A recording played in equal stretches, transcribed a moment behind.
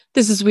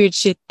This is weird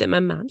shit that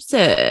my mom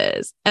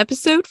says.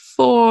 Episode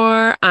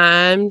 4.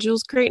 I'm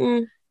Jules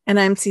Creighton. And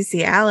I'm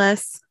CC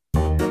Alice.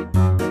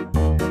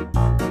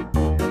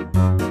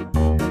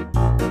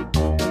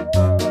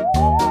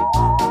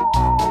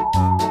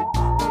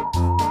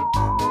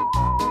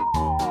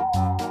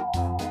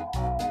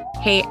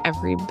 Hey,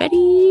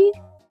 everybody.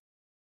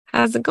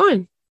 How's it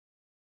going?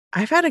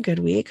 I've had a good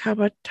week. How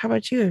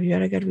about you? Have you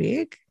had a good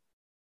week?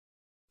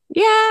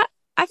 Yeah,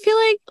 I feel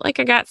like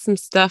I got some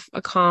stuff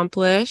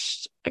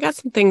accomplished. I got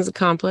some things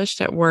accomplished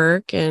at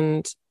work,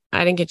 and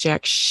I didn't get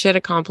jack shit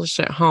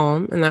accomplished at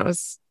home, and that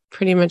was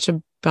pretty much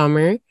a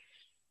bummer.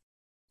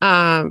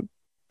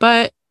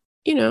 But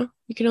you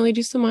can only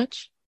do so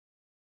much.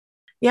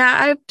 Yeah,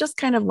 I've just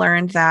kind of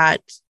learned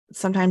that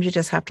sometimes you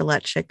just have to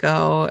let shit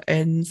go,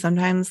 and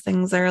sometimes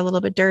things are a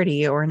little bit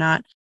dirty or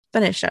not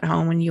finished at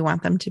home when you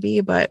want them to be,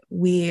 but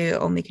we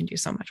only can do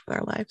so much with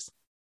our lives.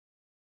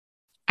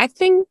 I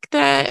think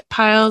that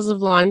piles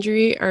of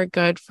laundry are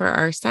good for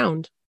our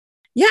sound.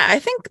 Yeah, I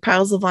think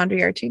piles of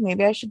laundry are too.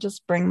 Maybe I should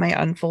just bring my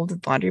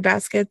unfolded laundry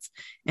baskets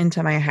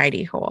into my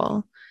hidey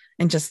hole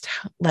and just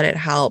let it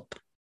help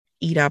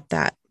eat up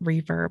that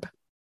reverb.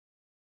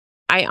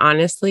 I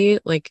honestly,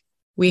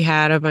 we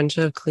had a bunch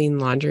of clean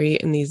laundry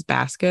in these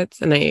baskets,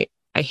 and I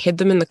hid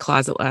them in the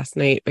closet last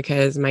night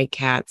because my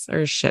cats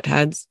are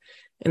shitheads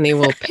and they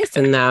will piss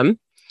in them.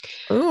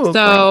 Oh,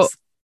 so gross.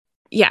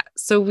 yeah,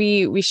 so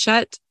we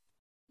shut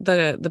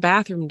the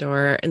bathroom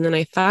door, and then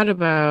I thought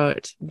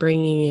about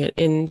bringing it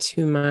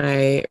into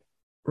my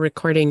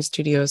recording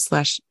studio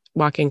 /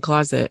 walk-in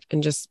closet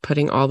and just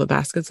putting all the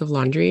baskets of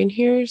laundry in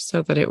here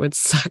so that it would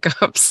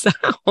suck up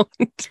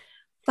sound.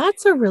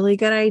 That's a really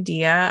good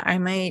idea. I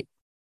might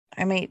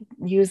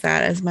use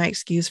that as my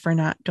excuse for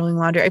not doing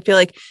laundry. I feel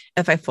like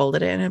if I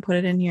folded it and put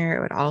it in here,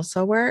 it would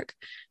also work.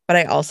 But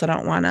I also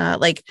don't want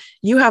to,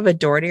 you have a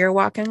door to your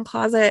walk-in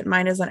closet.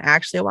 Mine isn't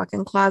actually a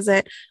walk-in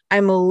closet.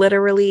 I'm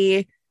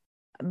literally,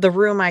 the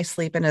room I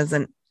sleep in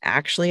isn't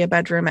actually a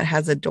bedroom. It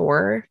has a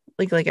door,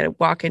 like a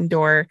walk-in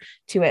door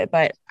to it.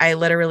 But I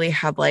literally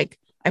have I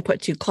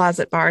put 2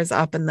 closet bars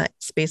up in the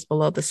space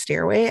below the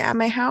stairway at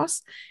my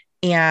house.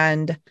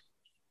 And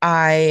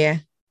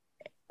I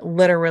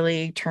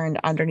literally turned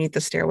underneath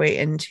the stairway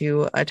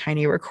into a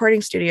tiny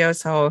recording studio.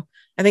 So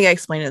I think I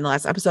explained it in the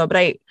last episode, but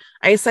I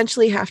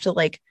essentially have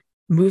to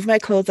move my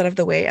clothes out of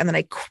the way, and then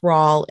I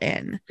crawl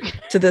in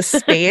to this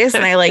space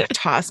and I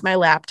toss my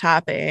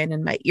laptop in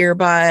and my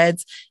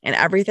earbuds and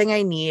everything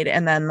I need.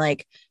 And then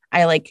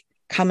I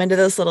come into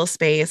this little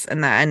space,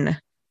 and then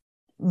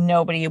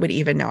nobody would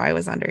even know I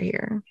was under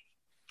here.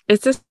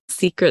 It's a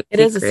secret. It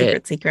is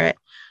a secret.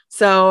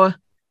 So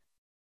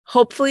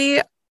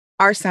hopefully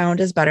our sound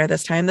is better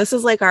this time. This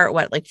is our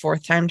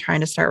 4th time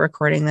trying to start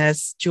recording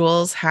this.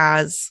 Jules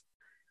has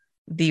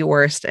the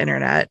worst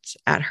internet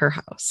at her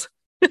house.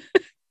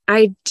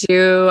 I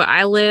do.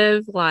 I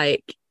live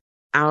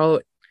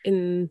out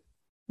in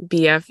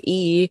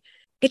BFE.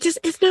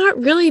 It's not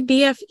really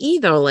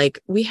BFE though.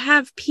 We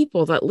have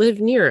people that live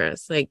near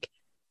us.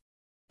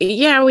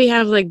 Yeah, we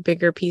have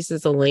bigger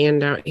pieces of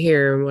land out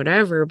here and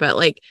whatever,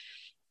 but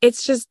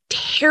it's just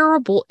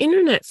terrible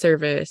internet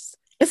service.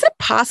 Is it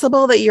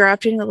possible that you're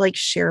having to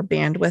share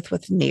bandwidth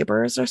with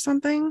neighbors or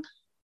something?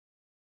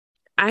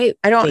 I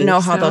don't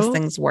know how those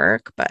things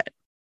work, but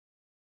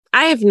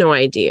I have no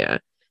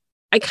idea.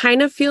 I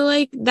kind of feel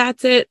like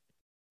that's it.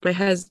 My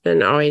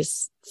husband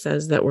always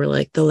says that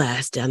we're the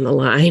last down the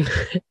line.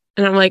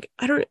 And I'm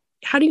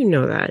how do you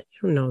know that?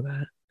 You don't know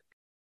that.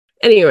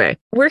 Anyway,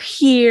 we're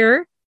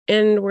here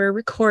and we're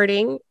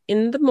recording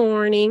in the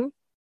morning.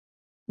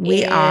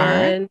 We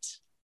are.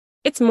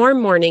 It's more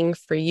morning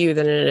for you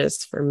than it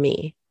is for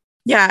me.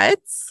 Yeah,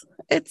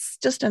 it's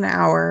just an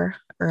hour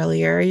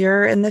earlier.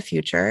 You're in the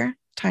future,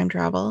 time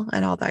travel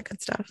and all that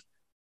good stuff.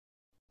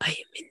 I am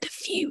in the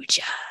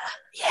future.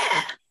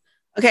 Yeah.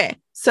 Okay,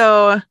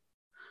 so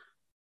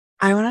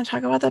I want to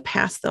talk about the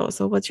past though.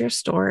 So what's your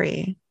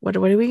story? What are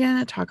we going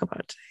to talk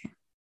about today?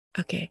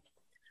 Okay.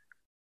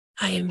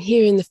 I am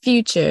here in the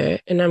future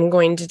and I'm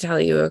going to tell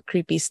you a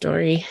creepy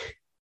story.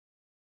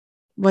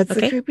 What's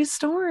the creepy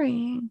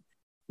story?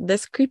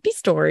 This creepy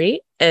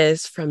story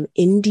is from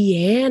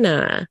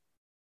Indiana.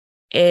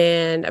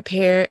 And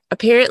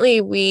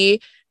apparently we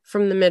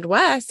from the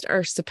Midwest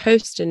are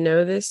supposed to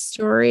know this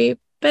story,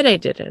 but I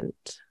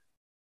didn't.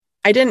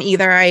 I didn't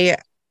either.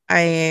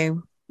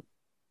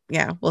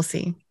 Yeah, we'll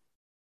see.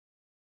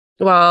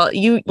 Well,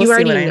 you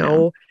already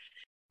know.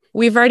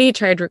 We've already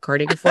tried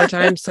recording 4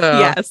 times, so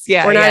yes,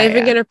 yeah, we're not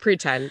even going to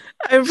pretend.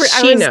 I was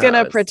going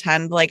to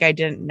pretend like I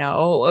didn't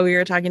know what we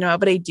were talking about,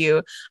 but I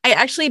do. I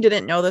actually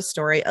didn't know the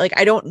story.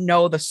 I don't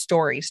know the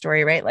story,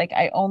 right?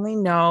 I only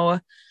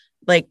know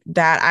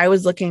that I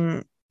was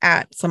looking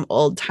at some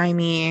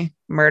old-timey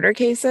murder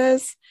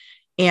cases,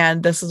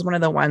 and this is one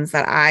of the ones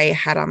that I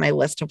had on my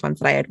list of ones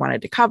that I had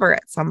wanted to cover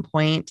at some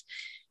point,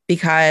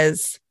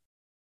 because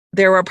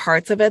there were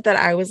parts of it that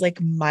I was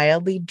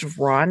mildly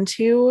drawn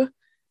to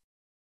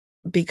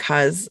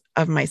because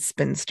of my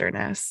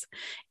spinsterness.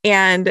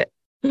 And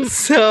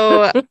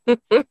So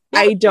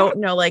I don't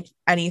know like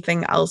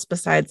anything else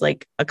besides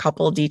like a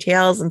couple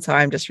details. And so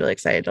I'm just really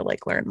excited to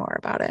like learn more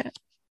about it.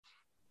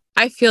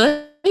 I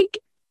feel like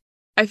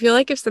I feel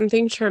like if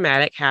something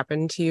traumatic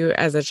happened to you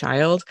as a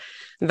child,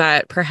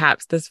 that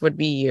perhaps this would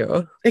be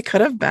you. It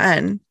could have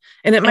been.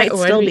 And it It might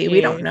would still be.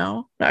 We don't be.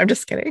 know. No, I'm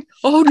just kidding.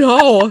 Oh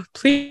no,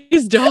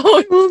 please I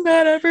don't. will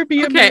not ever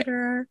be a Okay.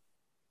 murderer.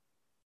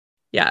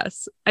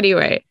 Yes.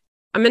 Anyway,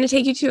 I'm going to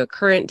take you to a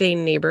current day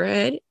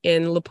neighborhood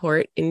in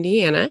LaPorte,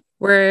 Indiana,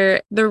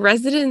 where the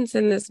residents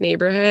in this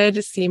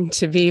neighborhood seem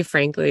to be,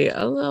 frankly,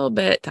 a little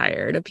bit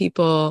tired of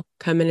people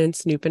coming and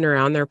snooping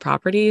around their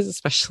properties,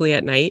 especially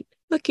at night,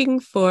 looking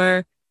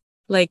for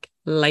like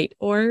light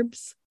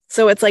orbs.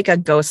 So it's like a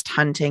ghost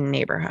hunting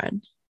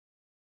neighborhood.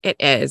 It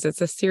is.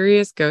 It's a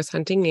serious ghost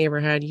hunting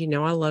neighborhood. You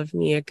know, I love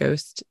me a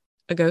ghost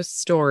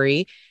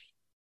story.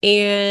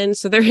 And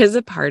so there is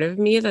a part of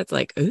me that's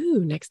like,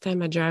 ooh, next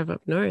time I drive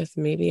up north,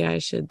 maybe I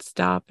should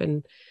stop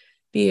and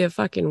be a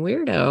fucking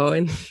weirdo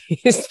in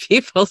these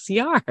people's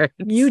yards.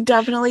 You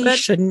definitely But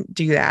shouldn't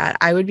do that.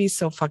 I would be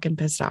so fucking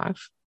pissed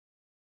off.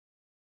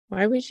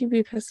 why would you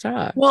be pissed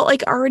off? Well,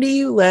 like already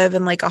you live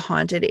in like a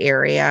haunted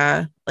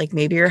area. Like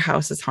maybe your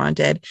house is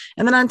haunted.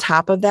 And then on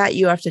top of that,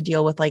 you have to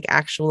deal with like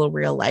actual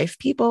real life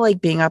people like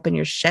being up in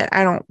your shit.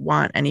 I don't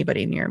want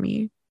anybody near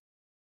me.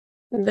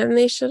 Then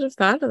they should have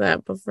thought of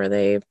that before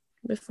they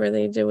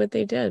did what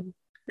they did.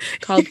 It's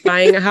called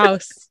buying a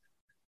house.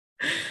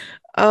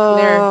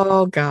 There.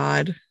 Oh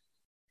God.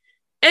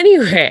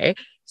 Anyway,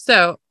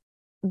 so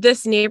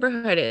this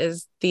neighborhood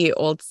is the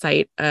old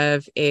site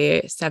of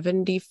a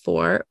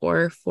 74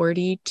 or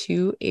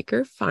 42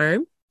 acre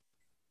farm.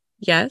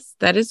 Yes,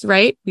 that is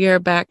right. We are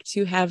back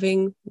to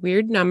having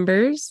weird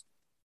numbers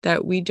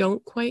that we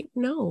don't quite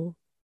know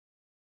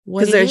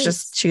what Because it there's is.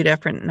 just two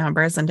different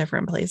numbers in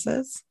different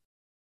places.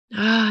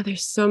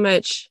 There's so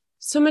much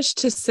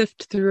to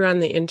sift through on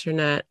the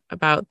internet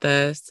about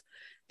this.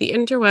 The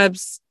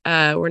interwebs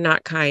were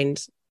not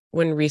kind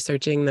when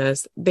researching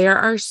this. There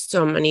are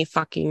so many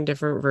fucking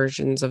different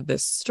versions of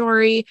this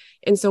story.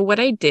 And so what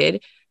I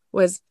did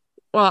was,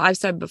 well, I've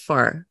said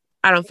before,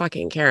 I don't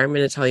fucking care. I'm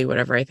going to tell you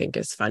whatever I think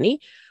is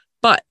funny.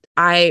 But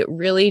I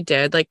really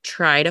did like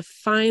try to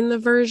find the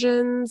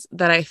versions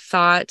that I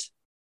thought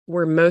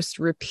were most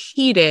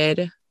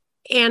repeated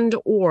and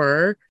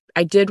or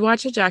I did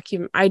watch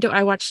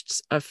I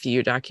watched a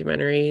few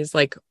documentaries.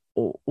 Like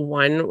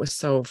one was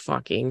so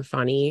fucking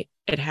funny.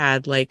 It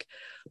had like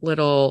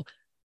little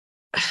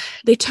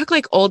they took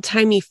like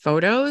old-timey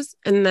photos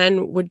and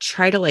then would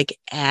try to like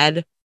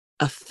add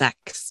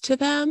effects to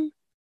them.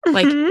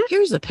 Like, Mhm.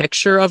 here's a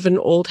picture of an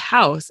old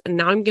house, and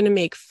now I'm going to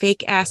make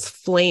fake ass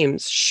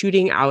flames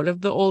shooting out of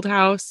the old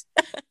house.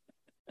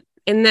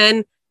 And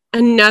then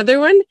another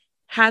one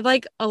had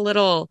like a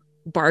little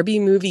Barbie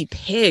movie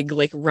pig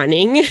like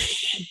running.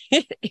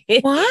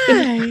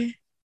 Why?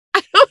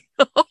 I don't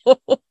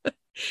know.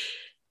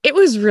 It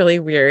was really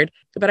weird,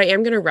 but I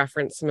am going to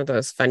reference some of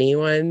those funny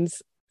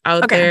ones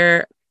out Okay.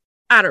 there.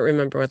 I don't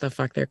remember what the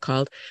fuck they're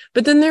called.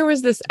 But then there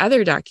was this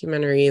other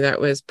documentary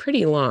that was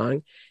pretty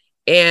long,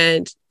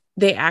 and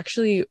they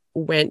actually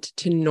went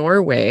to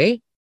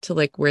Norway to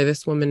like where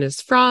this woman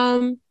is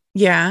from.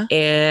 Yeah.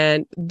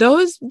 And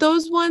those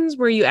ones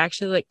where you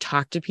actually like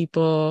talk to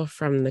people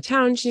from the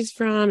town she's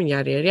from, and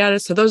yada yada yada.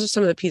 So those are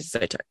some of the pieces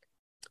I took.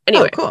 Oh,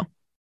 Anyway, cool.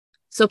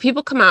 so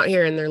people come out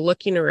here and they're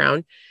looking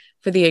around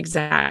for the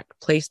exact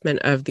placement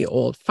of the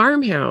old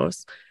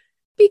farmhouse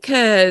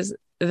because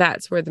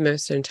that's where the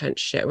most intense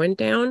shit went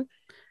down.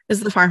 Is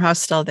the farmhouse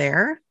still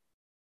there?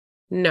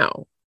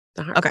 No,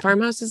 the Okay.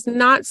 farmhouse is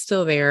not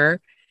still there.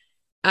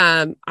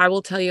 I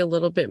will tell you a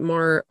little bit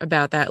more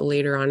about that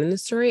later on in the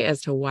story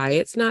as to why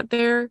it's not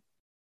there.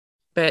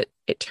 But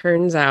it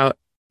turns out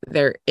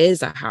there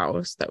is a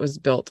house that was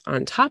built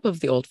on top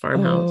of the old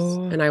farmhouse.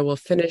 Oh, And I will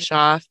finish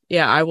off.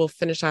 Yeah, I will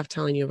finish off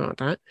telling you about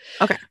that.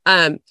 okay.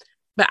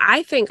 But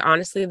I think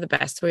honestly, the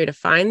best way to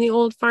find the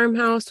old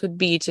farmhouse would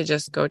be to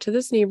just go to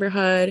this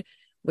neighborhood,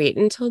 wait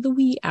until the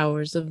wee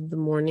hours of the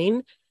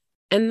morning,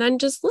 and then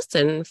just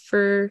listen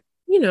for,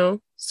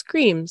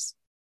 screams.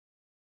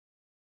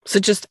 So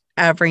just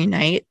every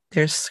night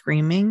there's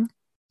screaming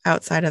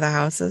outside of the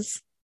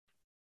houses.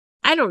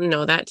 I don't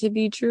know that to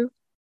be true,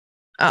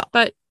 Oh,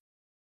 but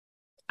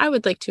I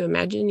would like to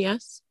imagine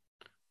yes.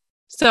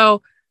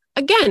 So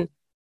again,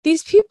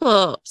 these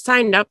people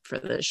signed up for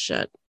this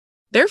shit.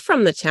 They're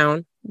from the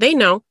town. They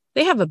know.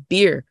 They have a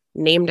beer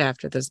named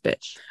after this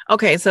bitch.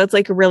 okay. So it's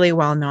like really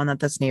well known that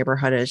this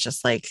neighborhood is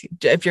just like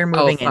if you're Oh,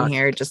 moving in fuck.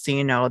 here, just so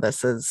you know,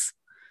 this is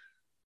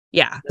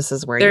Yeah.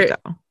 where you There,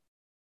 go.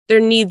 there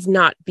needs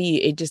not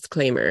be a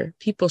disclaimer.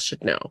 People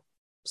should know.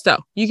 So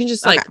you can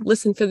just like Okay.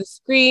 listen for the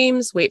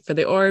screams, wait for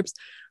the orbs.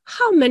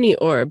 How many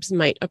orbs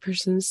might a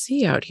person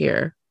see out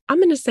here? I'm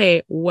going to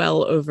say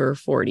well over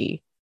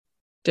 40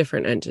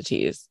 different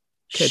entities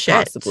could Shit.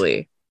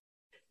 possibly.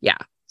 Yeah.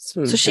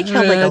 So she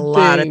killed like a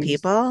lot of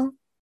people.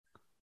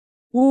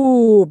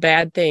 Ooh,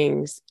 bad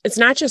things. It's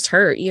not just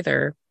her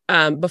either.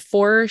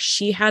 Before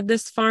she had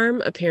this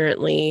farm,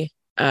 apparently,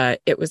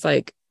 it was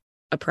like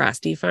a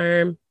prosty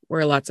farm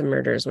where lots of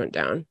murders went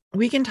down.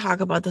 We can talk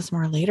about this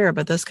more later,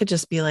 but this could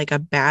just be like a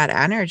bad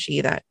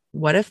energy that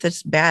what if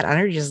this bad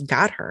energy just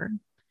got her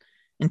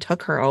and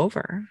took her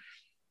over?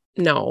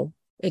 No,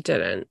 it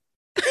didn't.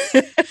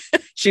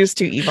 She was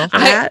too evil for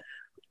that.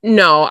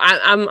 No,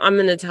 I'm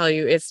gonna tell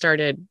you, it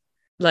started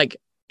like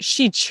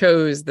she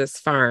chose this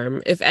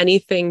farm. If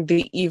anything,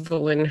 the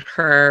evil in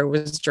her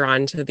was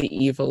drawn to the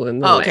evil in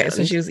the land. Okay,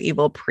 so she was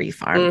evil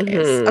pre-farm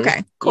days. Mm-hmm.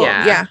 Okay, cool.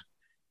 Yeah.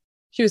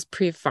 She was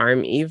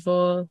pre-farm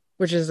evil,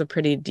 which is a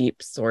pretty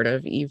deep sort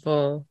of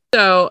evil.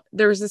 So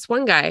there was this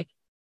one guy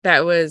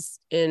that was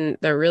in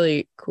the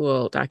really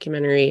cool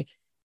documentary.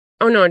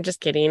 Oh no, just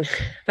kidding.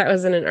 That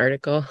was in an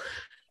article.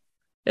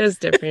 It was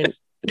different.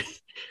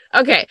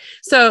 Okay,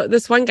 so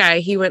this one guy,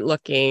 he went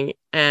looking,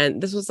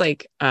 and this was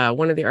like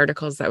one of the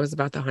articles that was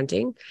about the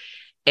hunting,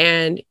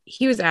 and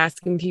he was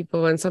asking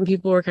people, and some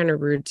people were kind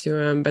of rude to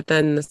him, but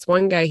then this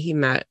one guy he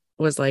met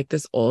was like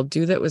this old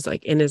dude that was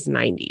like in his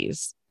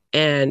 90s,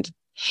 and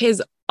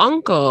his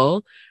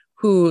uncle,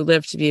 who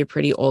lived to be a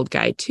pretty old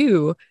guy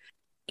too,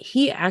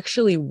 he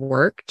actually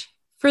worked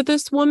for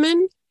this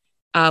woman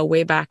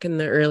way back in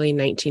the early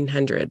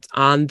 1900s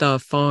on the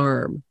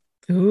farm.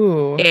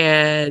 Ooh.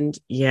 And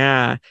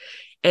yeah.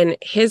 And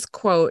his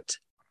quote,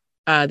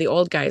 the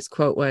old guy's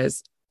quote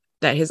was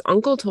that his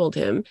uncle told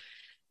him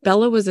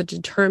Bella was a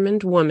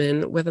determined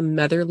woman with a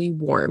motherly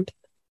warmth,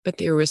 but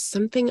there was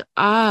something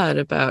odd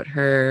about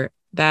her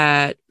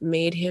that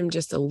made him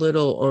just a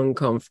little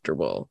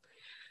uncomfortable.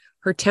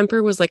 Her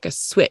temper was like a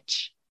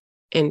switch,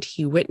 and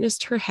he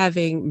witnessed her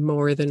having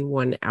more than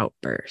one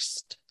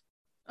outburst.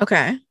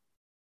 Okay.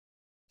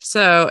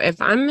 So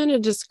if I'm going to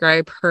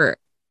describe her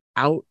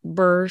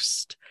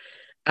outburst,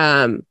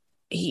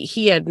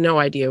 he had no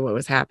idea what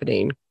was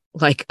happening,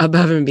 like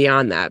above and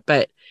beyond that.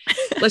 But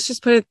let's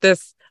put it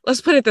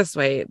this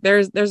way.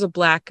 There's a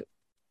black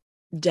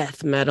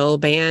death metal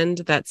band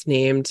that's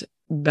named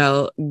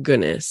Belle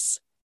Gunness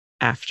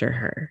after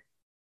her.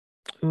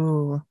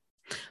 Ooh.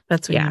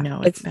 That's when you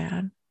know it's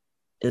bad.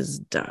 Is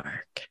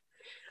dark.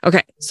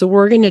 Okay, so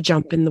we're going to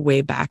jump in the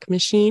way back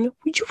machine.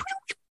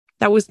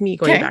 That was me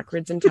going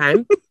backwards in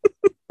time.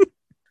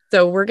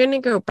 So we're going to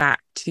go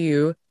back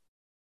to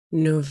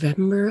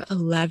November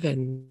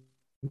 11th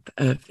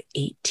of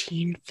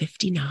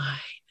 1859.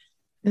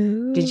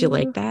 Ooh. Did you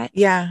like that?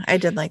 Yeah, I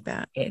did like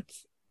that.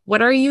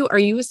 What are you? Are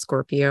you a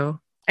Scorpio?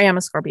 I am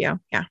a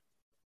Scorpio. Yeah.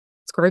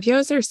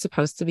 Scorpios are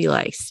supposed to be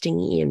like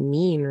stingy and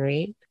mean,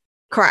 right?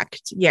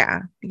 Correct.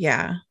 Yeah.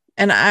 Yeah.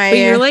 And but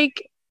you're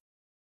like,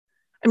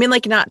 I mean,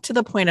 like not to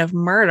the point of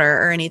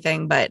murder or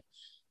anything, but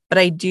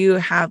I do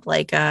have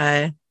like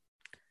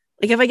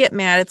if I get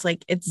mad, it's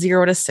like it's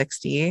 0 to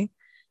 60.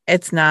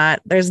 There's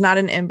not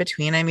an in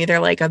between. I'm either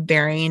like a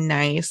very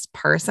nice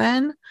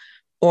person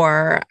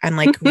or I'm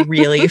like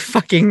really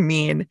fucking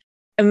mean.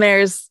 And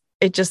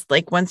it just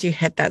like once you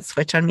hit that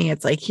switch on me,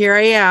 it's like, here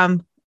I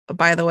am.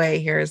 By the way,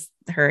 here's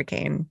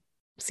Hurricane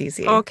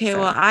CC. Okay,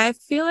 well, I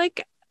feel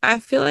like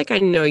I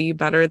know you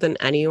better than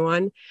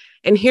anyone.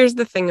 And here's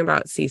the thing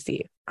about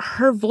CC.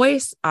 Her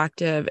voice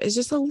octave is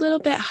just a little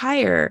bit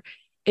higher.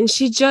 And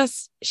she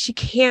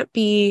can't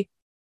be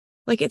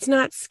like, it's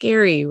not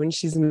scary when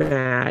she's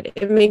mad.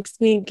 It makes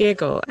me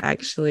giggle,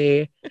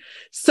 actually.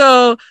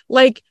 So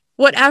like,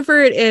 whatever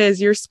it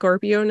is, your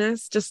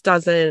Scorpio-ness just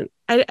doesn't,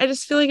 I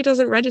just feel like it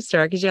doesn't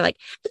register because you're like,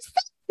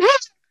 yeah.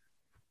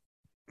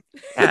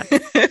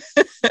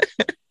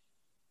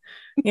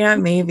 Yeah,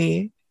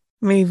 maybe.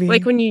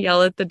 Like when you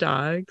yell at the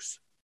dogs.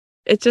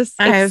 It's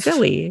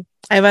silly.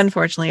 I've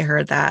unfortunately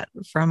heard that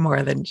from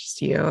more than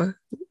just you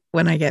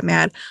when I get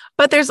mad.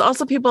 But there's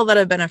also people that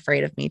have been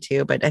afraid of me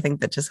too. But I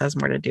think that just has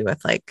more to do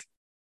with like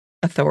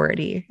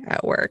authority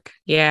at work.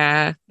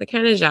 Yeah, the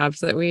kind of jobs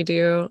that we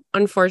do.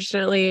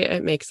 Unfortunately,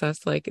 it makes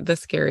us like the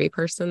scary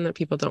person that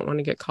people don't want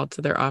to get called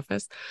to their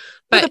office.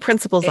 But the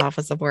principal's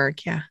office of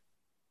work, yeah.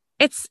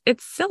 It's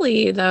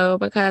silly though,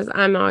 because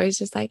I'm always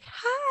just like,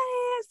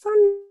 hi, it's so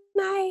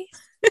nice.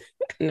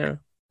 No.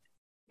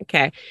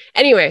 Okay.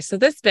 Anyway, so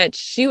this bitch,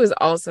 she was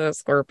also a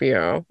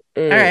Scorpio.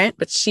 All right.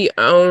 But she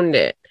owned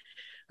it.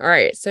 All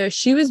right. So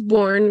she was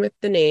born with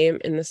the name,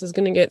 and this is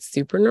going to get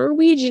super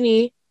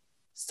Norwegian-y.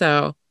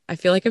 So I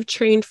feel like I've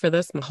trained for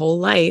this my whole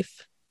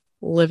life,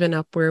 living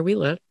up where we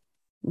live.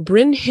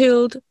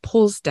 Brynhild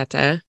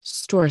Polstette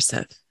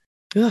Storseth.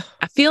 Ugh.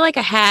 I feel like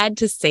I had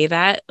to say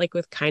that like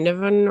with kind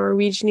of a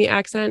Norwegian-y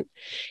accent.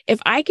 If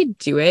I could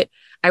do it,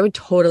 I would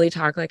totally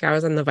talk like I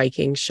was on the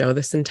Vikings show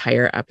this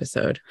entire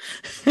episode.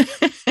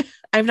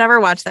 I've never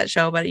watched that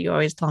show, but you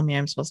always tell me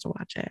I'm supposed to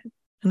watch it.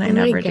 And I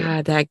never do.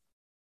 God,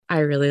 I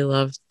really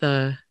loved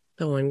the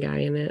one guy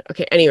in it.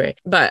 Okay, anyway,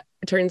 but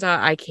it turns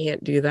out I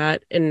can't do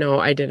that. And no,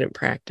 I didn't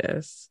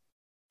practice.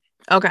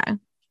 Okay.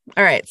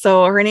 All right.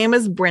 So her name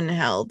is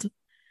Brynhild.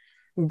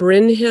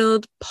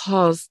 Brynhild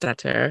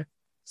Polstette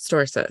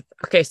Storseth.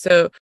 Okay,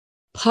 so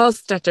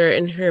Polstette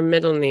in her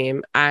middle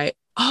name, I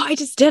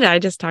just did it. I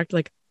just talked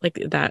like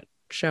that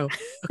show.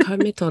 Her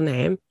middle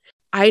name.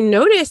 I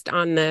noticed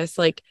on this,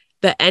 like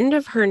the end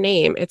of her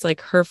name, it's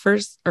like her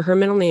first or her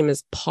middle name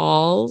is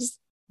Pauls,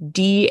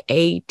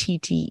 Datter.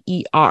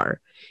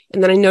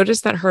 And then I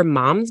noticed that her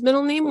mom's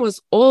middle name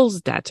was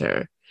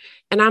Olsdatter.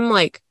 And I'm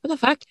like, what the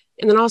fuck?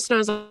 And then all of a sudden I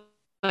was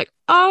like,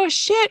 oh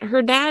shit,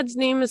 her dad's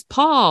name is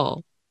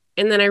Paul.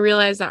 And then I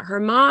realized that her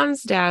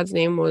mom's dad's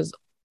name was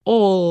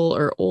Ol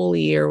or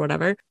Oli or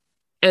whatever.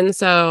 And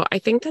so I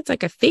think that's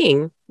like a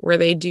thing where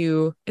they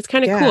do, it's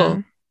kind of Yeah.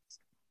 cool.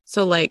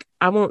 So like,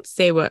 I won't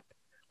say what,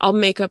 I'll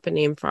make up a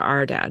name for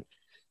our dad.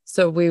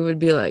 So we would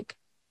be like,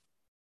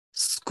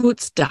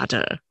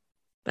 Scootsdatter.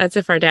 That's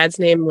if our dad's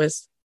name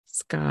was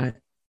Scott,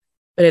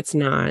 but it's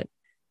not.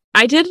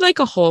 I did like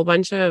I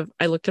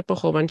looked up a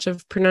whole bunch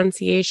of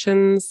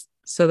pronunciations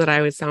so that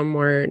I would sound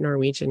more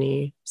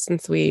Norwegian-y,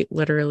 since we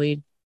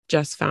literally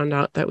just found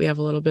out that we have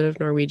a little bit of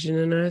Norwegian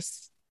in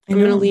us. I'm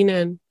going to lean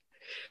in.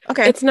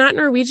 Okay. It's not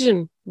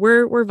Norwegian.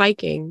 We're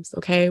Vikings,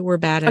 okay? We're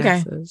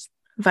badasses.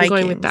 Okay. I'm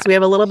going with Vikings. that. We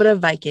have a little bit of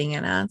Viking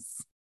in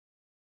us.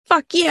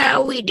 Fuck yeah,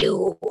 we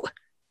do.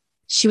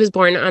 She was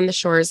born on the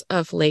shores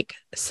of Lake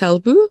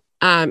Selbu,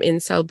 in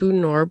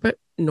Selbu,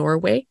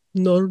 Norway.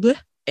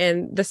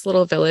 And this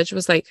little village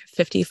was like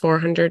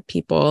 5,400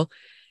 people.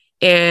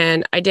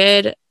 And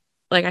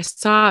I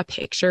saw a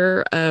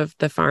picture of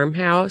the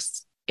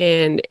farmhouse,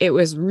 and it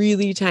was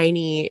really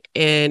tiny,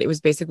 and it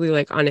was basically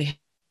like on a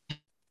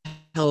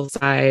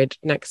hillside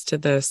next to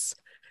this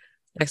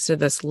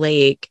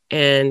lake,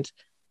 and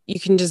you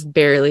can just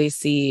barely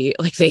see,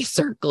 like, they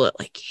circle it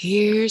like,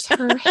 here's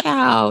her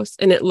house,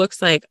 and it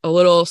looks like a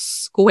little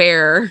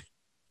square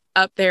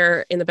up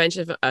there in the bunch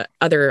of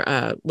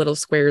other little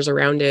squares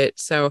around it.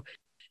 So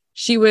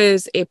she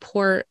was a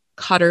poor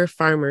Cotter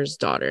farmer's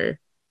daughter.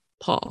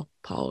 Paul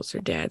was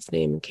her dad's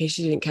name, in case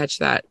you didn't catch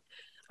that.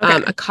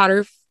 Okay. A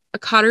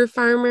Cotter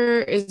farmer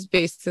is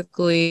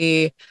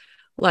basically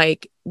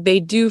like, they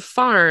do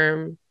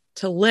farm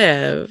to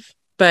live,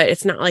 but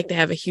it's not like they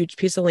have a huge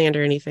piece of land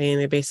or anything.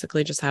 They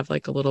basically just have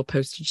like a little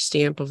postage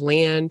stamp of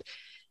land,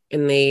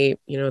 and they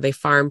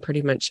farm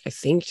pretty much, I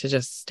think, to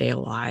just stay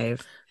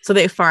alive. So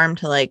they farm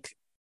to like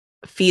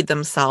feed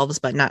themselves,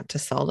 but not to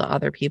sell to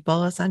other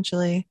people,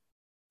 essentially.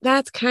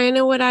 That's kind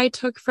of what I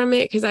took from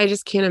it, because I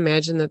just can't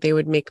imagine that they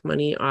would make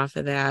money off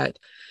of that.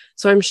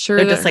 So I'm sure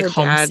They're that just like her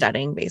dad,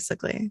 homesteading,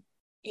 basically.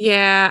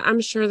 yeah,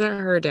 I'm sure that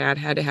her dad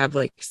had to have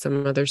like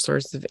some other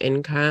source of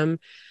income.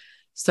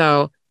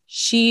 So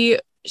she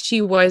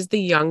was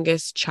the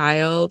youngest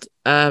child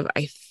of,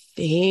 I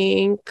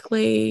think,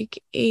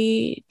 like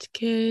 8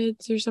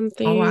 kids or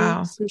something. Oh,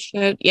 wow. Some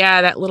shit.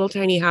 Yeah, that little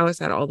tiny house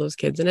had all those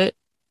kids in it.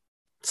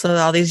 So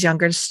all these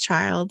youngest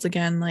childs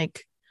again,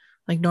 like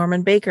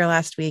Norman Baker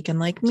last week, and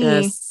like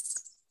me.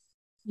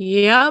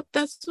 Yep,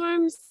 that's what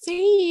I'm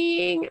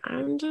saying.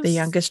 I'm just The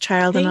youngest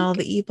child and all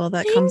the evil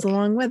that comes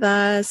along with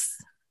us.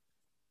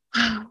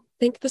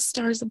 Thank the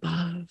stars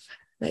above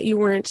that you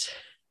weren't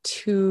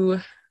too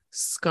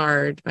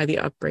scarred by the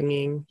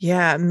upbringing.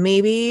 Yeah,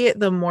 maybe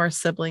the more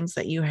siblings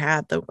that you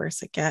had, the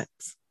worse it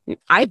gets.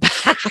 I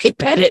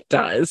bet it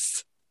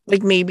does.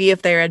 Like, maybe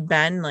if there had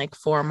been like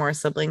 4 more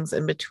siblings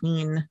in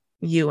between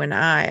you and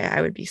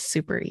I would be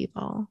super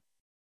evil.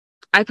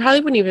 I probably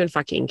wouldn't even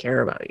fucking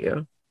care about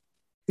you.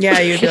 Yeah,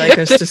 you'd be like,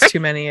 there's just too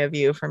many of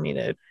you for me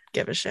to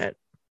give a shit.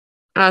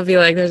 I'll be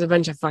like, there's a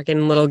bunch of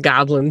fucking little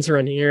goblins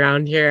running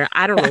around here.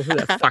 I don't know who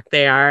the fuck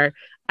they are.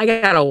 I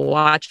gotta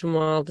watch them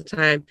all the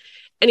time.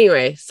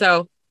 Anyway,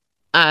 so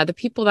the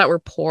people that were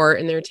poor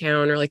in their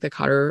town, or like the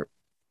Cotter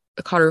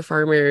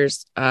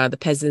farmers, the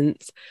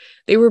peasants,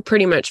 they were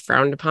pretty much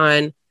frowned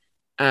upon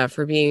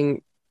for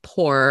being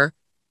poor.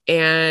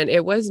 And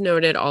it was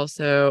noted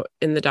also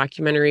in the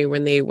documentary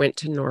when they went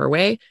to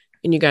Norway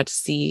and you got to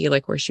see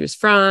like where she was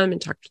from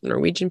and talk to the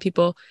Norwegian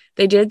people.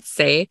 They did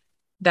say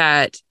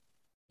that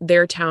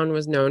their town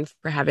was known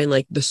for having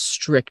like the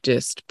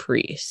strictest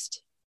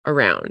priest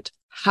around.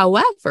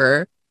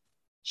 However,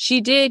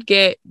 she did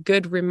get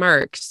good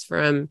remarks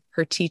from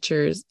her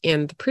teachers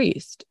and the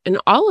priest. And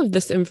all of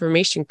this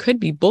information could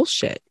be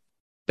bullshit,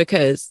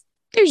 because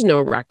there's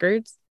no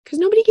records, because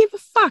nobody gave a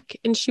fuck.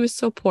 And she was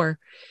so poor.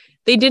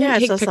 They didn't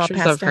take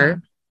pictures of her.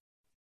 Down.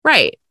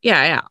 Right.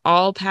 Yeah.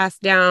 All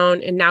passed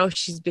down. And now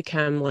she's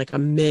become like a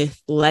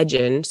myth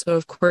legend. So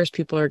of course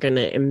people are going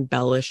to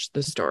embellish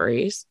the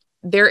stories.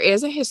 There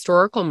is a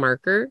historical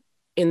marker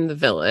in the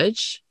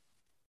village,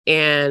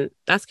 and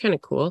that's kind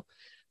of cool.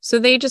 So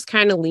they just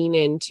kind of lean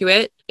into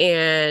it.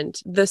 And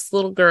this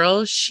little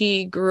girl,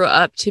 she grew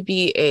up to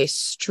be a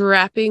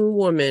strapping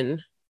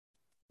woman.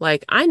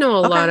 Like, I know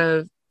a lot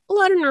of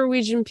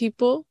Norwegian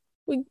people.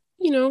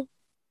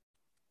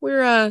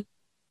 We're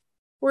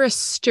a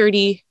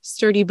sturdy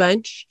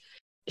bunch.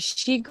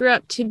 She grew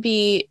up to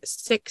be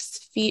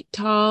 6 feet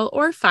tall,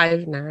 or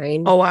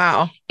 5'9". Oh,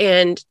 wow.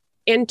 And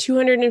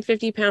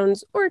 250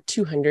 pounds or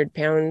 200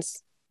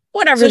 pounds,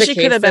 whatever. So the she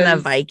case could have been is. a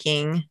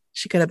Viking.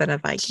 She could have been a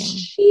Viking.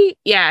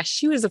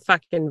 She was a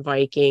fucking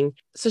Viking.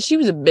 So she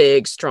was a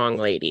big, strong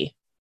lady.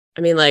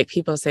 I mean, like,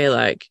 people say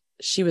like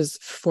she was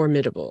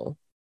formidable.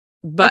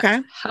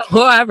 But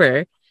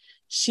however,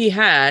 she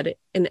had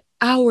an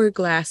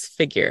hourglass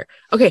figure.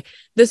 Okay,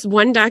 this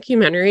one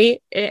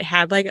documentary, it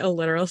had like a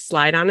literal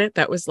slide on it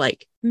that was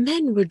like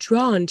men were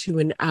drawn to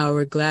an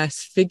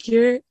hourglass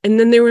figure. And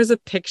then there was a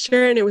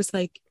picture and it was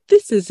like,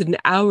 this is an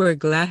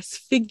hourglass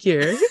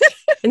figure.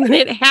 And then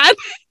it had,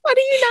 How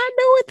do you not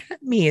know what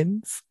that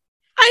means?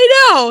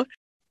 I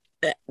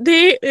know.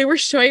 They were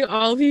showing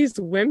all these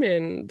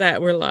women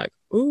that were like,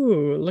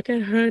 ooh, look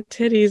at her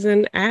titties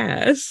and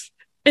ass.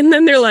 And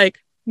then they're like,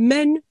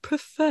 men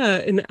prefer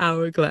an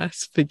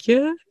hourglass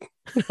figure.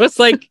 I was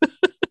like,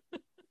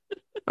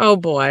 oh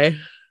boy.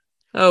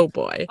 Oh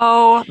boy.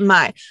 Oh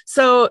my.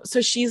 So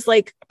she's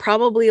like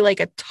probably like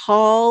a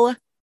tall,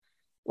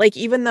 like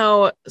even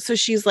though so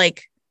she's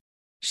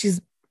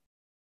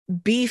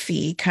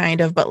beefy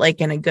kind of, but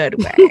like in a good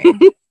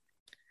way.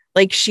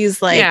 Like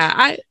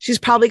Yeah, she's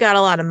probably got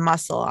a lot of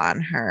muscle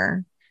on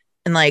her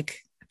and like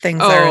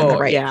things are in the oh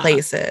right yeah.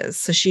 places.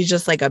 So she's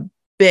just like a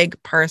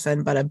big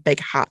person, but a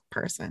big hot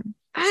person.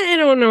 I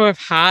don't know if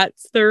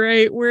hot's the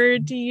right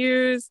word to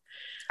use.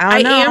 I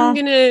I don't am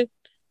know.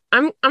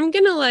 gonna I'm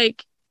gonna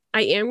like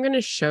I am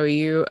gonna show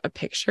you a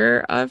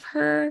picture of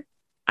her.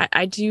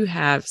 I do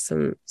have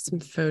some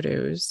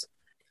photos.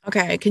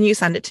 Okay, can you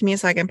send it to me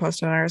so I can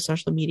post it on our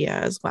social media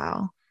as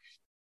well?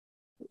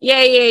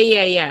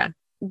 Yeah.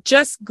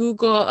 Just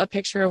Google a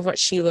picture of what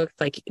she looked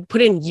like.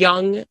 Put in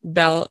young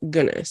Belle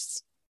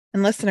Gunness.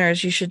 And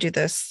listeners, you should do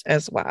this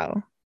as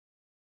well.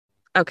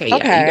 Okay, yeah,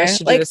 you guys Okay,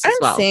 should do like this as I'm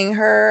well. seeing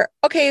her.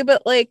 Okay,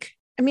 but like,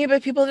 I mean,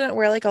 but people didn't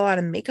wear like a lot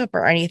of makeup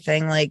or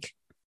anything. Like,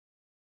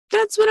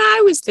 That's what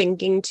I was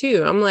thinking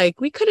too. I'm like,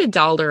 we could have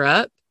dolled her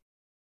up.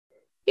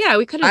 Yeah,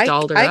 we could have I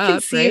dolled her I can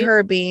up, see right?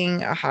 her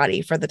being a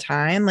hottie for the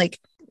time. Like,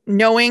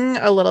 knowing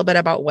a little bit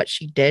about what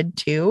she did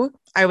too,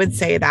 I would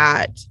say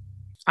that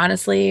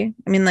honestly,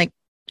 I mean, like,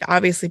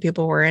 obviously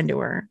people were into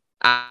her.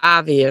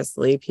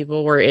 Obviously,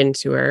 people were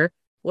into her,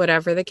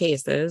 whatever the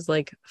case is,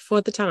 like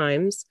for the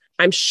times.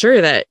 I'm sure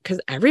that because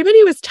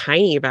everybody was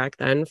tiny back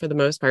then for the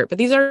most part, but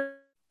these are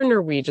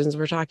Norwegians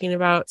we're talking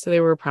about. So they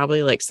were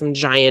probably like some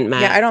giant Yeah,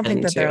 men I don't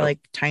think that they're too. like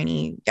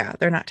tiny. Yeah,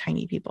 they're not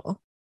tiny people.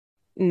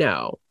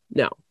 No,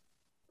 no.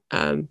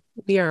 Um,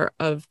 we are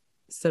of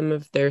some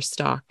of their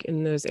stock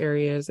in those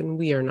areas, and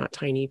we are not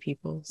tiny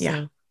people.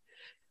 Yeah. So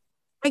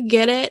I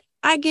get it.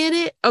 I get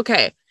it.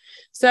 Okay.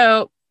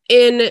 So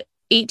in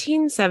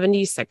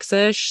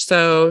 1876-ish,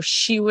 so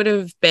she would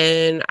have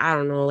been, I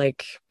don't know,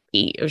 like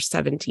 8 or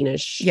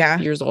 17-ish Yeah.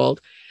 years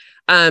old.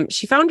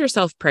 She found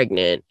herself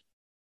pregnant.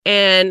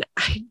 And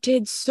I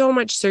did so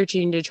much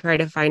searching to try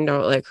to find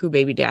out like who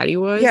baby daddy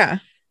was. Yeah.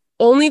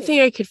 Only thing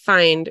I could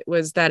find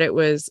was that it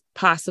was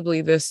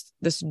possibly this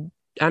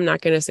I'm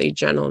not going to say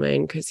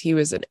gentleman because he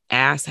was an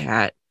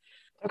asshat.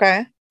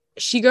 Okay.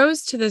 She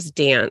goes to this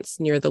dance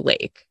near the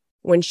lake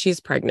when she's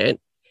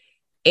pregnant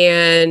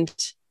and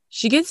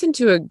she gets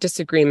into a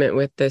disagreement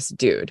with this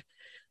dude.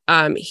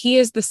 He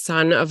is the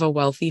son of a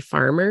wealthy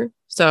farmer.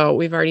 So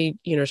we've already,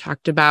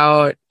 talked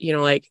about,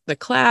 like the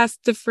class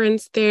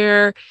difference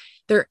there.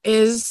 There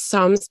is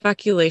some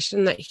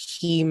speculation that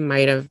he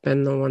might have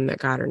been the one that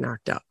got her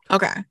knocked up.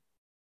 Okay.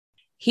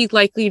 He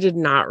likely did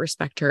not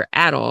respect her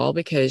at all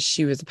because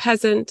she was a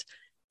peasant.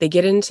 They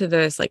get into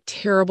this like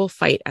terrible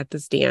fight at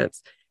this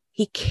dance.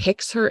 He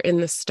kicks her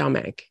in the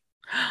stomach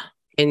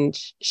and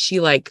she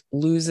like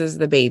loses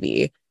the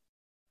baby.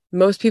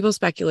 Most people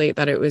speculate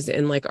that it was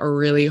in like a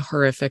really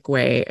horrific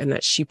way and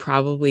that she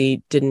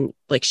probably didn't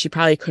like she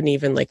probably couldn't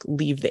even like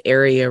leave the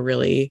area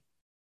really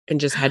and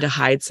just had to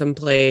hide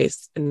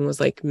someplace and was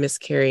like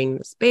miscarrying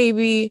this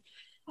baby.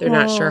 They're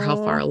not sure how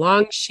far Oh.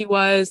 along she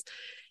was.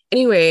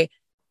 Anyway,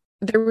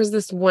 there was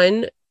this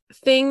one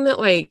thing that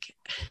like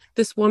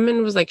this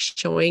woman was like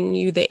showing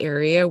you the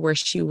area where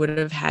she would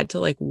have had to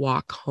like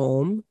walk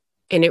home.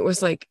 And it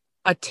was like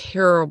a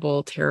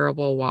terrible,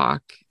 terrible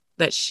walk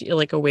that she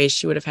like a way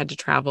she would have had to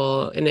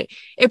travel. And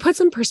it put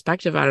some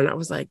perspective on it. I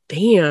was like,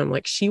 damn,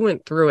 like she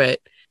went through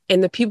it.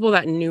 And the people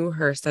that knew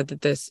her said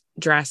that this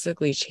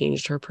drastically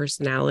changed her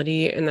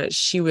personality and that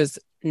she was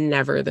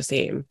never the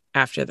same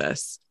after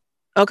this.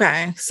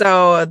 Okay.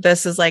 So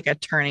this is like a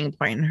turning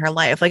point in her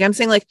life. Like I'm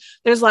saying, like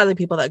there's a lot of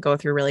people that go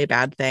through really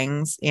bad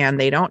things and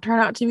they don't turn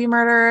out to be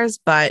murderers,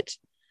 but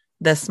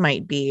this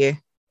might be uh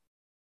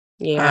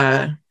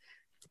Yeah.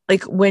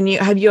 like when you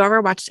have you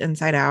ever watched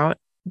Inside Out,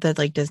 the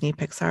like Disney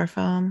Pixar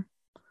film?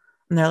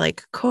 And they're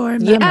like core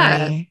Yeah.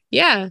 memory.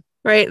 Yeah.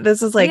 Right?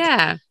 This is like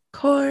Yeah.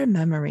 core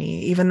memory,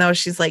 even though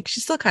she's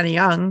still kind of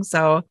young.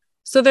 So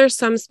So there's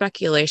some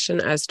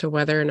speculation as to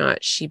whether or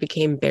not she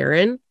became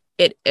barren.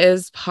 It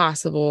is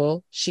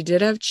possible she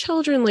did have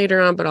children later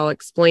on, but I'll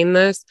explain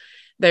this.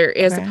 There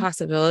is a okay.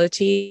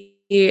 possibility,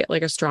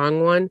 like a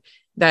strong one,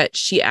 that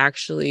she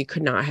actually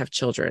could not have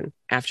children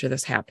after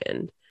this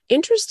happened.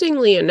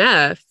 Interestingly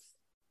enough,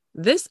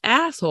 this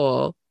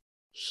asshole,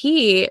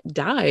 he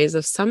dies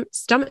of some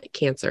stomach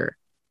cancer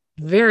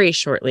very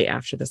shortly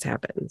after this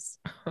happens.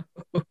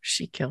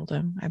 She killed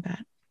him, I bet,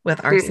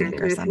 with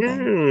arsenic or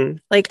something.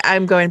 Like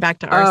I'm going back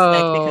to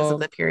arsenic because of Oh,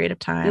 the period of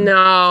time.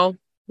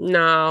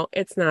 no,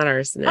 it's not Oh.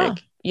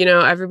 arsenic.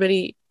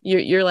 Everybody,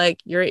 you're like,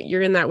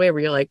 you're in that way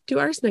where you're like, do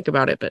arsenic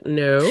about it. But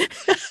no,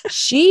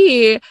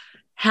 she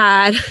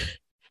had,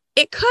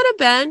 It could have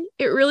been.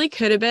 It really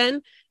could have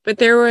been. But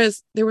there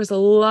was a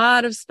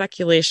lot of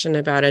speculation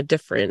about a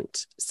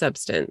different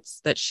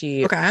substance that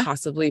she Okay.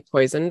 possibly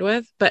poisoned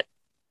with. But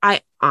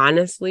I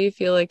honestly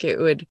feel like it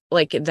would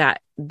like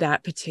that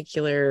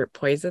particular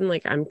poison.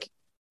 Like I'm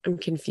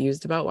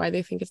confused about why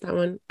they think it's that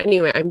one.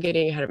 Anyway, I'm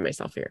getting ahead of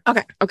myself here.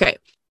 Okay. Okay.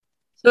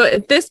 So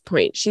at this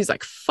point, she's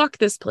like, fuck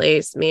this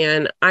place,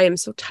 man. I am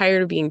so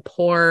tired of being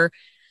poor.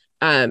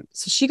 So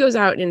she goes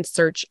out in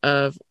search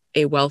of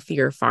a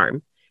wealthier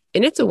farm,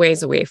 and it's a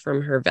ways away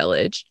from her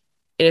village.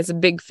 And it's a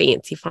big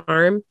fancy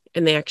farm.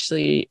 And they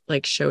actually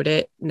like showed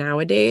it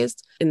nowadays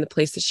in the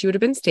place that she would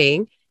have been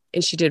staying.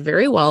 And she did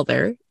very well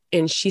there.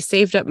 And she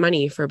saved up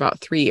money for about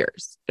 3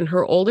 years. And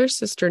her older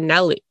sister,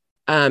 Nellie,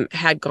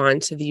 had gone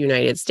to the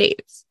United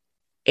States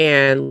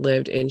and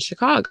lived in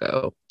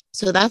Chicago.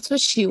 So that's what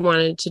she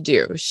wanted to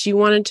do. She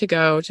wanted to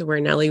go to where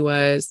Nellie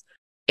was.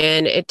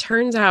 And it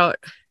turns out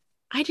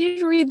I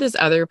did read this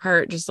other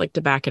part just like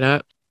to back it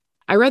up.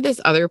 I read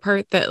this other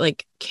part that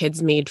like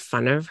kids made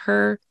fun of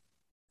her,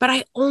 but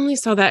I only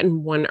saw that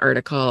in one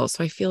article.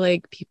 So I feel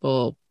like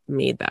people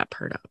made that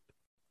part up.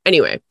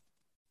 Anyway,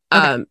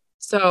 Okay.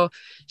 so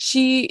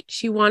she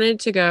wanted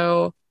to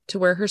go to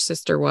where her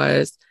sister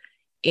was,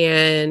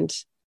 and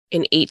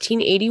in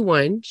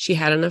 1881 she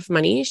had enough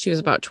money. She was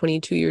about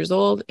 22 years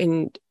old,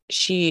 and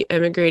she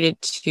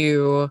emigrated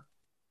to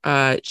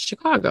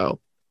Chicago.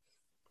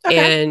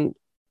 Okay. And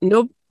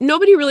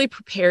nobody really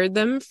prepared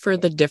them for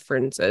the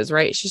differences,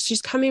 right?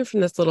 She's coming from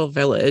this little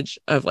village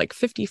of like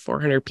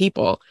 5,400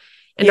 people,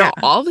 and Yeah. now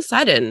all of a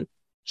sudden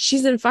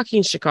she's in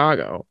fucking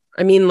Chicago.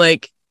 I mean,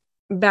 like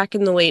back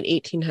in the late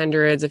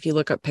 1800s, if you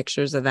look up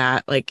pictures of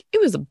that, like it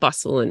was a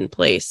bustling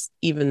place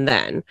even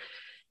then.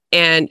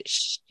 And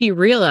she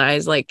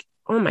realized, like,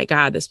 oh my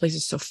God, this place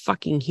is so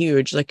fucking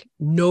huge. Like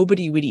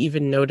nobody would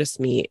even notice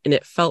me, and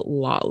it felt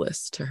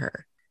lawless to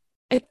her.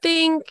 I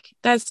think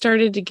that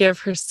started to give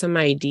her some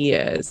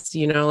ideas,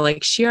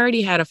 like she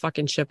already had a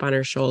fucking chip on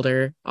her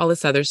shoulder, all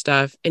this other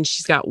stuff, and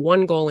she's got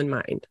one goal in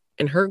mind.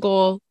 And her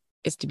goal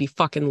is to be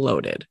fucking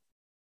loaded.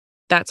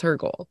 That's her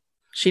goal.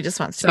 She just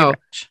wants to be So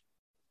rich.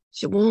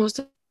 she wants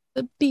to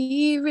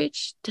be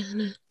rich.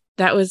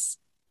 That was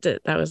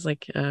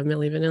like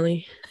Milli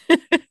Vanilli.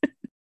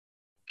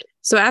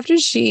 So after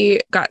she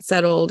got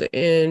settled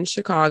in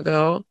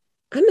Chicago,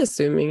 I'm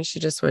assuming she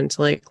just went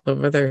to like live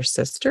with her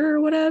sister or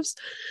whatever.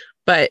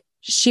 But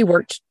she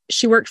worked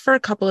for a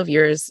couple of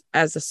years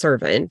as a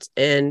servant,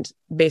 and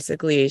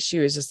basically she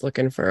was just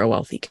looking for a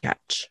wealthy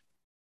catch.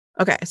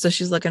 Okay. So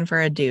she's looking for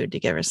a dude to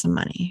give her some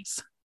money.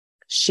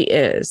 She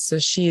is. So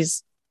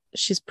she's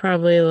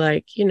probably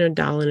like,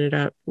 dolling it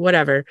up,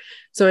 whatever.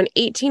 So in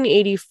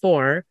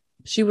 1884,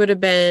 she would have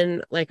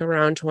been like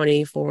around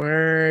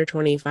 24,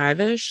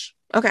 25-ish.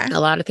 Okay. A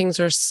lot of things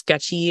are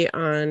sketchy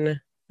on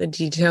the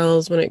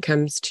details when it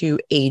comes to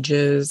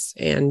ages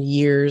and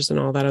years and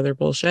all that other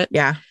bullshit.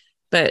 Yeah.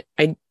 But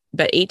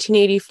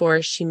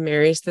 1884, she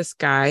marries this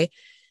guy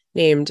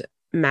named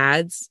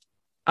Mads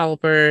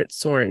Albert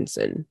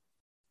Sorensen.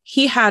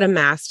 He had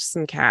amassed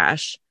some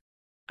cash.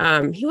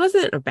 He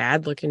wasn't a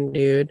bad looking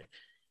dude,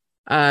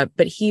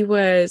 but he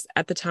was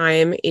at the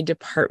time a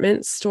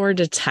department store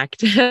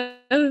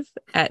detective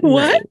at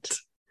What? night.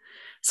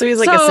 So he's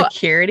like a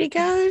security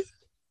guy?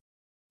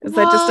 Is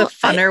that just a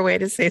funner way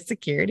to say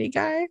security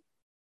guy?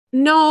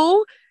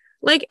 No,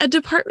 like a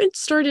department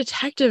store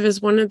detective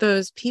is one of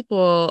those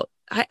people.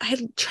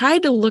 I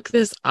tried to look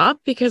this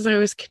up because I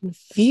was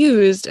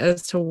confused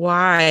as to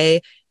why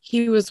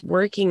he was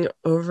working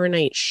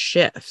overnight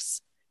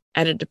shifts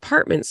at a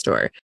department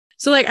store.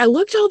 So like I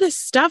looked all this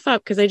stuff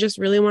up because I just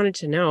really wanted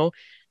to know.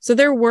 So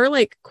there were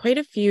like quite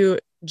a few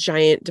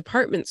giant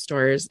department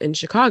stores in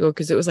Chicago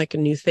because it was like a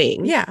new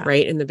thing, Yeah.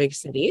 right, in the big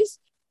cities,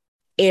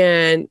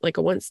 and like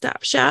a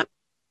one-stop shop.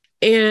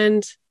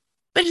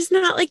 But it's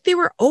not like they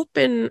were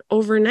open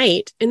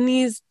overnight. And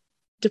these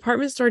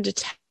department store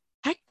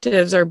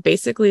detectives are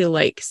basically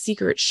like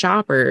secret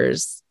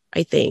shoppers,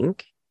 I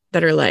think,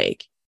 that are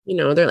like,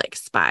 they're like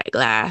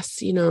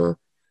spyglass,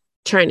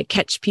 trying to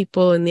catch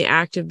people in the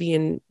act of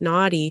being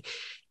naughty.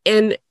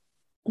 And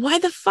why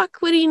the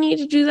fuck would he need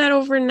to do that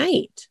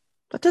overnight?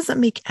 That doesn't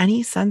make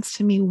any sense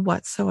to me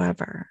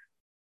whatsoever.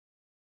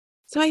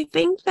 So I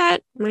think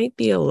that might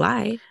be a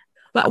lie.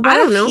 But What I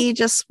don't if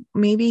know.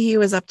 maybe he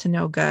was up to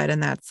no good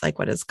and that's like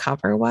what his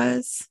cover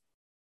was?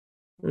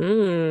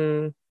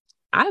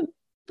 I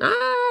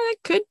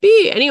could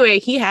be. Anyway,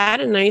 he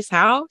had a nice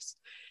house,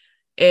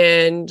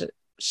 and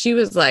she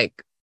was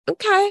like,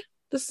 okay,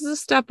 this is a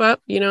step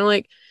up,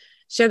 like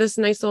she had this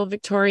nice old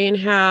Victorian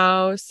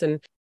house and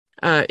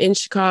in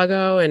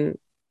Chicago, and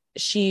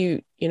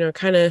she,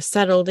 kind of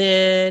settled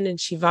in, and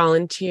she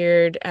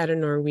volunteered at a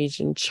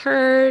Norwegian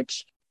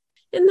church.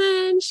 And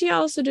then she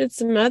also did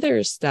some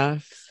other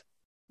stuff,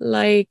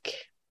 like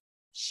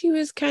she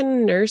was kind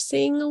of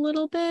nursing a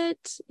little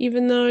bit,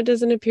 even though it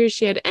doesn't appear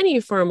she had any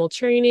formal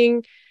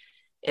training.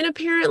 And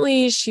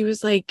apparently she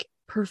was like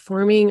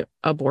performing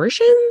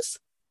abortions.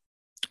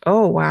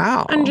 Oh,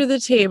 wow. Under the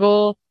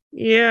table.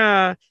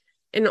 Yeah.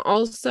 And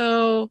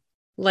also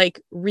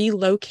like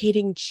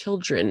relocating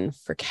children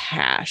for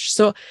cash.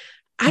 So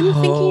I'm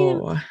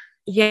thinking, Oh,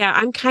 yeah,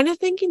 I'm kind of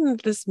thinking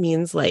that this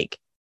means like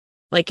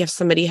if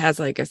somebody has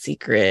like a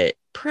secret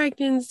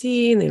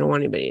pregnancy and they don't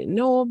want anybody to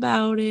know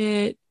about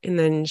it, and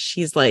then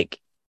she's like,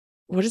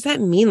 what does that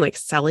mean? Like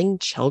selling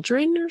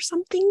children or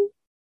something?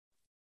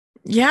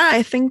 yeah,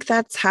 I think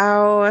that's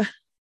how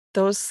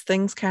those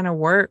things kind of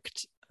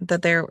worked.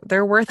 That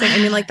there were things. I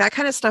mean, like that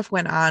kind of stuff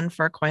went on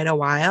for quite a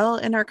while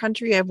in our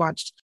country. I've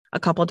watched a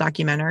couple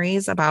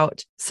documentaries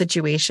about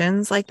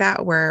situations like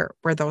that where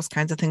those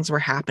kinds of things were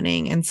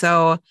happening. And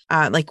so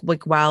like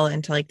well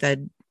into like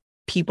the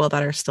people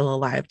that are still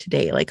alive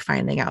today, like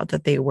finding out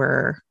that they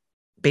were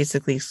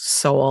basically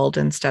sold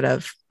instead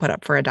of put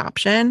up for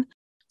adoption.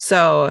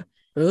 So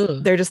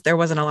Ugh, there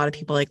wasn't a lot of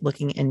people like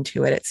looking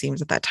into it, it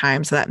seems, at that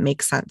time. So that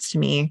makes sense to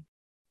me.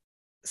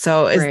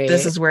 So right.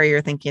 is where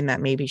you're thinking that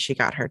maybe she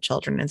got her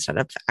children instead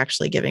of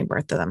actually giving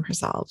birth to them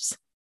herself.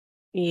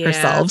 Yeah,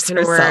 that's kind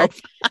of where Herself.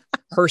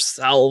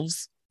 herself.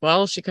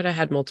 Well, she could have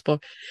had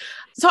multiple.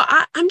 So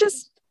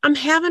I'm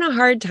having a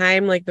hard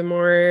time, like the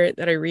more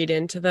that I read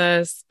into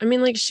this. I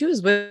mean, like she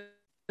was with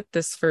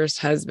this first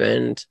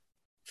husband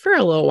for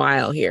a little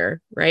while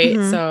here, right?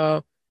 Hmm.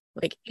 So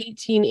like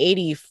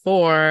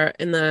 1884,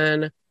 and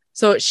then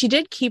so she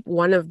did keep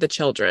one of the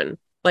children.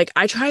 Like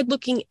I tried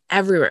looking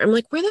everywhere. I'm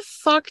like, where the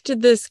fuck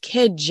did this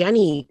kid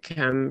Jenny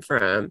come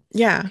from?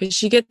 Yeah. Because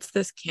she gets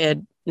this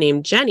kid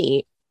named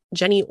Jenny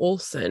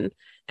Olson.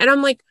 And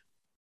I'm like,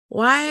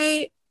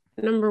 why,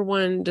 number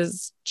one,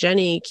 does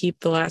Jenny keep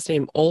the last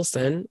name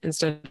Olson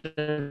instead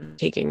of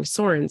taking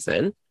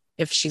Sorensen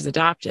if she's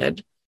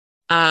adopted?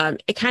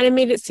 It kind of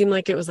made it seem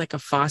like it was like a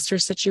foster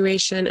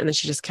situation, and then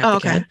she just kept Oh, the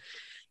okay. kid.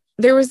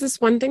 There was this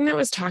one thing that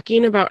was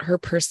talking about her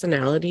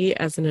personality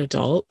as an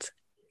adult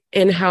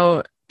and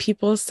how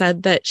people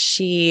said that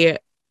she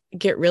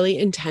get really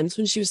intense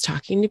when she was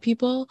talking to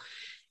people,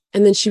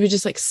 and then she would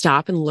just like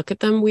stop and look at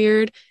them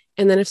weird.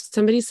 And then if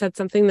somebody said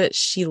something that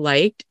she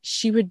liked,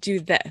 she would do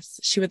this.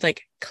 She would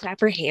like clap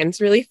her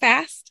hands really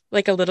fast,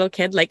 like a little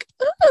kid, like,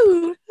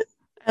 ooh.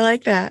 I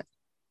like that.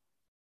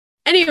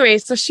 Anyway,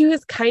 so she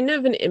was kind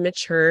of an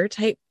immature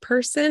type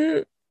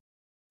person.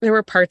 There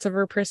were parts of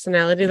her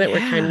personality that were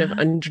kind of Yeah.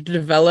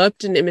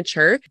 underdeveloped and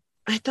immature.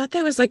 I thought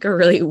that was like a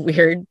really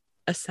weird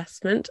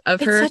assessment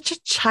of It's her. such a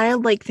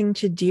childlike thing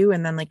to do.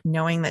 And then like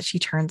knowing that she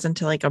turns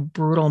into like a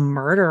brutal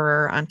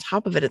murderer on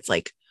top of it, it's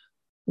like,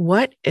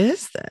 what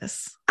is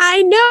this?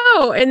 I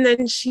know. And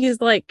then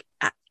she's like,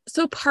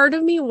 so part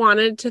of me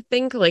wanted to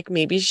think like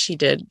maybe she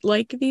did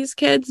like these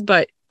kids,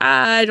 but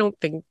I don't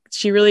think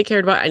she really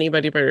cared about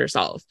anybody but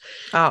herself,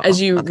 Oh, as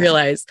you okay.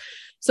 realize.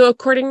 So,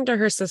 according to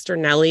her sister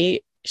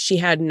Nellie, she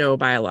had no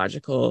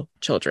biological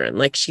children.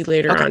 Like, she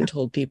later Okay. on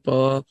told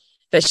people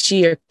that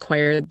she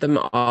acquired them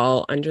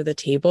all under the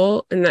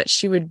table and that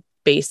she would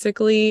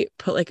basically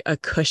put like a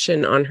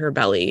cushion on her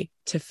belly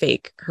to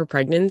fake her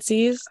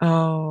pregnancies.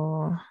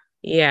 Oh,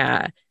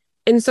 Yeah.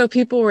 And so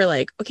people were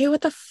like, okay,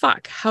 what the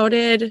fuck? How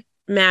did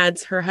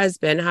Mads, her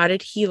husband, how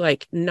did he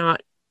like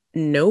not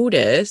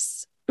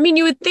notice? I mean,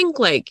 you would think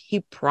like he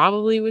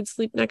probably would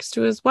sleep next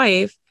to his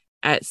wife.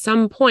 At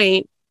some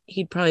point,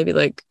 he'd probably be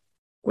like,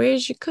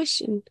 where's your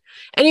cushion?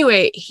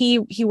 Anyway, he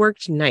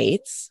worked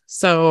nights.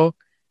 So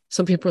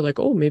some people were like,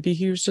 oh, maybe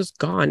he was just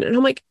gone. And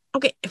I'm like,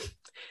 okay,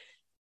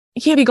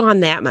 he can't be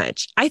gone that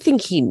much. I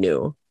think he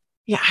knew.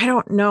 yeah, I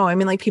don't know. I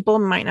mean, like people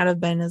might not have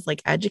been as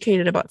like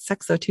educated about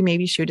sex though, too.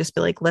 Maybe she would just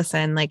be like,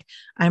 listen, like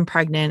I'm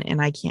pregnant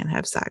and I can't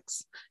have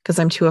sex because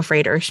I'm too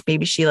afraid. Or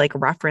maybe she like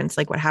referenced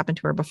like what happened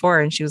to her before.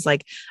 And she was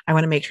like, I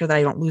want to make sure that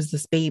I don't lose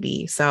this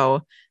baby.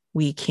 So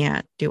we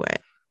can't do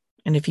it.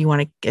 And if you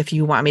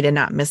want me to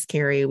not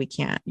miscarry, you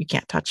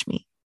can't touch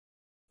me.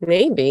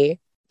 Maybe.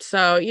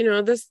 So,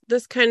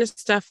 this kind of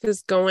stuff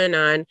is going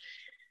on.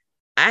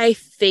 I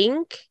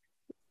think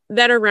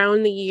that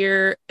around the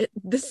year,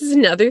 this is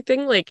another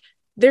thing, like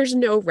there's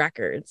no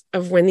records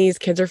of when these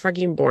kids are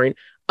fucking born.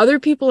 Other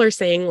people are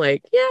saying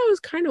like, yeah, it was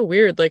kind of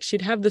weird. Like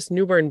she'd have this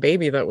newborn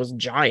baby that was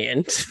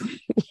giant.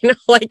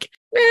 Like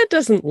it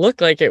doesn't look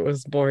like it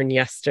was born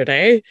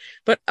yesterday,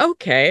 but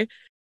okay.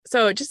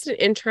 So just an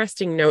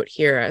interesting note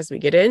here as we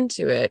get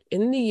into it.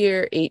 In the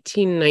year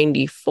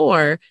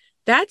 1894,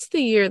 that's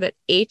the year that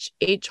H.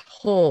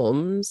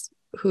 Holmes,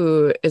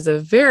 who is a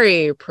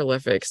very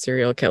prolific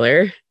serial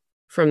killer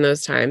from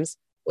those times,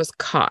 was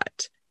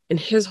caught. And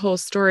his whole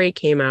story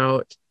came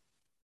out.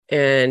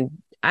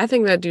 And I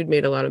think that dude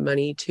made a lot of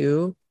money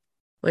too,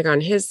 like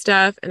on his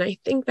stuff. And I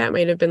think that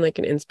might have been like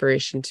an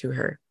inspiration to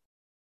her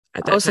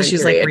at Oh, that so time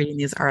she's like period. reading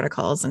these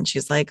articles and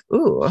she's like,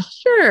 ooh,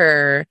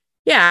 Sure.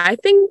 Yeah, I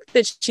think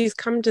that she's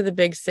come to the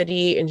big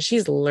city and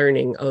she's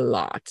learning a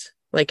lot.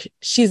 Like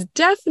she's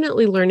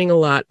definitely learning a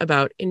lot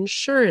about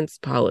insurance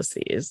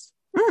policies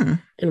hmm,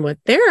 and what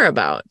they're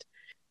about.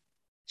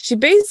 She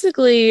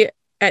basically,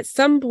 at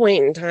some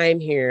point in time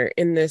here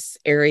in this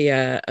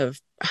area of,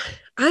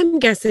 I'm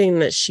guessing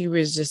that she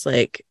was just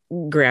like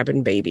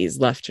grabbing babies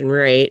left and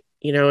right,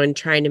 and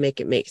trying to make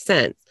it make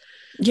sense.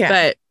 yeah.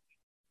 But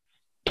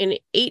in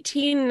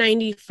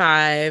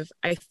 1895,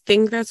 I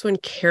think that's when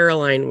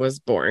Caroline was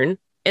born.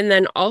 And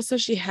then also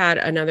she had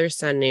another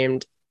son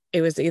named,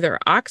 it was either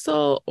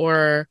Axel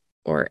or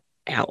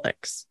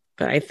Alex,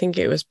 but I think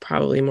it was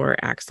probably more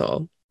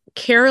Axel.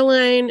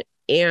 Caroline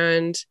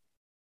and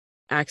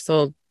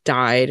Axel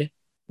died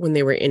when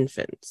they were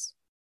infants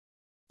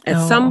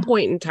at some Oh,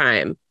 point in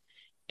time.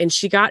 And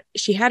she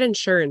had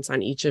insurance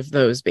on each of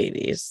those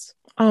babies.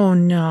 oh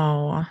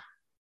no.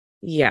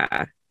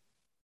 Yeah,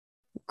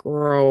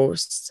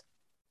 gross.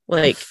 The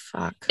Like,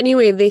 fuck.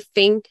 anyway, they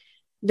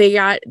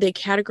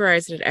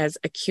categorized it as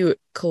acute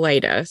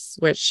colitis,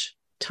 which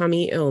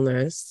tummy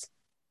illness,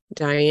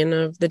 dying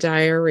of the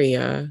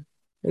diarrhea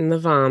and the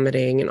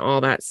vomiting and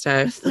all that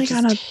stuff, It's which like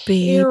is on a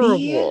baby.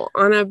 terrible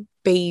on a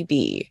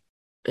baby.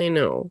 I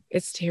know,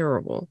 it's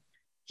terrible.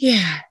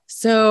 Yeah,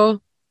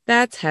 so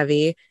that's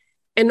heavy.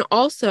 And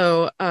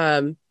also,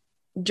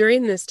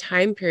 during this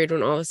time period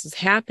when all this is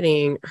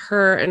happening,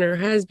 her and her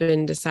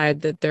husband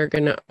decide that they're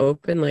going to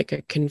open like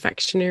a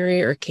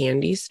confectionery or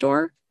candy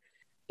store.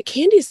 The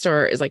candy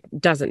store is like,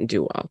 doesn't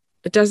do well.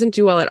 It doesn't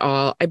do well at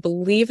all. I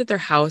believe that their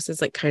house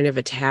is like kind of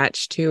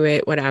attached to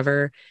it,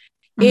 whatever.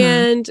 Mm-hmm.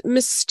 And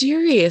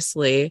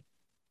mysteriously,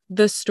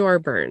 the store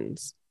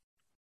burns.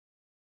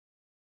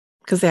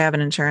 Because they have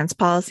an insurance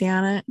policy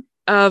on it.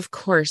 Of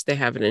course, they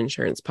have an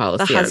insurance The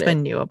policy on it.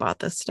 husband knew about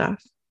this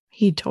stuff.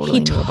 He He totally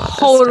knew about this stuff.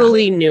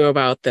 totally knew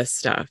about this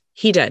stuff.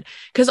 He did.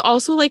 Because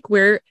also, like,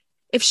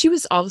 if she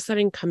was all of a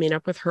sudden coming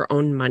up with her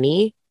own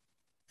money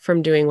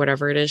from doing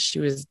whatever it is she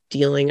was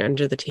dealing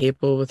under the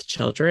table with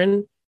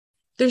children,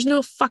 there's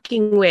no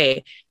fucking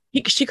way.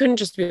 She couldn't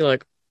just be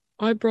like,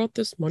 I brought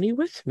this money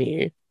with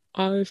me.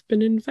 I've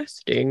been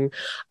investing.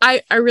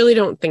 I really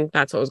don't think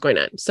that's what was going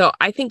on. So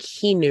I think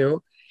he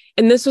knew.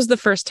 And this was the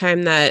first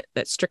time that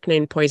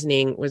strychnine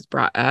poisoning was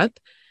brought up.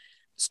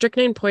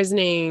 Strychnine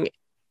poisoning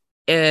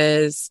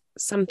is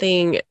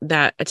something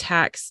that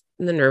attacks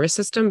the nervous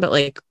system, but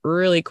like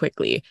really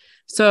quickly.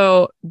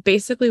 So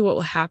basically, what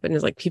will happen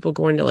is like people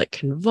go into like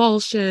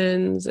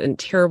convulsions and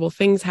terrible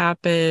things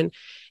happen.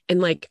 And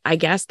like, I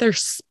guess their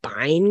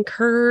spine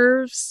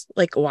curves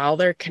like while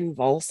they're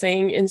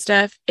convulsing and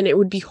stuff. And it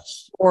would be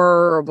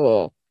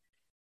horrible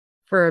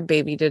for a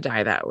baby to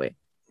die that way.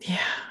 Yeah.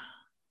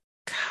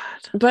 God.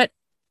 But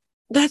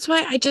that's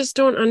why I just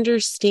don't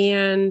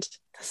understand.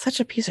 That's such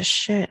a piece of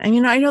shit. I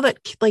mean, I know that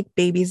like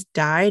babies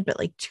died, but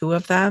like Two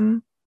of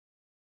them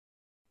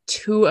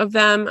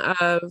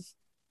of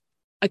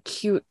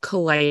acute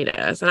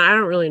colitis. And I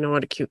don't really know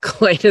what acute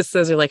colitis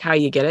is or like how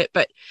you get it,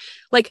 but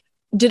like,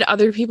 did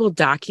other people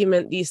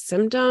document these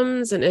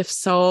symptoms? And if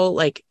so,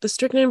 like the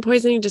strychnine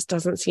poisoning just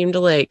doesn't seem to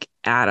like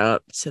add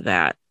up to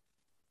that.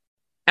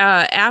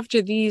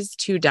 After these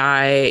two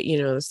die,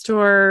 the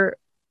store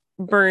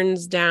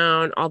burns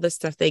down, all this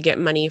stuff, they get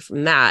money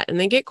from that and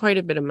they get quite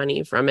a bit of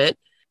money from it.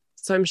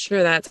 So I'm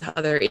sure that's how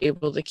they're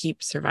able to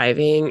keep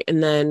surviving.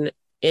 And then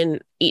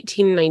in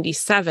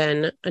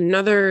 1897,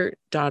 another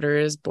daughter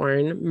is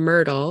born,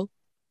 Myrtle.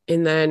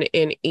 And then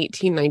in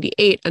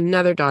 1898,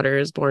 another daughter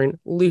is born,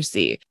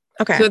 Lucy.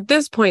 Okay. So at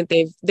this point,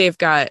 they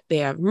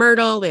have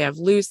Myrtle, they have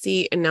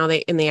Lucy, and now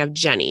they have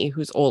Jenny,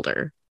 who's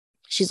older.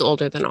 She's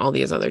older than all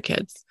these other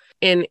kids.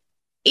 In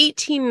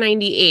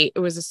 1898, it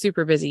was a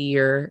super busy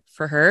year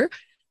for her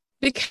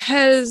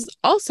because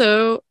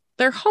also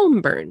their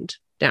home burned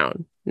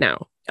down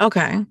now.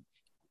 Okay.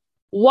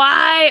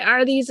 Why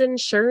are these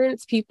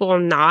insurance people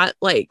not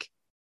like,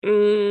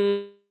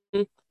 I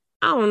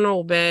don't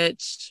know,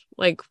 bitch.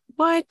 Like,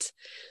 what?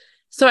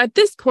 So at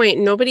this point,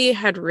 nobody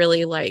had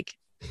really like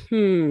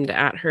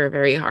at her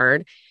very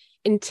hard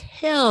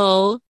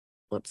until,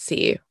 let's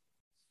see.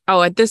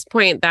 Oh, at this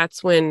point,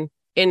 that's when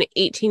in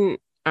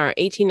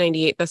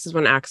 1898, this is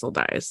when Axel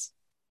dies,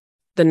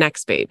 the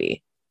next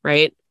baby,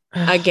 right?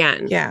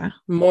 Again, Yeah.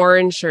 more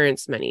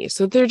insurance money.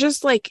 So they're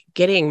just like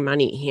getting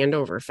money hand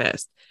over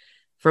fist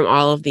from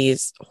all of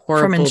these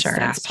horrible From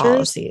insurance disasters.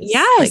 policies.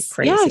 Like Yes,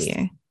 crazy.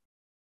 yes.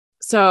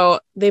 So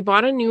they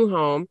bought a new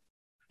home,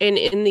 and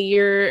in the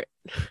year,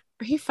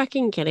 are you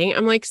fucking kidding?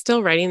 I'm like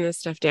still writing this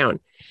stuff down.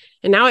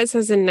 And now it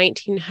says in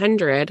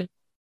 1900,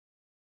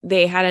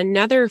 they had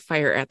another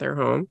fire at their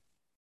home.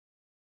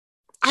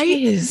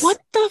 Jeez. What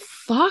the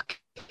fuck,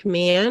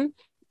 man?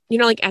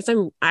 Like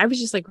I was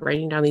just like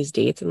writing down these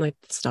dates and like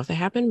stuff that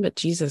happened, but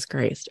Jesus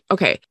Christ.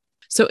 Okay.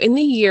 So in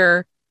the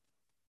year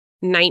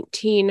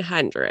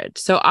 1900,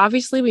 so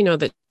obviously we know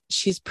that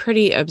she's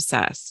pretty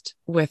obsessed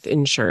with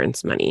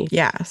insurance money.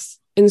 Yes.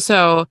 And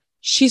so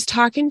she's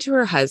talking to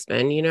her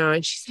husband,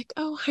 and she's like,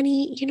 oh,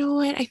 honey, you know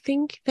what? I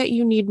think that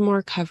you need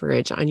more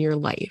coverage on your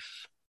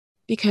life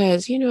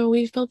because,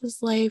 we've built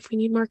this life. We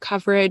need more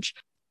coverage.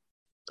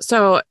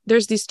 So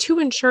there's these two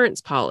insurance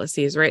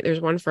policies, right?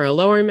 There's one for a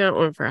lower amount,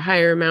 one for a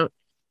higher amount.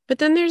 But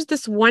then there's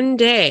this one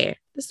day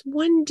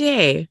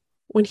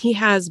when he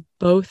has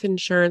both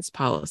insurance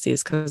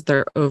policies because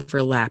they're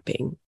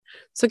overlapping.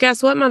 So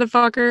guess what,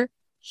 motherfucker?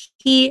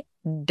 He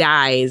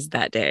dies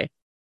that day.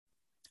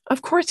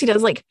 Of course he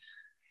does. Like,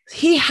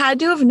 he had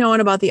to have known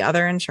about the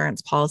other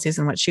insurance policies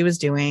and what she was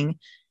doing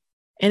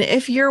And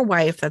if your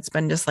wife that's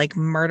been just like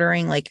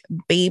murdering like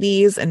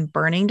babies and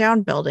burning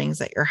down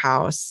buildings at your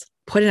house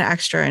put an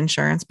extra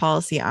insurance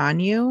policy on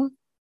you,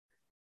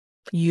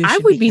 you I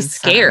should would be be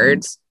scared.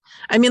 concerned.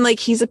 I mean, like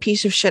he's a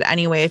piece of shit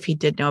anyway if he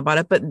did know about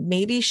it, but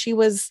maybe she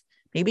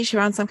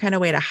found some kind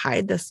of way to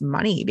hide this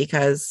money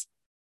because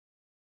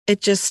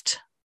it just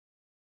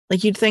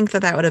like you'd think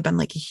that would have been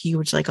like a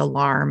huge like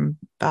alarm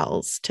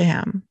bells to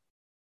him.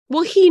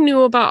 Well, he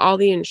knew about all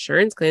the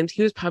insurance claims.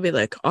 He was probably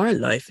like, our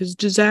life is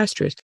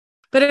disastrous.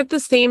 But at the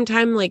same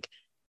time, like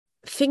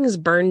things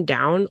burned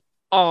down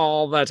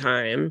all the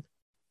time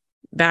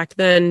back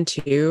then,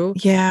 too.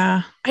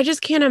 Yeah. I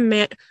just can't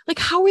imagine. Like,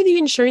 how were the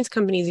insurance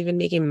companies even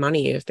making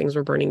money if things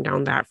were burning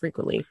down that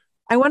frequently?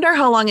 I wonder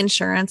how long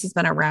insurance has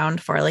been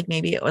around for. Like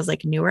maybe it was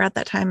like newer at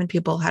that time and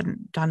people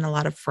hadn't done a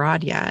lot of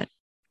fraud yet.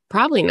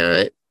 Probably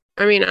not.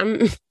 I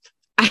mean,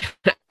 I,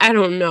 I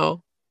don't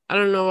know. I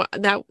don't know.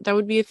 That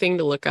would be a thing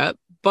to look up.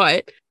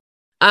 But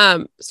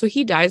so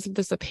he dies of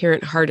this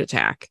apparent heart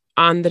attack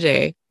on the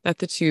day that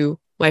the two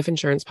life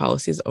insurance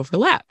policies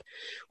overlap,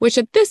 which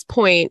at this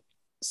point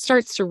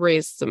starts to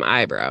raise some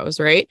eyebrows,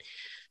 right?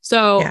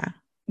 So Yeah.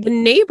 the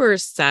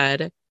neighbors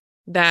said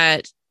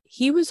that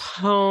he was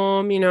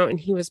home, and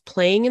he was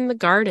playing in the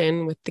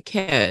garden with the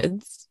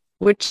kids,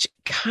 which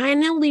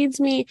kind of leads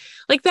me,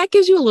 like, that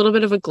gives you a little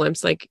bit of a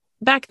glimpse. Like,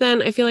 back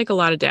then, I feel like a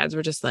lot of dads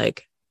were just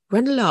like,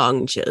 run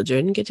along,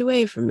 children, get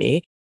away from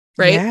me,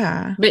 right?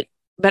 Yeah.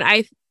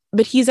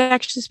 But he's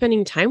actually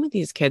spending time with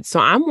these kids. So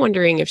I'm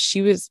wondering if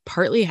she was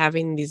partly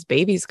having these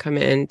babies come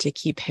in to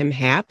keep him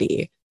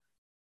happy.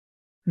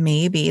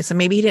 Maybe. So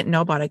maybe he didn't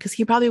know about it because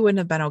he probably wouldn't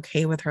have been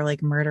okay with her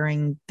like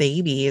murdering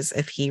babies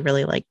if he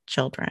really liked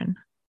children.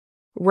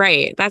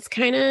 Right. That's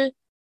kind of,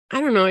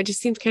 I don't know. It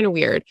just seems kind of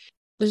weird.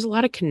 There's a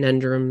lot of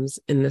conundrums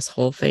in this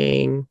whole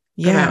thing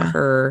about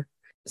her.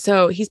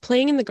 So he's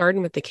playing in the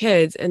garden with the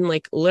kids, and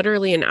like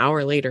literally an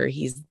hour later,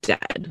 he's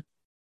dead.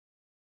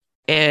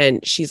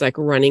 And she's like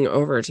running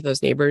over to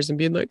those neighbors and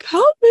being like,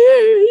 help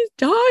me, he's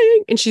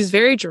dying. And she's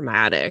very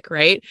dramatic,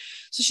 right?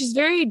 So she's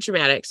very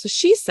dramatic. So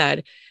she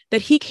said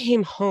that he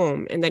came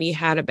home and that he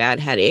had a bad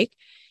headache.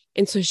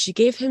 And so she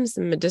gave him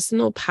some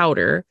medicinal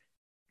powder.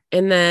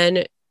 And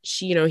then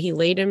he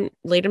laid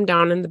him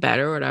down in the bed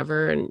or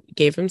whatever and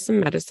gave him some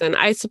medicine.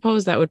 I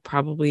suppose that would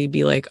probably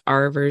be like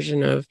our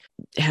version of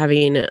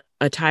having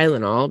a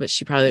Tylenol, but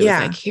she probably was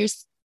like,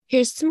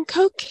 here's some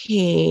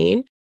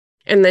cocaine.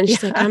 And then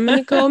she's like, I'm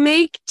gonna go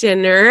make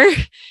dinner.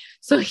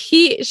 So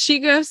she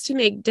goes to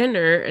make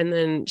dinner, and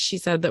then she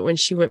said that when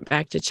she went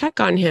back to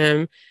check on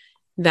him,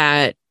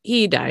 that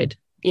he died.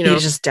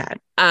 He's just dead.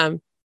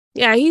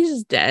 Yeah, he's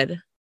just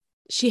dead.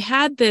 She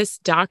had this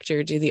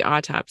doctor do the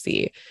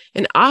autopsy,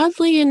 and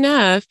oddly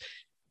enough,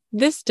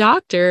 this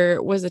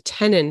doctor was a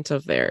tenant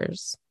of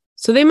theirs.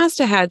 So they must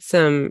have had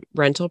some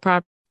rental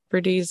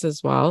properties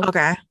as well.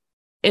 Okay.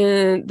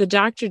 And the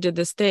doctor did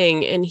this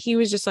thing, and he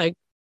was just like,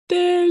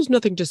 there's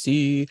nothing to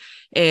see.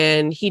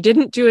 And he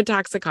didn't do a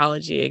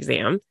toxicology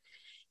exam.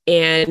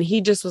 And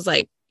he just was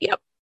like, yep,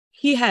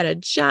 he had a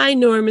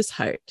ginormous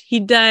heart.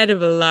 He died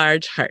of a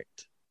large heart.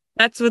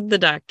 That's what the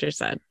doctor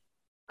said.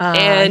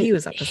 And he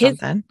was up to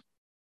something.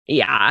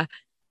 Yeah.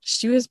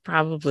 She was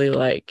probably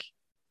like,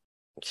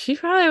 she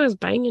probably was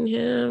banging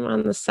him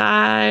on the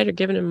side or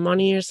giving him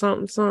money or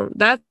something.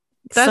 That's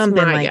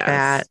something my like guess.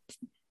 That.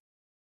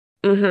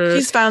 Mm-hmm.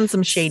 She's found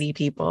some shady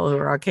people who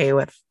are okay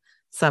with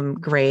some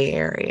gray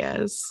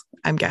areas,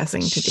 I'm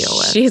guessing, to deal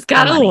with. She's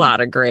got a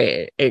lot of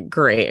gray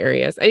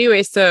areas.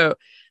 Anyway, so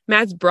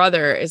Matt's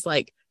brother is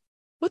like,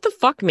 what the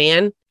fuck,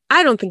 man?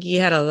 I don't think he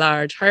had a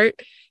large heart.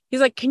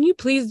 He's like, can you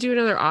please do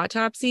another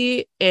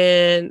autopsy?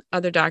 And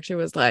other doctor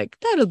was like,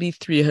 that'll be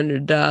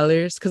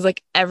 $300. Because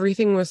like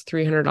everything was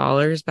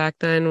 $300 back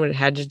then when it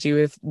had to do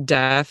with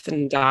death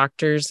and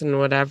doctors and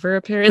whatever,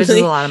 apparently. Which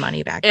is a lot of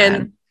money back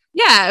then.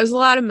 Yeah, it was a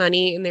lot of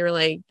money. And they were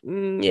like,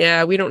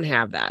 yeah, we don't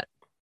have that.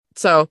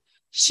 So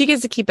she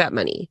gets to keep that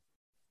money.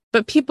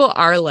 But people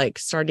are like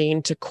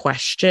starting to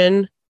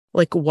question,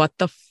 like, what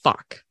the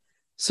fuck?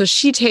 So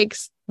she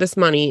takes this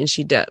money and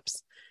she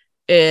dips.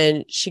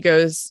 And she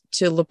goes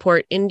to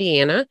LaPorte,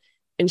 Indiana,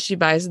 and she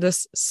buys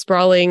this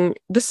sprawling,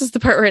 this is the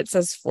part where it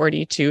says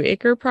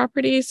 42-acre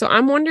property. So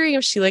I'm wondering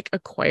if she like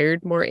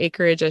acquired more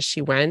acreage as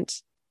she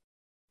went.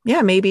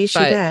 Yeah, maybe she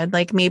did.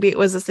 Like maybe it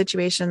was a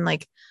situation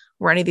like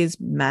were any of these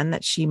men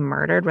that she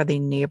murdered, were they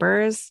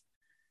neighbors?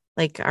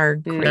 Like our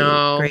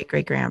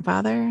great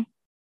grandfather?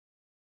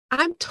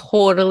 I'm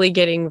totally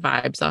getting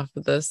vibes off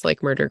of this,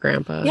 like murder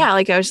grandpa. Yeah,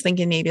 like I was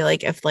thinking maybe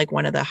like if like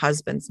one of the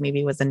husbands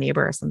maybe was a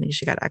neighbor or something,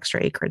 she got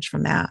extra acreage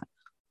from that.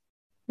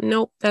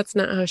 Nope, that's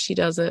not how she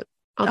does it.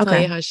 I'll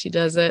tell you how she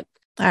does it.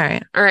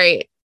 All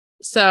right.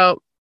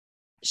 So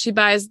she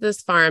buys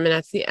this farm, and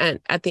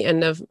at the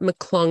end of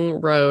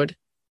McClung Road.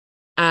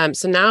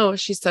 So now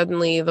she's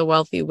suddenly the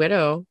wealthy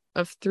widow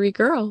of 3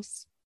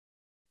 girls,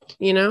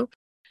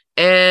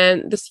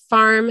 and this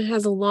farm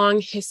has a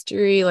long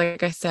history,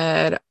 like I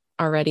said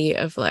already,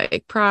 of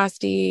like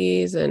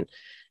prosties and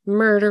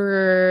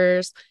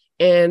murderers.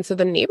 And so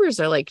the neighbors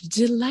are like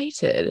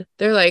delighted.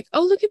 They're like,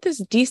 oh, look at this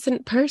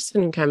decent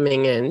person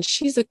coming in.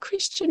 She's a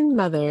Christian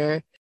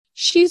mother.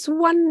 She's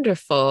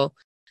wonderful.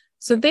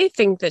 So they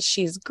think that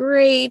she's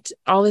great,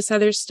 all this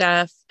other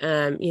stuff.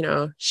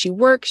 She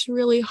works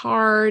really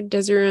hard,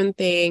 does her own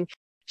thing.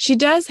 She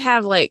does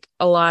have like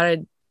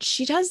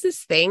she does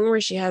this thing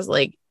where she has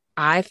like,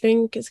 I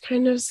think is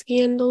kind of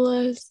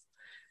scandalous,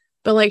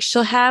 but like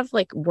she'll have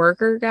like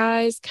worker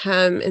guys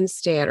come and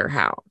stay at her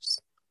house,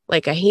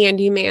 like a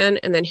handyman,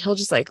 and then he'll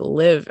just like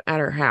live at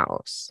her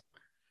house.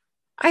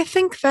 I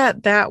think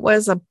that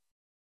was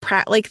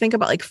like, think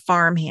about like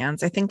farm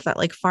hands. I think that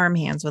like farm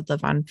hands would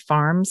live on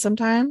farms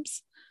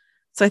sometimes.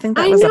 So I think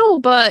that was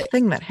a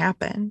thing that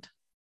happened.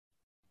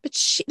 But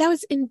that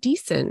was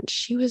indecent.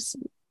 She was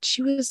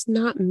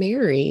not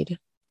married.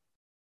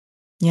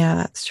 Yeah,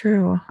 that's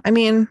true. I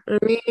mean,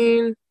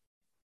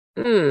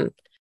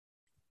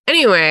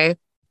 Anyway,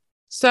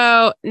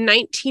 so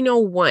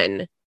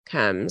 1901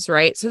 comes,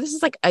 right? So this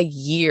is like a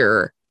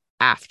year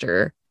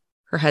after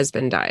her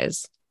husband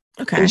dies.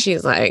 Okay. And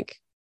she's like,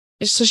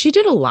 so she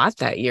did a lot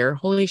that year.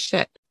 Holy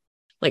shit.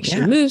 Like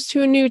she moves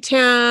to a new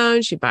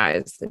town, she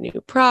buys the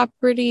new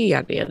property,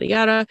 yada, yada,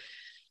 yada.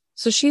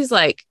 So she's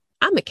like,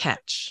 I'm a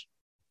catch.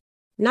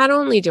 Not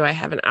only do I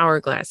have an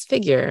hourglass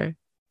figure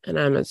and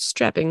I'm a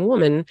strapping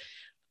woman,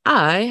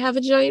 I have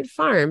a giant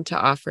farm to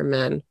offer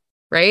men,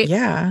 right?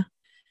 Yeah.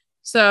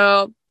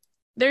 So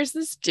there's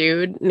this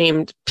dude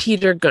named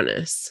Peter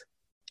Gunness,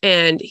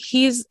 and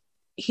he's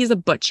a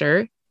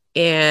butcher,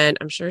 and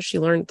I'm sure she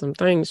learned some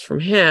things from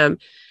him,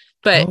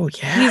 but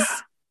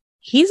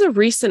he's a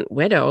recent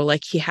widow.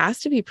 Like he has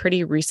to be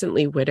pretty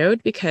recently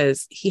widowed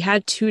because he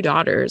had 2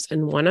 daughters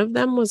and one of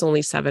them was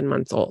only 7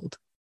 months old.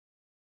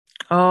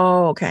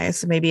 Oh, okay.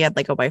 So maybe he had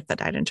like a wife that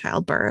died in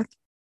childbirth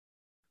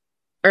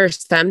or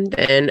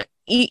something.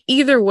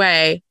 Either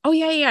way. Oh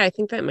yeah. I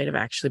think that might have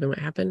actually been what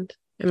happened.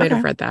 I might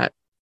have read that.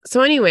 So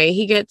anyway,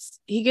 he gets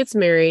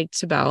married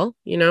to Belle,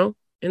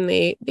 and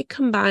they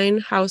combine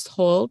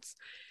households.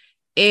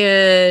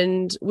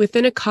 And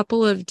within a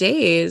couple of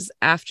days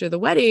after the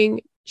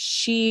wedding,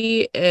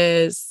 she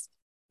is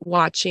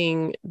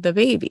watching the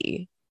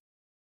baby.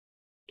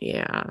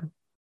 Yeah.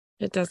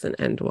 It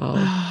doesn't end well.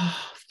 Oh,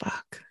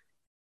 fuck.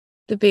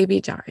 The baby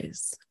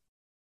dies.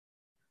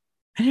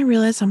 I didn't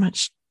realize how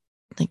much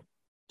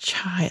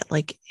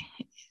like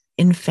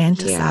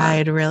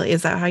infanticide really.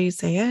 Is that how you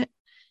say it?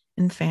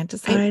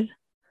 Infanticide?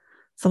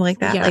 Something like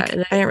that. Yeah, like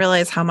I didn't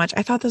realize how much.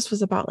 I thought this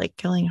was about like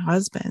killing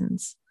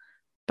husbands,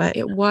 but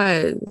it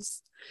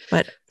was.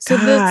 But so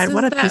God,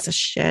 what a piece of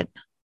shit.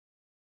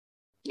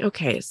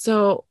 Okay,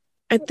 so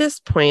at this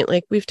point,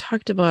 like we've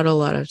talked about a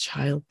lot of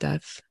child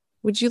death.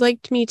 Would you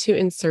like me to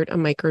insert a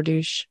micro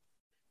douche?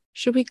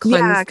 Should we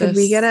cleanse this? Could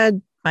we get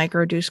a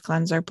micro douche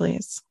cleanser,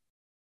 please?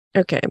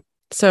 Okay,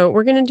 so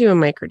we're going to do a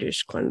micro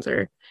douche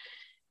cleanser.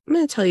 I'm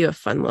going to tell you a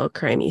fun little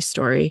crimey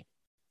story.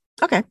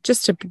 Okay.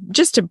 Just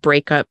to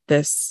break up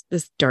this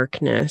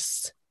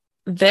darkness.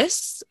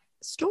 This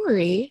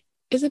story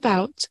is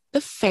about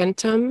the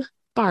Phantom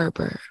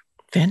Barber.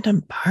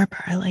 Phantom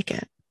Barber, I like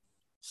it.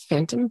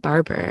 Phantom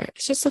Barber.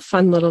 It's just a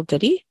fun little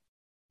ditty.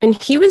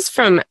 And he was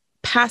from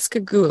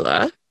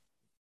Pascagoula.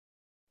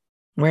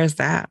 Where's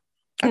that?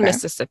 In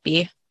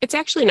Mississippi. It's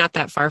actually not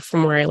that far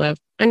from where I live.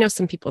 I know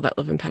some people that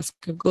live in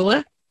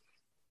Pascagoula.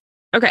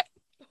 Okay.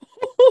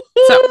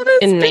 So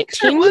in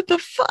 19... What the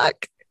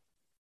fuck?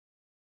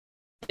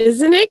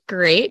 Isn't it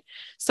great?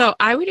 So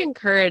I would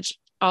encourage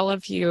all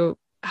of you,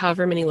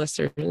 however many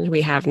listeners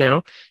we have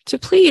now, to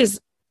please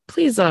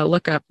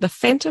look up the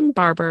Phantom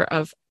Barber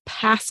of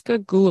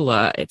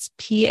Pascagoula. It's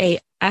Pascagoula.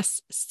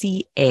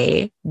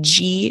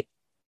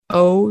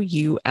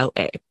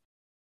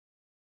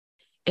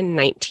 In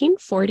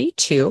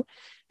 1942,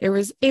 there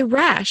was a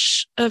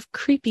rash of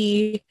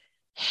creepy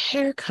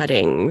hair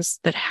cuttings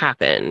that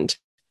happened.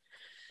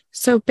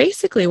 So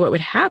basically what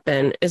would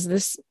happen is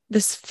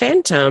this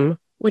phantom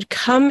would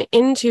come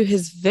into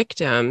his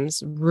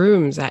victims'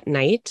 rooms at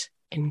night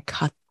and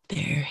cut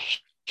their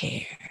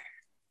hair.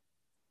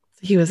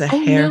 He was a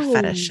hair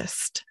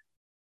fetishist.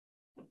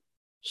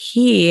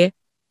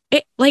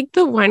 Like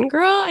the one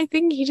girl, I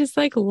think he just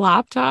like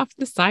lopped off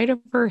the side of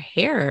her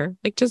hair,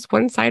 like just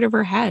one side of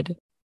her head.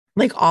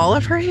 Like all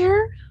of her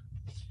hair?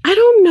 I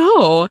don't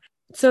know.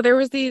 So there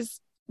was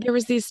these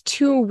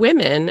 2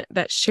 women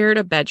that shared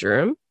a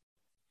bedroom.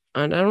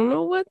 And I don't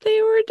know what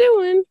they were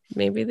doing.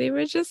 Maybe they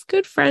were just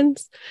good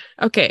friends.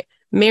 Okay.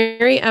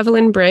 Mary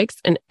Evelyn Briggs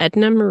and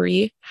Edna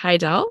Marie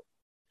Heidel.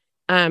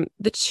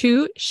 The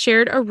 2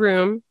 shared a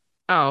room.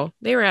 Oh,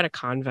 they were at a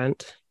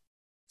convent.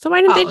 So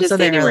why didn't they just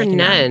say they were like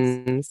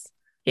nuns?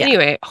 Yeah.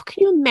 Anyway,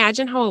 can you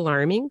imagine how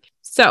alarming?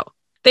 So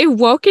they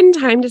woke in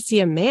time to see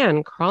a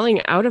man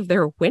crawling out of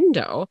their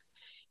window.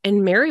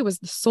 And Mary was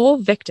the sole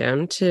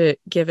victim to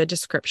give a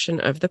description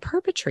of the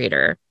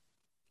perpetrator.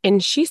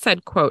 And she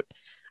said, quote,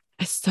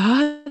 I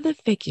saw the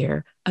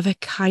figure of a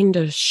kind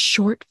of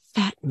short,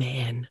 fat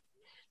man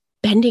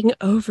bending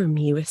over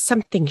me with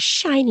something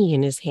shiny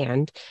in his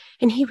hand,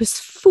 and he was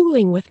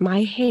fooling with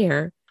my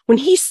hair. When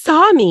he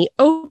saw me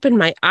open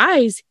my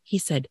eyes, he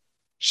said,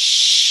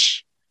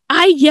 "Shh."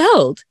 I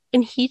yelled,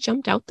 and he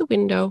jumped out the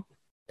window.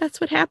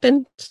 That's what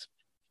happened.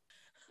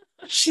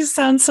 She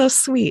sounds so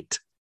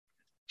sweet.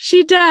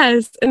 She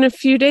does. And a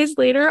few days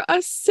later, a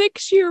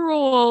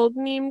 6-year-old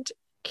named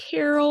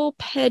Carol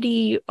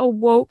Petty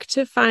awoke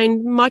to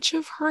find much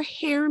of her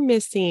hair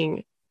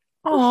missing.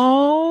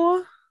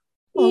 Oh,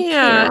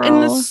 Yeah, and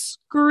Carol.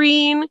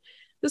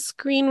 the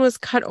screen was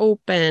cut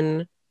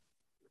open.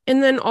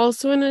 And then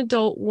also an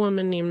adult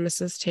woman named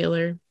Mrs.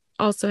 Taylor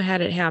also had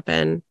it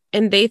happen.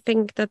 And they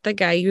think that the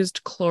guy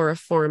used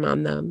chloroform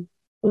on them.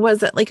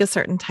 Was it like a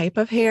certain type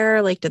of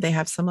hair? Like, did they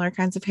have similar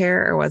kinds of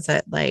hair, or was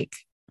it like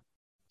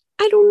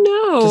I don't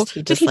know.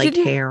 he just liked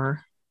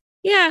hair?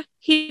 Yeah,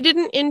 he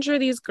didn't injure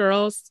these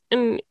girls,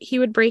 and he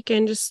would break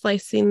in just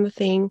slicing the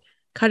thing,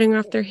 cutting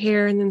off their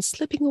hair, and then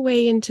slipping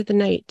away into the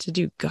night to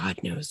do God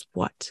knows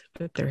what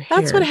with their hair.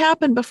 That's what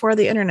happened before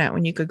the internet,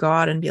 when you could go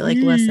out and be like,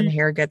 listen,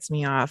 hair gets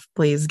me off.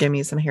 Please give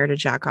me some hair to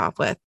jack off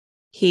with.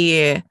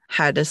 He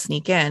had to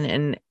sneak in,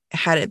 and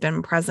had it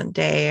been present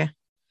day,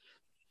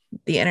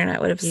 the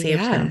internet would have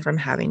saved him from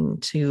having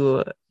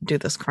to do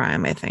this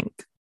crime, I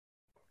think.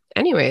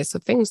 Anyway, so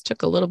things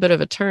took a little bit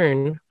of a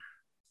turn,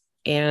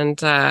 and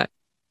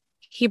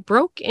he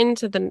broke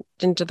into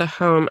the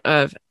home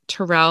of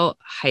Terrell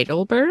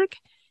Heidelberg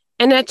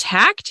and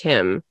attacked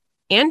him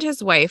and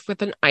his wife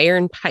with an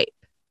iron pipe.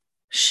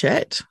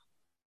 Shit.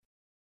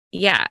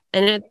 Yeah,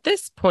 and at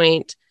this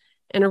point,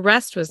 an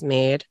arrest was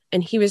made,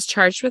 and he was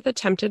charged with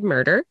attempted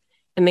murder,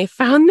 and they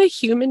found the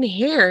human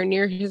hair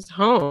near his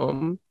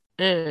home.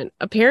 And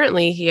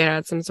apparently he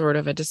had some sort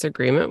of a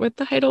disagreement with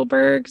the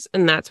Heidelbergs,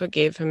 and that's what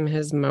gave him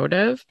his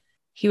motive.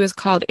 He was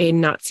called a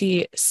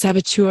Nazi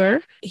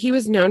saboteur. He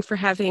was known for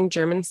having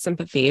German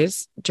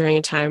sympathies during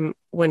a time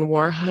when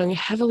war hung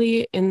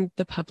heavily in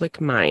the public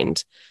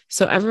mind.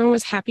 So everyone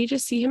was happy to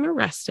see him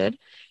arrested,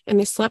 and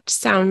they slept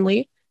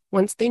soundly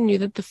once they knew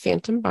that the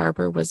Phantom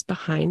Barber was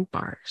behind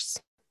bars.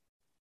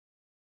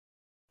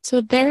 So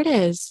there it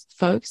is,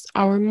 folks,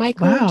 our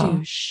micro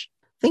douche.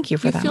 Thank you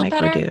for that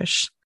micro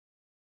douche.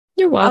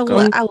 You're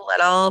welcome. A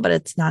little, but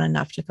it's not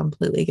enough to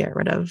completely get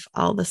rid of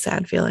all the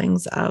sad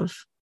feelings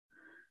of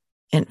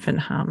infant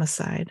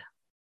homicide.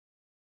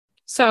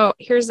 So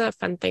here's a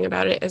fun thing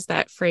about it, is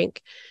that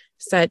Frank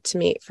said to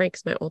me,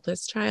 Frank's my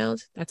oldest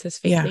child. That's his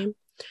fake name.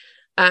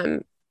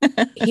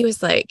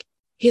 He's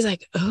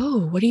like,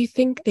 oh, what do you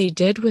think they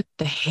did with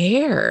the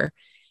hair?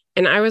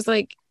 And I was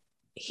like,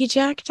 he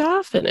jacked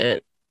off in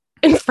it.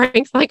 And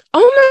Frank's like,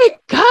 oh my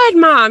God,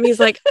 Mom. He's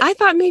like, I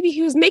thought maybe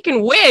he was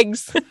making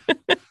wigs.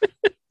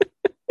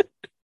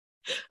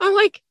 I'm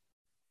like,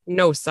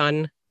 no,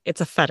 son,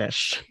 it's a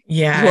fetish.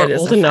 Yeah, you're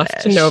old enough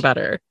to know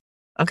better.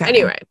 Okay.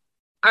 Anyway,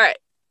 all right.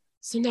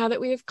 So now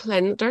that we have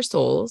cleansed our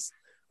souls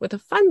with a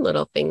fun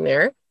little thing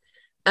there,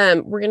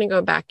 we're going to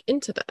go back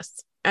into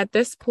this. At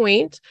this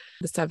point,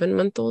 the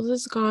 7-month-old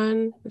is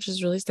gone, which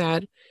is really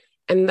sad.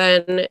 And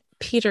then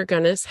Peter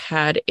Gunness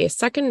had a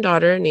second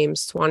daughter named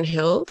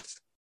Swanhild,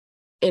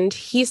 and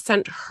he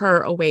sent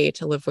her away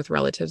to live with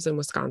relatives in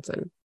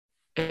Wisconsin.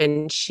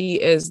 And she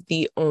is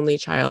the only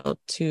child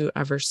to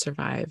ever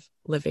survive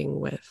living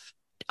with.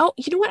 Oh,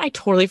 you know what? I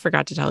totally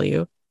forgot to tell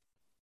you.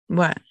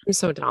 What? I'm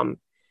so dumb.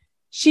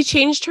 She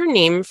changed her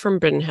name from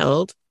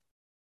Brynhild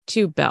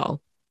to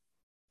Belle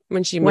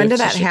when she moved When did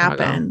to that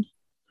Chicago. happen?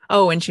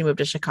 Oh, when she moved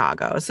to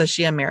Chicago. So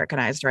she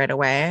Americanized right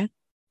away.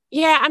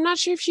 Yeah, I'm not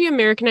sure if she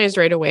Americanized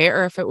right away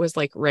or if it was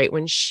like right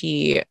when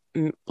she,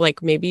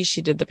 like maybe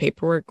she did the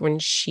paperwork when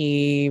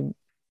she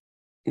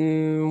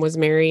was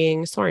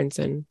marrying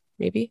Sorensen,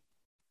 maybe.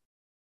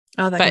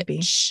 Oh, that could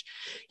be.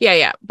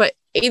 Yeah. But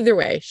either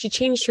way, she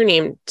changed her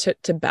name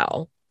to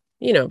Belle,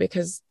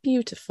 because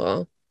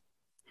beautiful.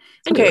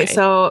 Anyway. Okay,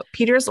 so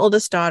Peter's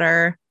oldest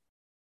daughter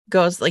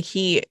goes, like,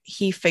 he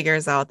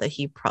figures out that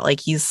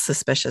he's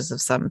suspicious of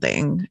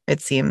something,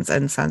 it seems,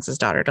 and sends his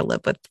daughter to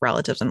live with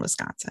relatives in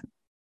Wisconsin.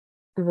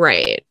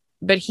 Right.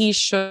 But he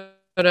should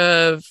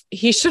have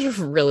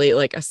really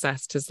like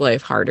assessed his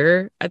life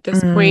harder at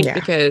this point,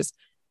 because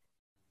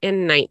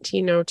in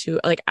 1902,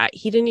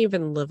 he didn't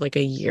even live like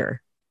a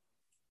year.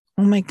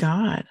 Oh my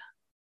God.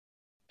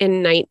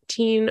 In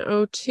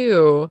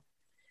 1902,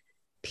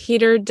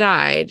 Peter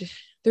died.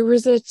 There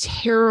was a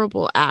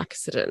terrible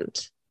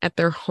accident at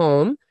their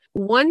home.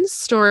 One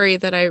story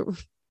that I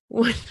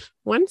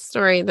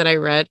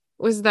read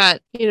was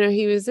that,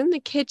 he was in the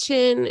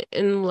kitchen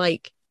and I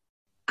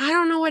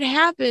don't know what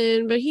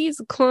happened, but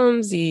he's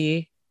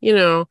clumsy,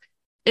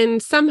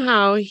 and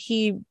somehow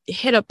he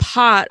hit a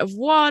pot of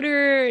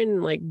water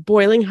and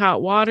boiling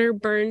hot water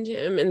burned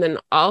him. And then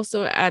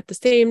also at the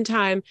same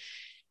time,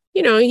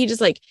 he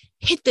just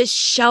hit this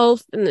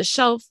shelf, and the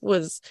shelf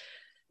was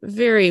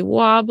very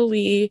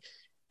wobbly,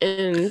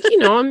 and,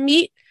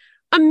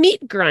 a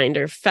meat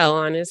grinder fell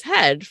on his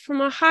head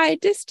from a high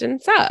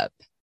distance up.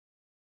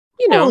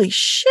 Holy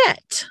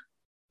shit.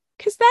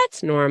 Because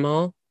that's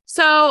normal.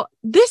 So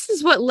this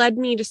is what led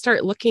me to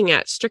start looking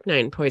at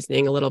strychnine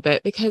poisoning a little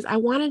bit, because I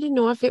wanted to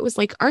know if it was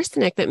like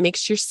arsenic that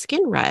makes your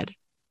skin red.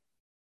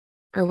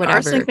 or whatever.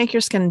 Arsenic make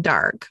your skin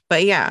dark,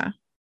 but yeah.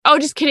 Oh,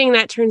 just kidding.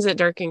 That turns it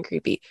dark and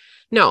creepy.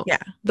 No,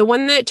 Yeah. the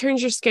one that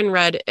turns your skin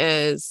red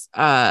is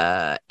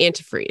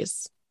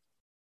antifreeze.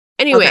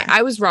 Anyway, Okay.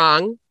 I was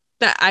wrong.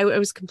 That I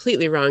was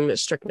completely wrong that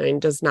strychnine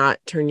does not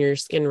turn your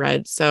skin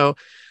red. So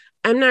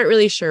I'm not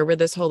really sure where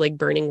this whole like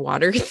burning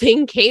water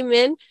thing came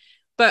in.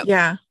 But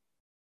Yeah.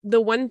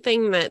 the one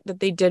thing that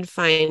they did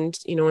find,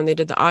 you know, when they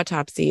did the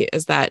autopsy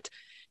is that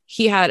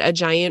he had a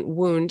giant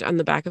wound on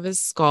the back of his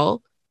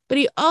skull, but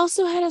he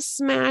also had a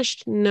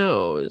smashed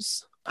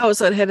nose. Oh,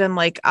 so it hit him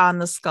like on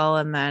the skull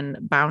and then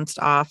bounced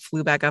off,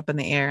 flew back up in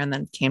the air, and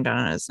then came down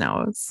on his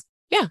nose.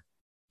 Yeah.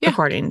 Yeah.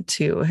 According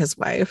to his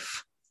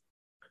wife.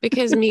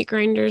 Because meat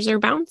grinders are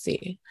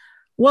bouncy.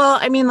 Well,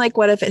 I mean, like,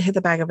 what if it hit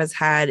the back of his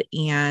head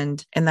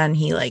and then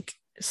he like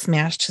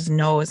smashed his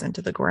nose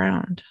into the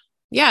ground?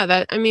 Yeah,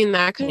 that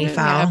could have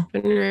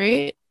happened,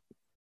 right?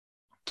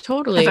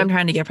 Totally. If I'm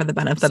trying to give her the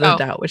benefit of the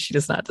doubt, which she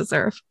does not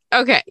deserve.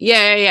 Okay.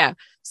 Yeah.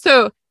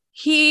 So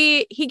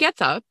he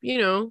gets up, you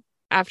know,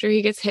 after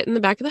he gets hit in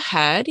the back of the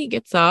head, he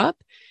gets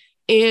up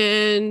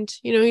and,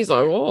 you know, he's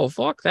like, oh,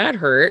 fuck, that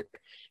hurt.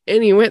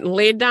 And he went and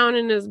laid down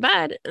in his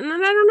bed. And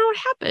then I don't know what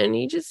happened.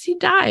 He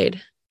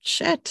died.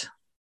 Shit.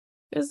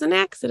 It was an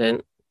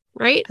accident,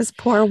 right? His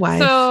poor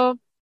wife. So,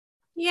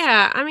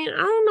 yeah, I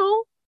don't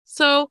know.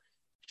 So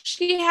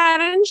she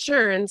had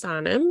insurance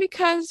on him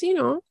because, you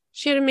know,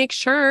 she had to make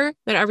sure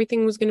that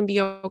everything was going to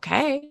be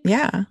okay.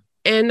 Yeah.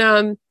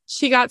 And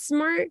she got some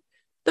more.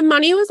 The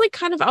money was like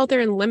kind of out there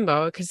in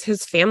limbo because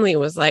his family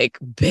was like,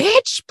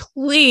 bitch,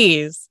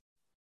 please.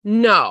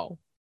 No.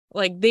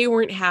 Like they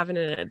weren't having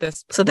it at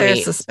this point. So they're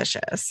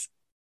suspicious.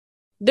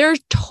 They're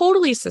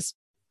totally suspicious.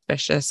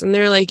 And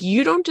they're like,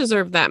 you don't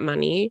deserve that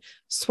money.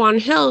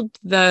 Swanhild,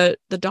 the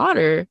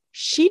daughter,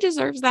 she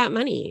deserves that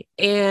money.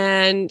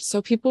 And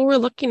so people were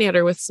looking at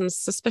her with some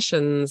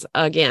suspicions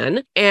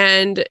again.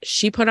 And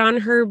she put on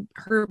her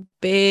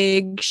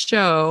big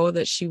show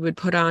that she would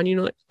put on, you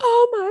know, like,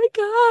 oh my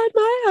God,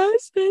 my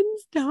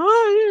husband's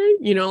dying,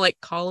 you know, like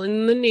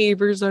calling the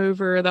neighbors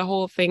over, the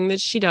whole thing that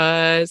she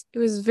does. It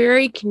was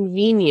very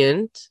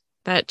convenient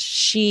that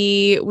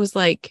she was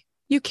like,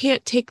 you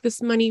can't take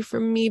this money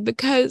from me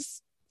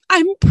because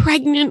I'm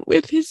pregnant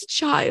with his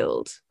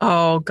child.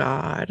 Oh,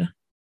 God.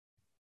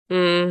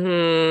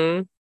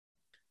 Mm-hmm.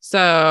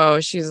 So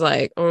she's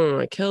like, oh,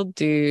 I killed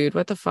dude.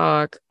 What the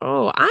fuck?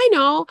 Oh, I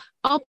know.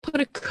 I'll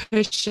put a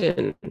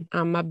cushion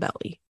on my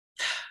belly.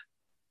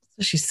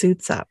 So she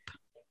suits up.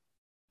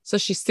 So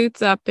she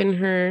suits up in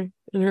her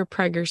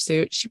pregger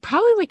suit. She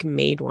probably like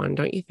made one,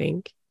 don't you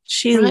think?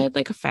 She probably had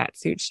like a fat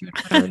suit she would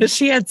put on.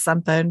 She had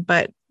something,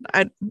 but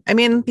I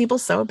mean, people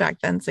sewed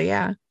back then. So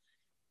yeah,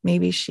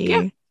 maybe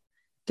she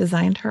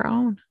designed her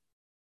own.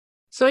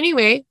 So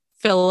anyway,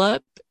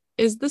 Philip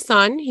is the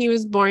son. He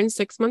was born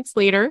 6 months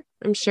later.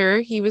 I'm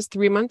sure he was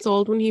 3 months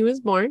old when he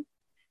was born.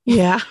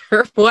 Yeah.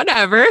 Or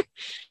whatever.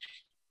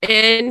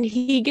 And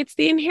he gets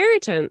the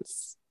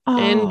inheritance. Oh.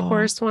 And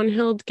poor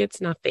Swanhild gets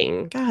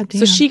nothing. God damn.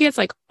 So she gets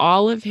like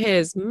all of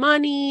his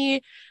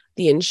money,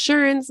 the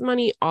insurance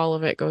money, all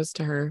of it goes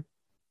to her.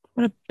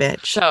 What a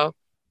bitch. So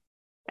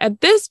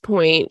at this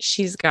point,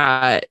 she's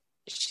got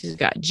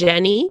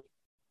Jenny,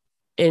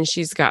 and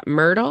she's got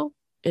Myrtle,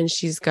 and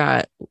she's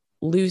got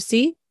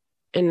Lucy,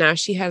 and now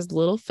she has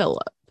little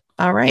Philip.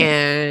 All right.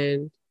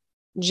 And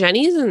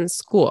Jenny's in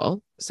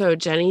school. So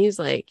Jenny's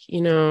like,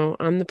 you know,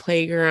 on the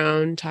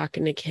playground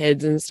talking to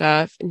kids and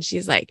stuff. And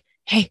she's like,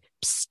 hey,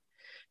 psst,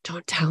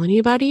 don't tell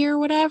anybody or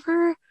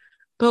whatever.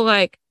 But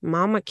like,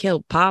 Mama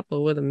killed Papa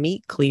with a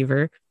meat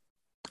cleaver.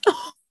 So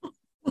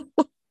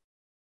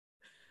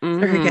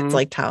her kids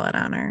like telling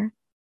on her.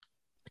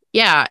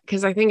 Yeah,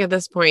 because I think at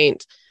this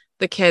point,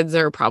 the kids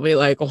are probably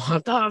like,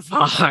 what the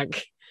fuck?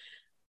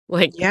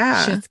 Like,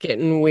 shit's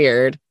getting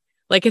weird.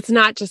 Like, it's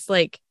not just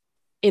like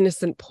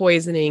innocent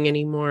poisoning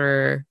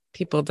anymore,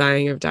 people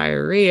dying of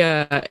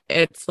diarrhea.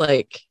 It's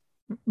like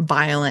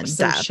violent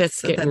deaths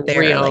shit's getting that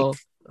real like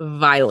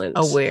violent.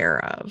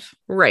 Aware of.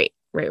 Right.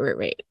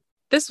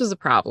 This was a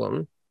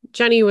problem.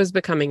 Jenny was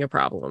becoming a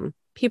problem.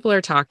 People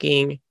are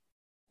talking.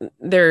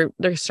 They're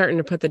starting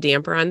to put the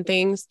damper on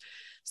things.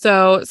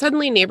 So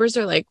suddenly neighbors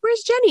are like,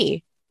 where's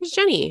Jenny?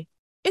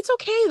 It's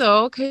okay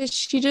though, because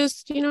she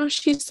just, you know,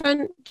 she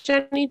sent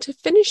Jenny to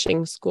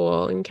finishing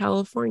school in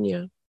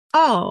California.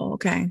 Oh,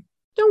 okay.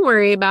 Don't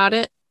worry about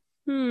it.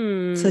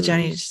 So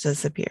Jenny just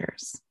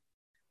disappears.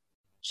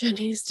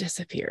 Jenny's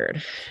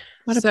disappeared.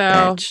 What a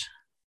bitch.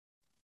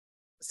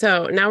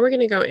 So now we're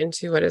going to go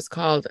into what is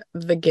called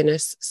the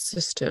Gunness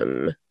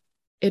system.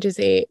 It is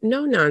a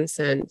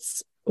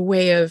no-nonsense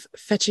way of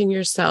fetching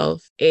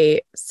yourself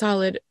a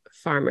solid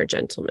farmer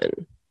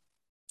gentleman.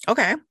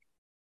 Okay.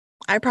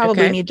 I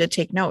probably need to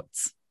take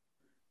notes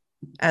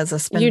as a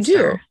spinster. You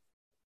do.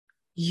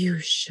 You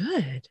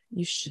should.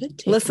 You should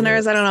take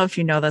listeners. notes. I don't know if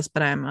you know this,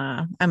 but I'm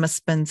a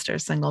spinster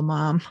single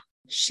mom.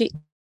 She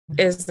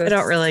is. I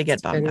don't really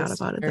get bummed out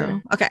about it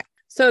though. Okay.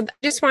 So I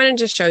just wanted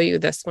to show you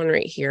this one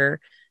right here.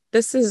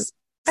 I've seen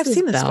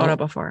this Belle photo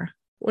before.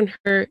 When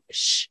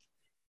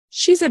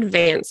she's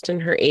advanced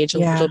in her age a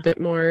little bit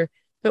more.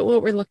 But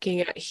what we're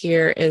looking at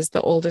here is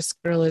the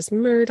oldest girl is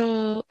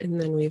Myrtle, and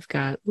then we've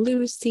got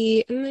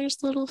Lucy, and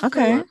there's little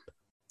Okay. Philip.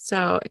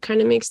 So it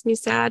kind of makes me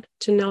sad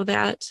to know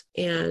that,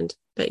 and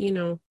that,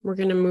 we're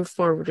going to move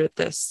forward with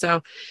this.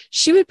 So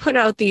she would put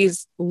out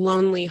these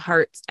Lonely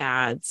Hearts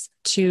ads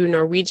to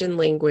Norwegian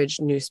language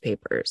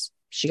newspapers.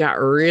 She got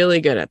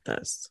really good at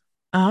this.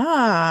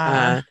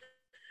 Ah.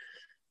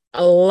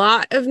 A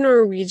lot of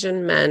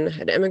Norwegian men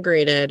had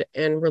immigrated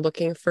and were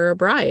looking for a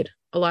bride.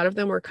 A lot of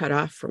them were cut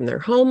off from their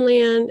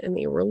homeland and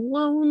they were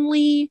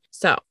lonely.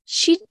 So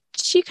she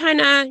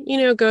kind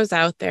of, goes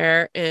out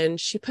there and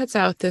she puts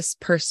out this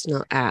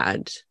personal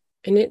ad,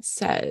 and it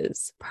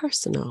says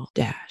personal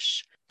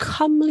dash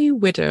comely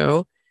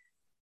widow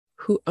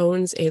who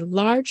owns a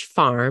large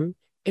farm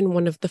in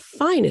one of the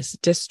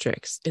finest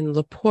districts in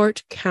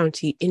LaPorte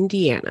County,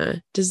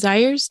 Indiana,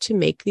 desires to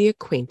make the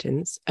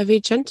acquaintance of a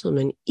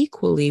gentleman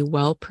equally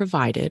well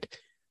provided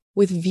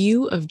with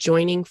view of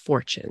joining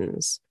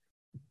fortunes.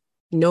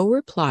 No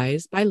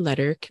replies by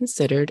letter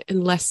considered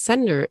unless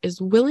sender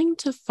is willing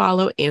to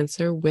follow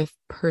answer with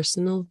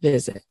personal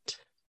visit.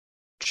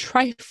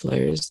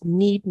 Triflers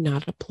need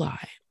not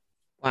apply.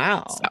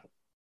 Wow. So,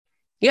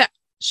 yeah.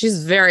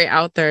 She's very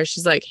out there.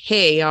 She's like,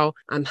 hey, yo,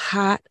 I'm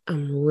hot.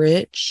 I'm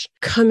rich.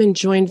 Come and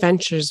join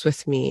ventures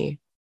with me.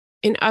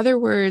 In other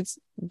words,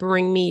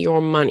 bring me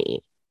your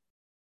money.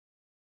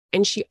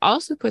 And she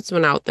also puts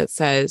one out that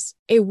says,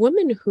 a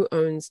woman who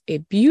owns a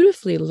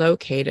beautifully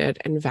located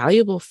and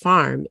valuable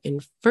farm in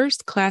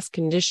first-class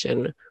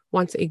condition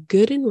wants a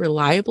good and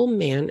reliable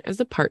man as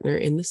a partner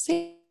in the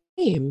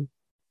same.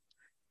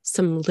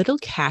 Some little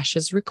cash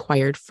is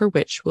required for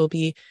which will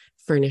be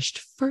furnished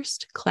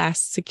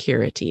first-class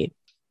security.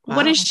 Wow.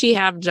 What does she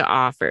have to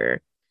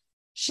offer?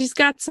 She's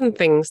got some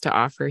things to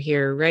offer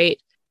here, right?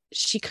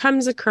 She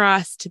comes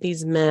across to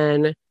these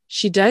men.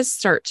 She does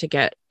start to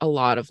get a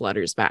lot of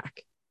letters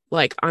back.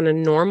 Like on a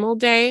normal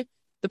day,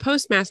 the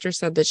postmaster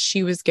said that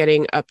she was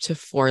getting up to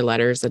 4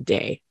 letters a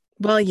day.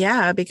 Well,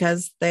 yeah,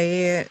 because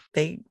they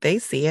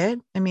see it.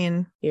 I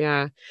mean,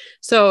 yeah.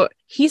 So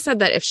he said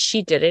that if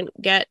she didn't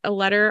get a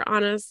letter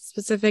on a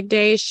specific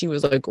day, she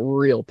was like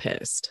real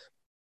pissed.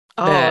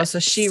 Oh, so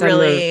she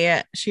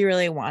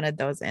really wanted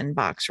those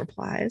inbox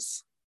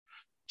replies.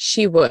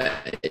 She would.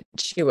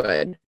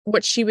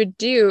 What she would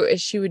do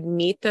is she would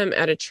meet them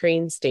at a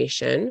train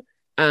station.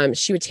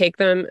 She would take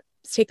them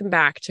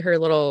back to her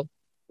little,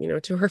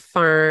 to her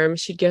farm.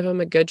 She'd give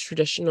them a good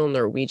traditional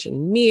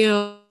Norwegian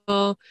meal.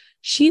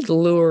 She'd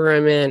lure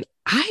them in.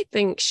 I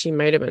think she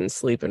might have been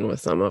sleeping with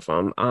some of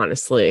them,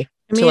 honestly.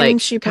 I mean,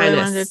 she probably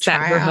wanted to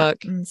try her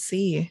hook and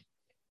see.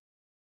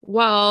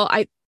 Well,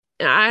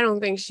 I don't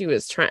think she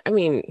was trying. I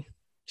mean,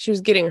 she was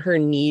getting her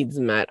needs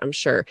met, I'm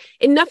sure.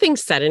 And nothing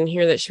said in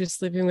here that she was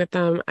sleeping with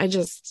them.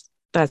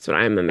 That's what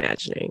I'm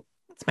imagining.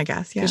 That's my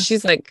guess. Yeah.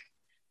 She's like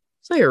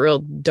a real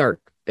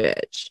dark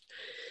bitch.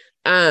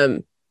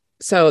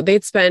 So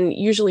they'd spend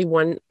usually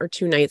 1 or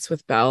 2 nights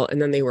with Belle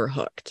and then they were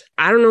hooked.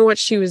 I don't know what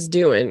she was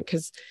doing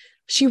because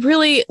she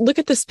really, look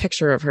at this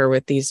picture of her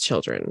with these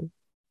children.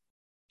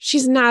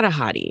 She's not a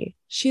hottie.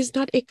 She's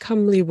not a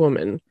comely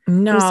woman.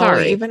 No, I'm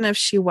sorry. Even if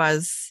she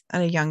was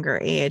at a younger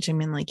age, I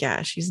mean, like,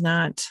 yeah, she's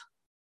not.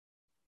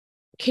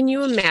 Can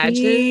you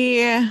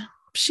imagine?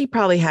 She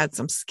probably had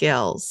some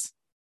skills.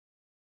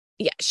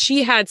 Yeah,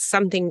 she had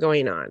something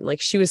going on.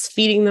 Like she was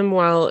feeding them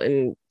well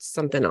and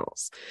something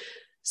else.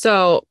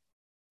 So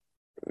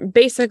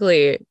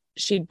basically,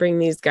 she'd bring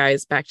these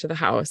guys back to the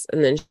house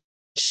and then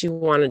she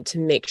wanted to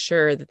make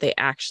sure that they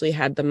actually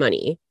had the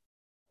money.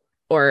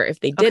 Or if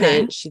they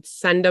didn't, she'd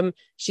send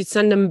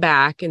them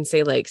back and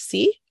say, like,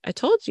 see, I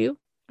told you,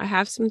 I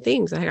have some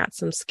things. I got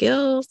some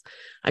skills.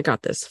 I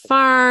got this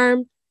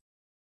farm.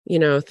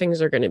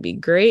 Things are going to be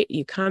great.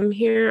 You come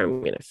here.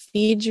 I'm going to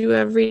feed you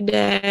every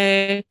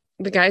day.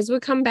 The guys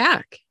would come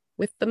back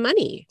with the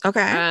money. Okay.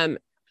 I'm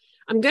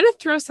going to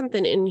throw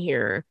something in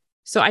here.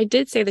 So I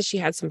did say that she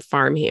had some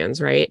farm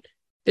hands, right?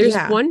 There's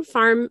one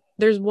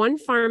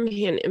farm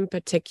hand in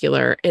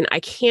particular, and I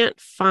can't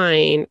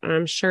find,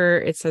 I'm sure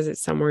it says it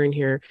somewhere in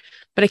here,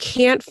 but I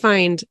can't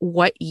find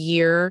what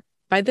year.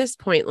 By this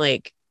point,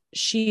 like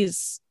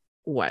she's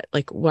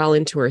well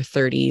into her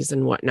 30s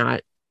and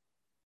whatnot.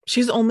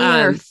 She's only in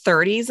her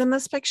 30s in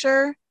this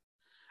picture.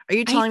 Are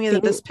you telling me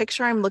that this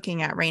picture I'm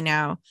looking at right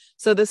now?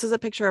 So this is a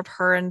picture of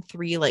her and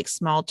 3 like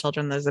small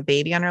children. There's a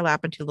baby on her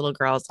lap and 2 little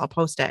girls. I'll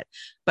post it.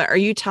 But are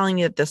you telling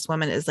me that this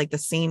woman is like the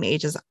same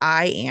age as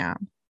I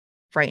am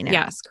right now?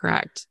 Yes,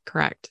 correct.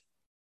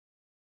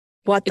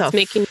 What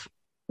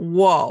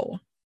Whoa.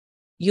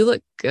 You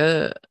look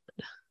good.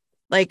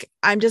 Like,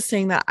 I'm just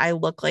saying that I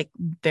look like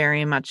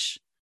very much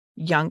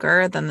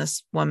younger than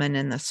this woman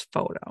in this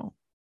photo.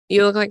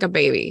 You look like a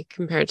baby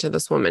compared to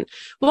this woman.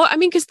 Well, I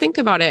mean, because think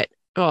about it.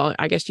 Well,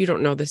 I guess you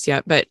don't know this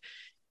yet, but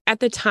at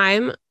the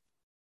time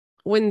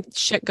when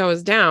shit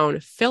goes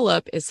down,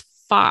 Philip is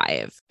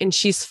 5 and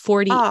she's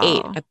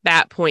 48 at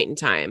that point in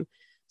time.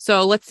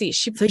 So let's see.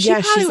 She's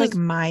like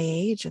my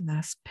age in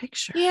this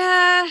picture.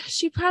 Yeah,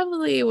 she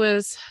probably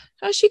was.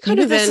 Oh, she could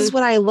have been. This is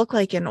what I look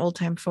like in old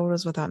time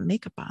photos without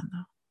makeup on,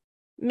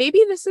 though.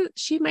 maybe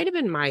she might have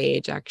been my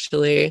age,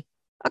 actually.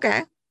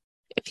 Okay.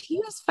 If he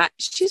was fat,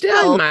 she's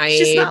probably my age.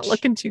 She's not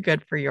looking too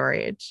good for your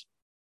age.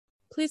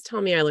 Please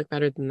tell me I look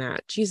better than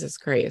that. Jesus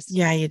Christ.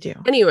 Yeah, you do.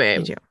 Anyway,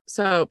 you do.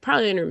 So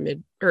probably in her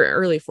mid or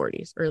early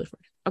 40s.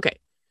 Okay.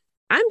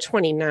 I'm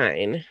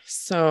 29.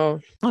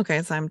 So.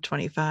 Okay, so I'm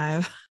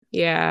 25.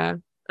 Yeah,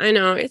 I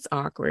know it's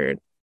awkward,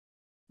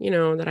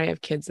 that I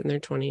have kids in their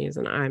 20s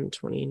and I'm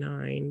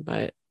 29,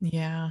 but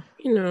yeah,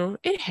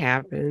 it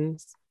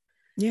happens.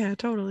 Yeah,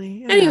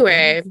 totally.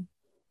 Anyway,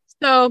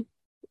 so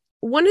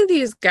one of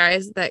these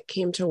guys that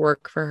came to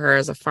work for her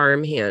as a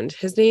farmhand,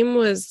 his name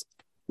was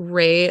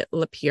Ray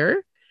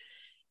Lapierre.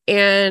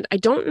 And I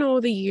don't know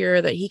the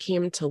year that he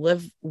came to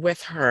live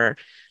with her,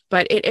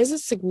 but it is a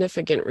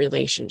significant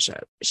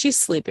relationship. She's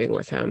sleeping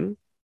with him.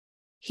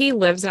 He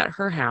lives at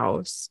her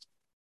house.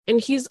 And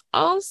he's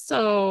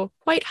also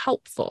quite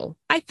helpful.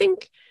 I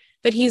think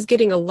that he's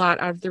getting a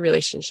lot out of the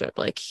relationship.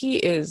 Like, he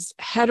is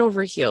head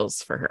over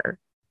heels for her,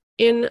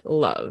 in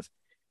love.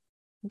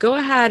 Go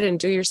ahead and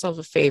do yourself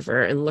a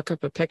favor and look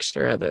up a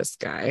picture of this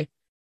guy.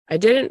 I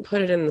didn't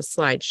put it in the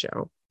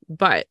slideshow,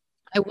 but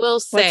I will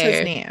say. What's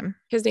his name?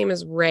 His name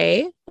is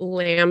Ray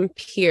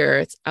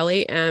Lampier. It's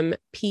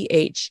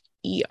Lamphere.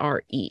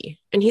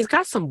 And he's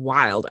got some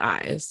wild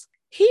eyes.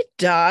 He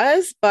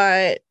does,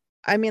 but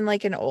I mean,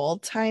 like in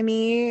old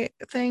timey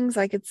things,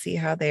 I could see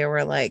how they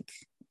were like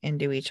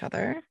into each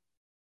other.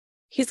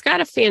 He's got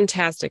a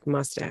fantastic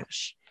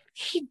mustache.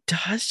 He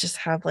does just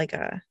have like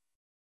a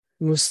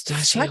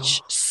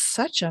mustache.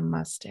 Such a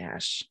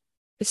mustache.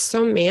 It's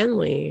so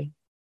manly.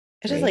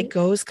 It just like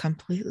goes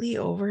completely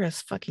over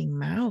his fucking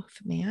mouth,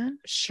 man.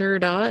 Sure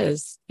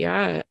does.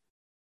 Yeah.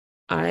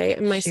 I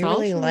myself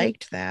really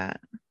liked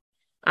that.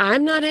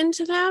 I'm not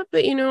into that,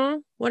 but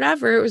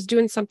whatever. It was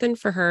doing something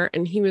for her.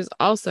 And he was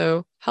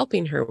also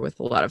helping her with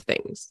a lot of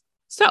things.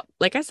 So,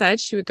 like I said,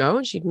 she would go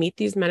and she'd meet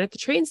these men at the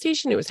train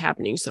station. It was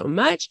happening so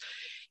much.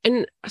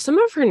 And some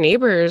of her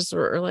neighbors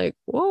were like,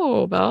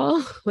 whoa,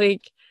 Belle,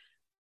 like,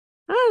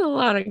 that's a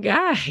lot of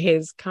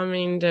guys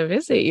coming to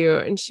visit you.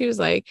 And she was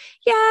like,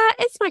 yeah,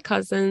 it's my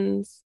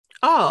cousins.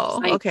 Oh,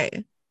 like,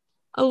 okay.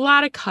 A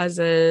lot of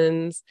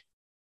cousins.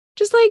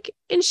 Just like,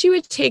 and she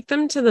would take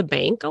them to the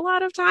bank a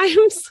lot of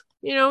times,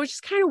 which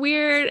is kind of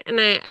weird.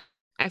 And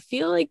I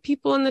feel like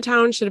people in the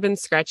town should have been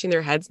scratching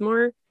their heads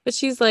more. But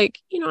she's like,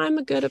 I'm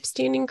a good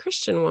upstanding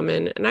Christian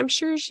woman. And I'm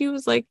sure she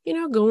was like,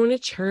 going to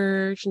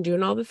church and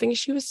doing all the things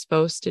she was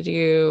supposed to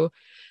do.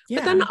 Yeah.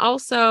 But then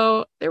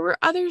also there were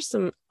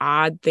some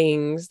odd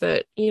things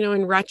that,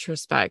 in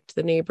retrospect,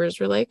 the neighbors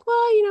were like,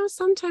 well,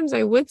 sometimes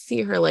I would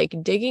see her like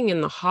digging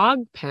in the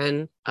hog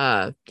pen,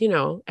 at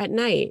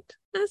night.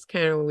 That's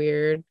kind of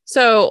weird.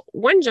 So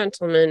one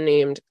gentleman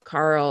named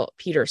Carl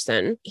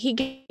Peterson, he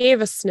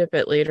gave a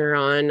snippet later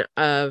on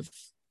of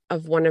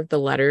one of the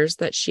letters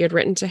that she had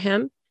written to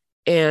him.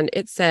 And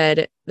it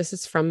said, this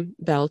is from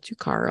Belle to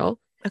Carl.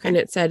 Okay. And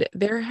it said,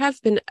 there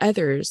have been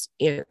other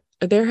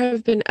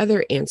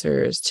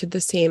answers to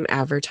the same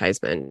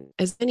advertisement.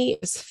 As many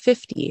as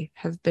 50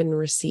 have been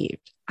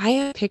received. I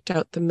have picked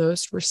out the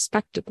most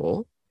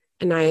respectable,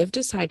 and I have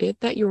decided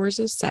that yours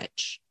is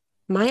such.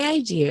 My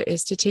idea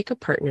is to take a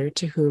partner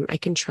to whom I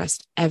can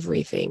trust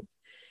everything,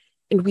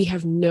 and we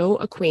have no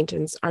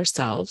acquaintance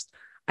ourselves.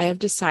 I have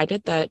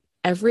decided that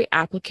every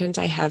applicant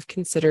I have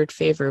considered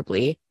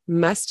favorably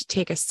must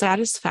take a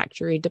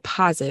satisfactory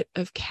deposit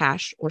of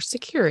cash or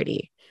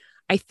security.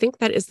 I think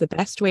that is the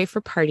best way for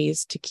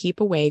parties to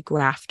keep away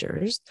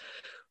grafters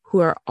who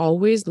are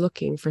always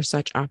looking for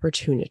such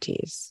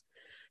opportunities,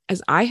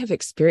 as I have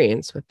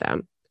experience with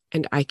them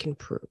and I can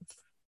prove.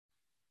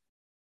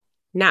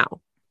 Now,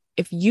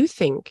 if you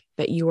think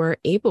that you are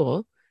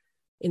able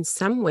in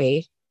some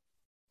way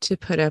to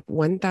put up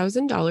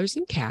 $1,000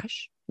 in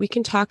cash, we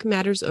can talk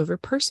matters over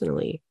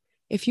personally.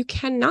 If you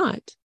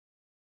cannot,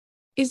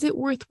 is it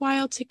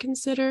worthwhile to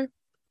consider?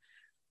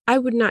 I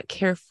would not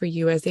care for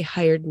you as a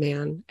hired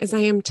man, as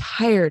I am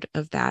tired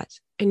of that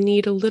and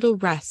need a little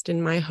rest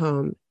in my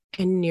home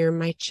and near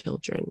my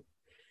children.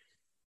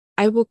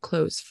 I will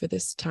close for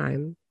this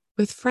time.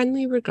 With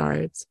friendly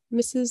regards,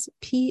 Mrs.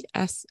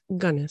 P.S.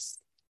 Gunness.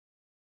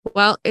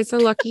 Well, it's a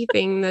lucky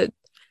thing that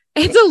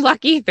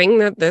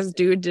this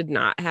dude did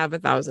not have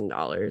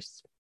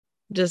 $1,000.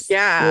 Just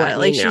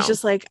like she's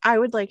just like, I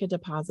would like a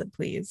deposit,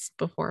 please,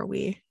 before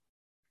we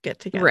get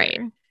together. Right.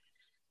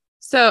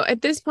 So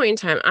at this point in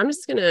time, I'm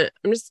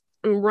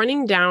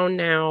running down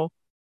now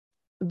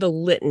the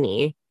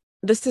litany.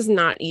 This is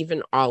not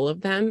even all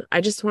of them.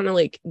 I just want to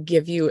like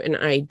give you an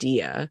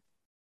idea,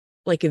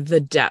 like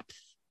the depth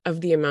of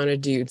the amount of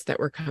dudes that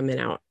were coming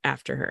out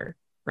after her.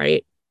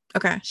 Right.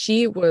 Okay.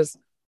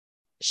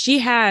 She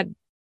had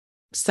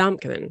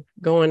something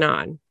going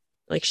on.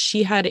 Like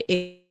she had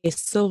a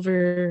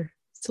silver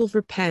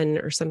pen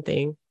or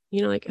something,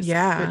 like a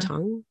silver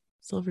tongue,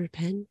 silver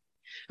pen.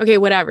 Okay,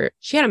 whatever.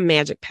 She had a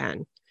magic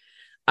pen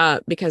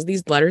because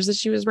these letters that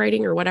she was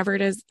writing or whatever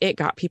it is, it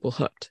got people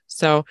hooked.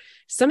 So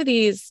some of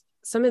these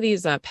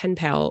pen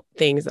pal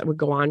things that would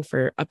go on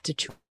for up to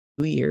 2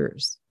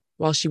 years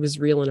while she was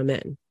reeling them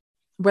in.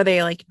 Were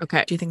they like,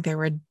 Okay. do you think they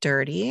were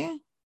dirty?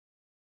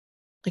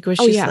 Like, was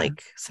Oh she yeah,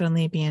 like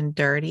suddenly being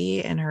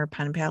dirty in her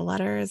pen pal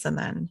letters? And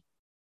then,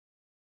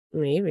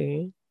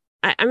 maybe.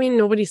 I mean,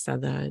 nobody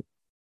said that.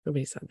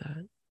 Nobody said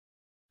that.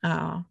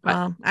 oh, But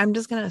well, I'm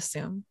just going to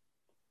assume.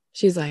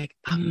 she's like,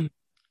 I'm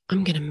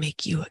gonna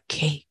make you a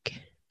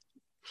cake.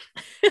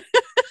 That's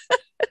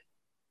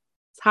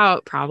how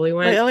it probably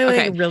Like, went. only like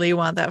Okay. really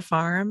want that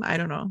farm. I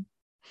don't know.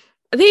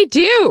 They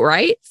do,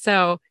 right?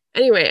 So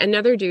anyway,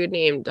 another dude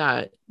named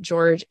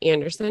George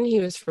Anderson. He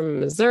was from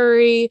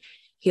Missouri.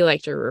 He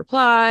liked her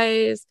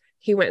replies.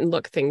 He went and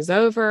looked things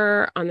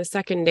over. On the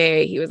second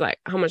day, he was like,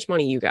 "How much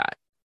money you got?"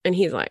 And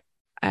he's like,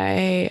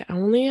 "I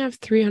only have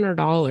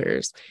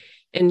 $300."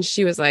 And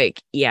she was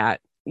like, "Yeah,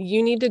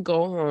 you need to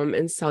go home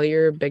and sell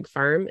your big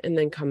farm and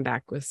then come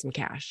back with some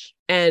cash."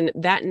 And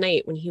that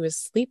night when he was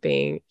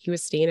sleeping, he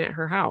was staying at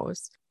her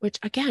house, which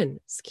again,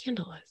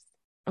 scandalous.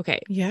 Okay,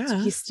 so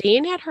Yeah. he's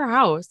staying at her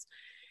house,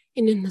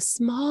 and in the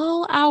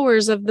small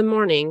hours of the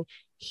morning,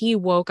 he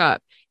woke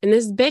up, and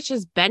this bitch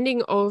is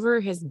bending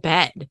over his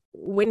bed.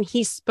 When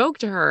he spoke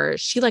to her,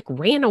 she like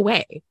ran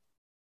away.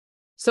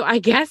 So I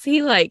guess he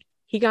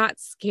got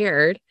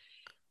scared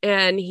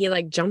and he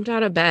like jumped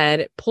out of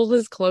bed, pulled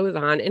his clothes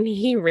on, and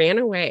he ran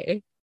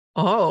away.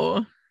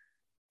 Oh.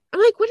 I'm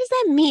like, what does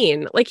that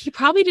mean? Like, he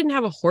probably didn't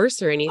have a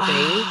horse or anything.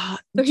 So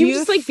Do he would you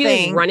just like be like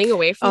think, running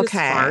away from this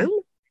farm. okay,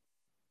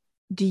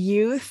 do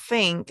you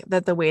think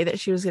that the way that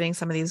she was getting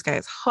some of these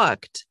guys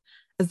hooked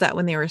is that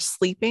when they were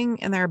sleeping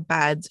in their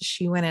beds,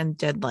 she went and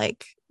did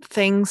like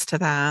things to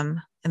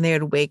them and they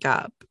would wake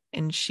up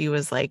and she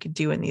was like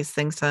doing these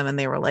things to them and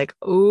they were like,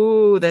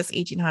 "Ooh, this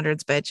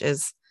 1800s bitch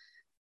is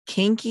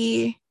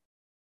kinky."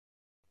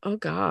 Oh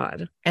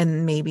God.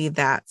 And maybe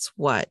that's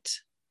what,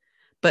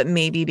 but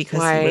maybe because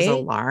he was Why?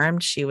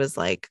 alarmed, she was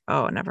like,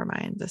 "Oh, never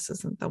mind, this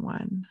isn't the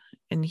one."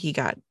 And he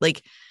got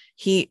like,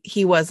 he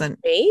wasn't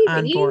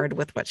on Maybe. board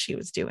with what she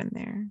was doing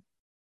there.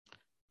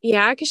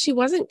 Yeah, because she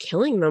wasn't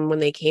killing them when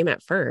they came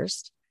at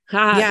first.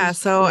 Ha, Yeah,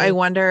 just so I like,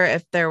 wonder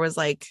if there was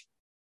like,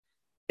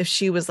 if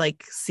she was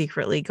like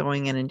secretly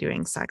going in and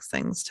doing sex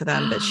things to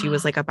them that she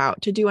was like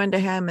about to do unto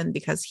him, and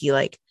because he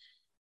like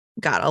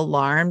got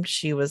alarmed,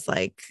 she was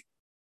like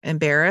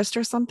embarrassed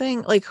or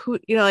something. Like, who,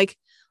 like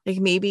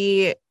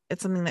maybe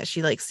it's something that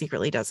she like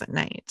secretly does at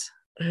night.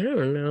 I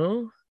don't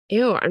know.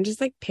 Ew, I'm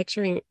just like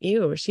picturing,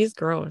 ew, she's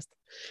gross.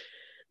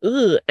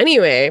 Ugh.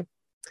 Anyway,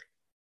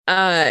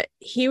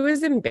 he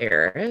was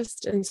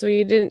embarrassed, and so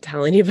he didn't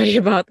tell anybody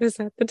about this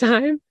at the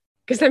time.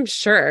 Because I'm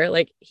sure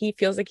like he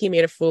feels like he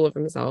made a fool of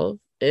himself.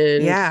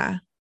 And Yeah.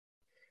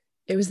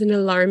 it was an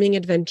alarming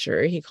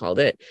adventure, he called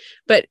it.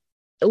 But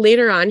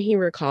later on, he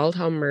recalled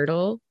how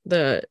Myrtle,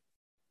 the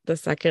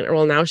second,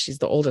 well, now she's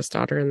the oldest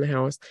daughter in the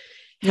house,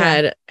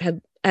 Yeah.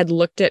 had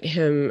looked at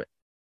him.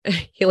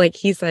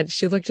 He said,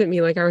 she looked at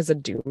me like I was a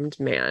doomed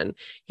man.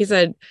 He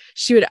said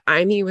she would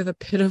eye me with a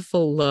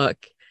pitiful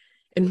look.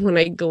 And when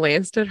I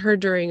glanced at her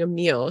during a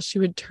meal, she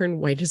would turn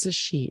white as a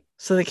sheet.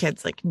 So the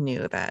kids like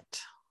knew that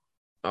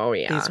Oh,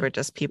 these yeah. were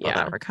just people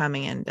that Yeah. were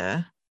coming in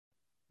to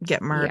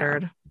get Yeah.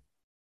 murdered.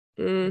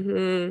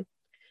 Hmm.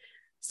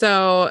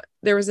 So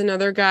there was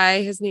another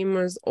guy. His name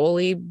was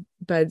Ole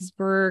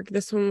Bedsberg.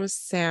 This one was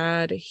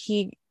sad.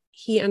 He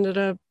ended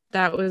up,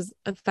 that was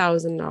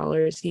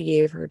 $1,000 he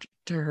gave her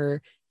to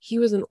her. He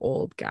was an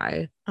old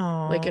guy,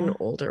 like an Oh.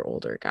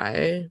 older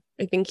guy.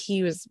 I think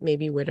he was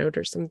maybe widowed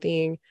or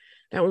something.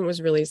 That one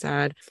was really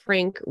sad.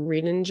 Frank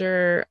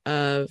Riedinger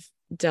of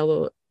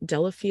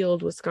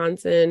Delafield,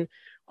 Wisconsin,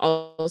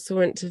 also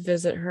went to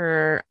visit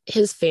her.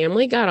 His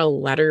family got a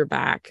letter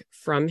back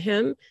from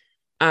him,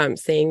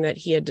 saying that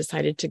he had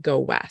decided to go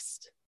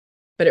west,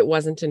 but it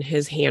wasn't in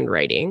his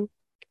handwriting.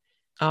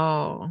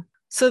 Oh.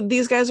 So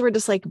these guys were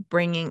just like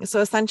bringing,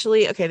 so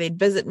essentially, okay, they'd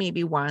visit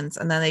maybe once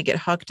and then they get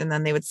hooked and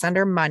then they would send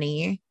her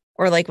money.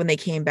 Or like when they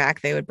came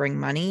back, they would bring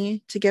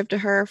money to give to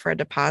her for a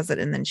deposit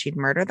and then she'd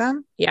murder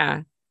them.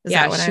 Yeah. Is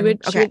Yeah. that what I'm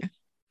okay?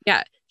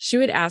 Yeah. She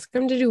would ask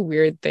him to do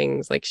weird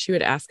things. Like she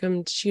would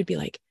be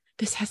like,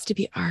 this has to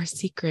be our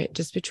secret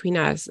just between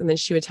us. And then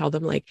she would tell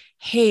them like,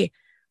 hey,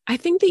 I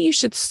think that you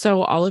should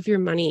sew all of your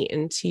money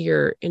into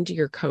your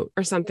coat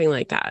or something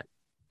like that.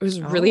 It was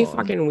really Oh,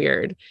 fucking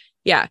weird.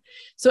 Yeah.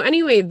 So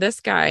anyway,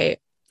 this guy,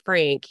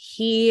 Frank,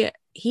 he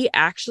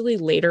actually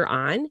later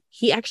on,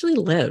 he actually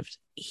lived.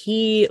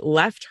 He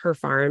left her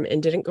farm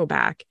and didn't go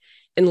back.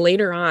 And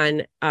later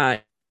on,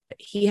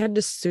 he had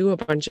to sue a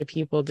bunch of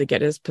people to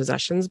get his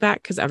possessions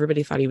back because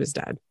everybody thought he was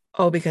dead.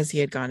 oh, because he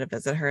had gone to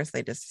visit her, so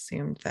they just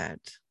assumed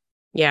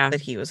Yeah.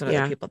 that he was one of the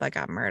Yeah. people that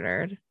got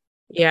murdered.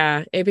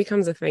 Yeah. It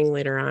becomes a thing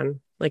later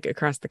on, like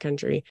across the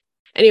country.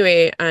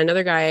 Anyway,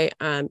 another guy,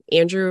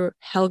 Andrew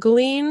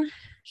Helgeline,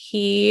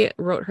 he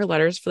wrote her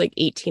letters for like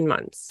 18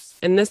 months.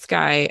 And this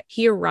guy,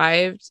 he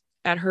arrived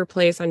at her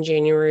place on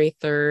January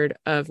 3rd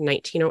of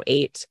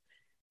 1908.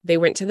 They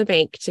went to the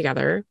bank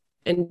together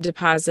and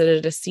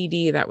deposited a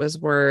CD that was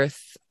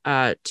worth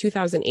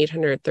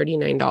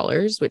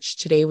 $2,839, which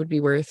today would be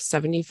worth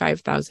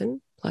 $75,000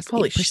 plus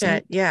Holy 8%.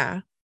 shit.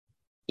 Yeah.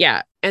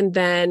 Yeah. And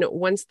then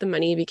once the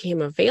money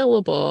became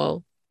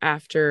available,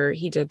 after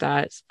he did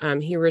that,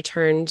 he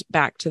returned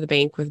back to the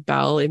bank with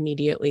Belle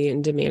immediately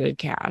and demanded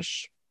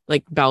cash.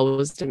 Like Belle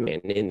was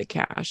demanding the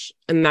cash.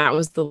 And that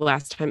was the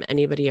last time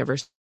anybody ever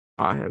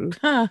saw him.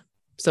 Huh.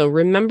 So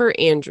remember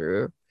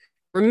Andrew.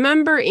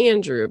 Remember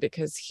Andrew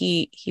because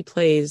he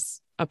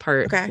plays a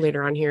part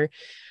later on here.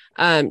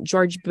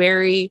 George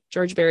Berry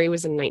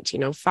was in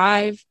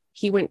 1905.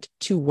 He went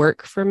to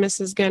work for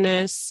Mrs.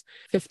 Gunness.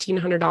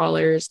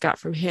 $1,500 got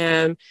from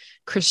him.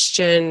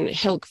 Christian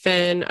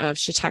Hilkfin of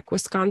Chautauqua,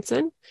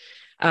 Wisconsin.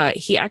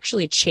 He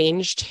actually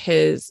changed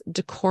his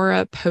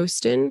Decorah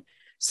Poston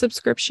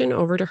subscription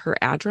over to her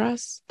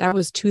address. That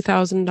was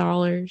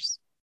 $2,000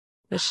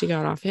 that she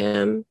got off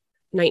him.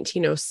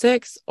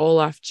 1906,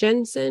 Olaf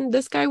Jensen.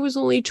 This guy was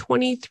only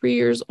 23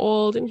 years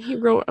old, and he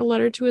wrote a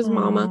letter to his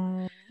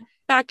mama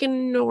back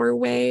in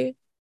Norway.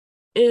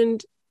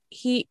 And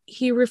he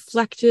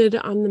reflected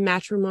on the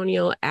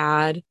matrimonial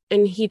ad,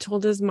 and he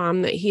told his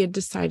mom that he had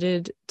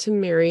decided to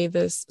marry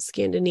this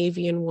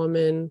Scandinavian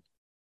woman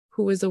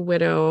who was a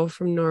widow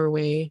from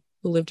Norway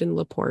who lived in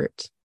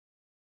LaPorte.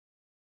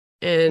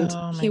 And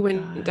he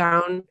went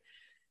down.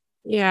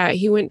 Yeah,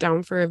 he went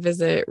down for a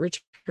visit,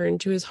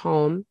 returned to his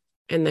home,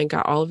 and then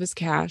got all of his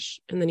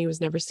cash. And then he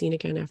was never seen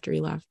again after he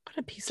left. What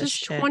a piece of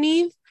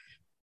shit.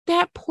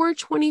 That poor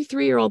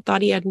 23-year-old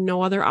thought he had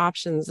no other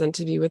options than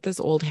to be with this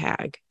old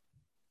hag.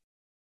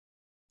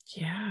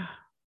 Yeah.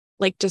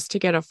 Like just to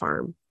get a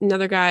farm.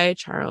 Another guy,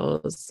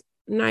 Charles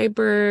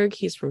Nyberg,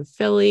 he's from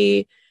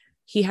Philly.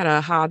 He had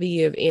a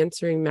hobby of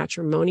answering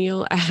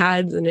matrimonial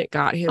ads, and it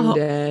got him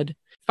dead.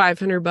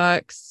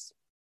 $500.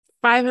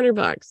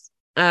 $500.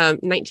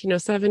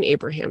 1907,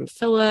 Abraham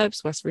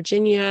Phillips, West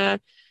Virginia.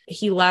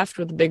 He left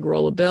with a big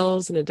roll of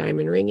bills and a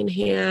diamond ring in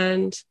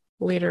hand.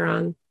 Later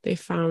on, they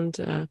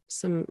found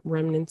some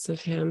remnants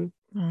of him.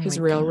 His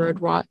railroad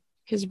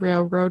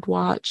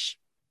watch.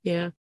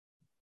 Yeah.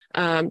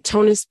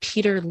 Tonus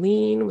Peter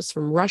Lean was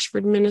from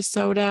Rushford,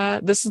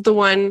 Minnesota. This is the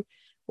one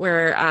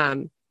where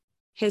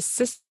his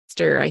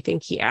sister, I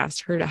think he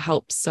asked her to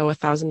help sew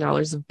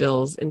 $1,000 of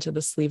bills into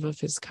the sleeve of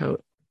his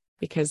coat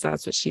because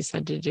that's what she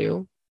said to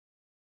do.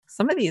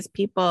 Some of these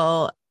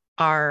people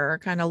are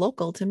kind of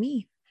local to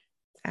me.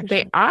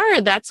 Actually. They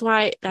are. That's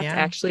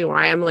actually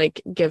why I'm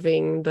like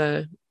giving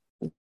the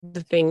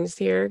things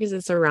here, because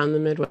it's around the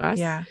Midwest.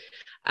 Yeah.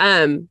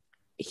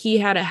 He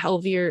had a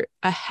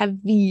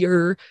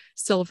heavier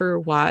silver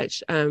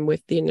watch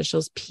with the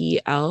initials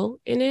PL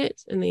in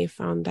it, and they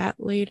found that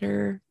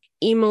later.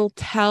 Emil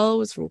Tell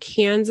was from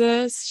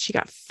Kansas. She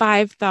got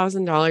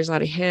 $5,000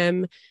 out of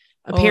him.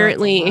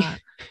 Apparently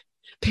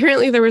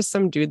there was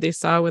some dude they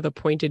saw with a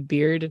pointed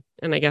beard,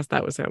 and I guess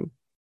that was him.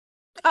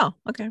 Oh,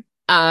 okay.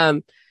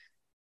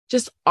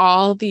 Just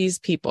all these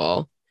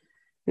people.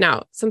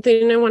 Now,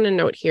 something I want to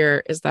note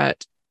here is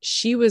that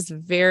she was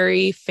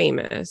very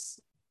famous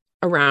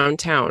around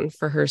town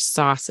for her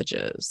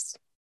sausages.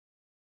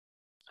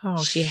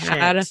 She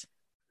had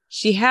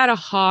a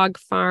hog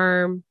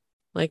farm.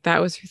 Like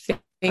that was her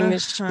thing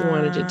that she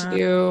wanted to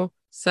do.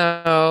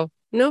 So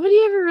nobody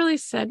ever really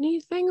said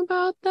anything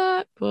about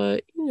that,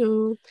 but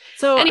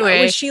So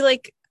anyway, was she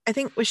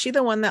was she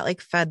the one that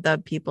like fed the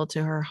people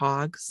to her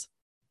hogs?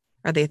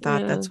 Or they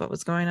thought that's what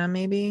was going on,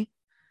 maybe?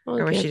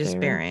 Or was she just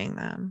burying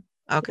them?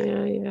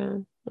 Okay. Yeah.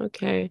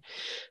 Okay.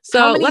 So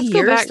how many let's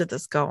years go back. Did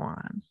this go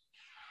on?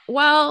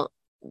 Well,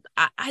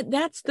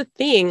 that's the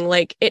thing.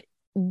 Like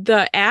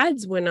the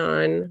ads went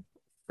on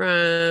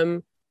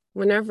from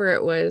whenever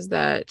it was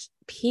that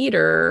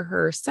Peter,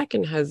 her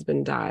second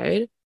husband,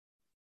 died.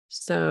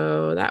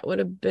 So that would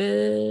have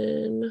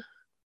been,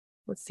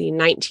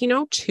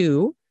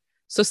 1902.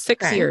 So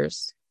 6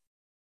 years.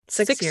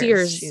 6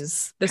 years.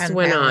 She's this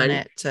went on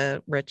it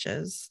to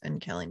riches and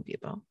killing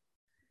people.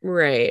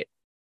 Right.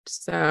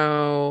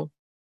 So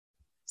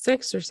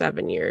 6 or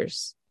 7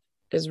 years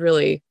is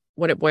really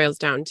what it boils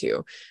down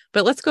to.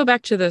 But let's go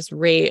back to this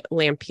Ray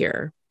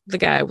Lampier, the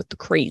guy with the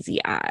crazy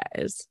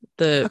eyes,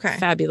 the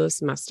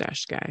fabulous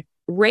mustache guy.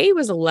 Ray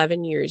was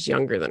 11 years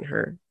younger than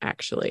her,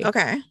 actually.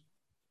 Okay.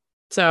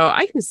 So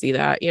I can see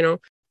that,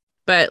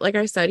 But like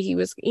I said, he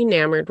was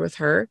enamored with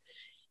her,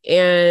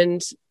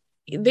 and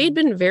they'd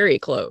been very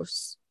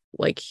close.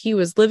 Like he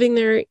was living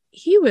there,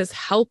 he was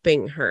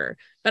helping her.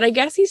 But I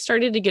guess he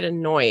started to get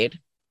annoyed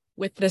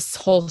with this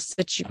whole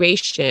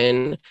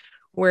situation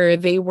where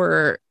they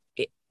were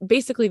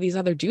basically, these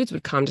other dudes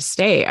would come to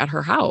stay at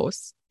her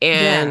house.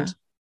 And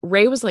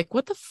Ray was like,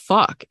 what the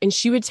fuck? And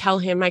she would tell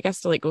him, I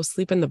guess, to like go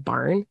sleep in the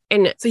barn.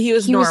 And so he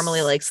was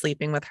normally like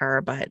sleeping with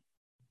her, but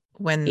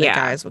when the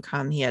guys would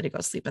come, he had to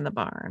go sleep in the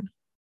barn.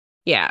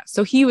 Yeah.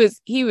 So he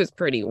was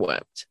pretty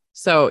whipped.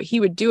 So he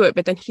would do it,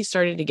 but then he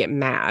started to get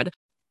mad.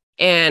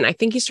 And I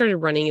think he started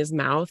running his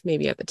mouth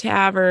maybe at the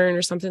tavern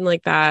or something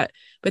like that.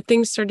 But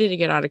things started to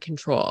get out of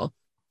control.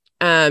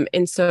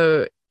 And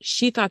so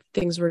she thought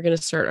things were going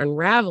to start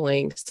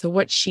unraveling. So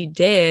what she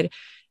did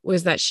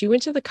was that she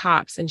went to the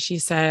cops and she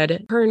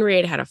said her and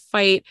Ray had a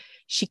fight.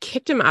 She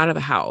kicked him out of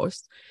the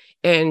house.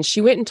 And she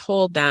went and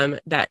told them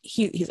that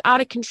he's out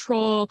of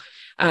control.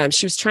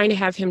 She was trying to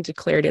have him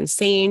declared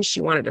insane.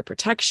 She wanted a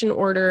protection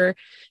order.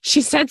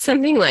 She said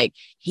something like,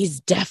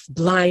 he's deaf,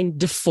 blind,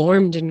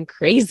 deformed, and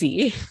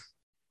crazy.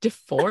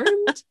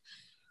 Deformed?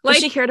 Well,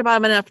 she cared about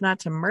him enough not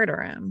to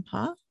murder him,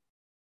 huh?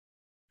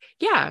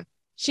 Yeah.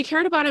 She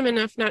cared about him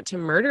enough not to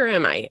murder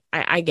him,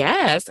 I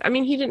guess. I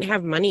mean, he didn't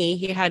have money.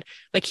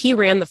 He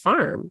ran the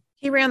farm.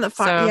 He ran the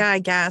farm. So, yeah, I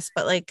guess.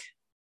 But like,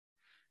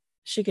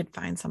 she could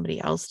find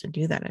somebody else to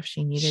do that if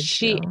she needed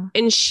to.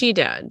 And she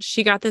did.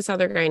 She got this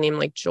other guy named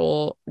like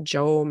Joe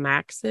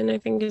Maxon, I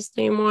think his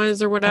name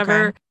was, or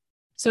whatever. Okay.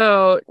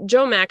 So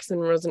Joe Maxon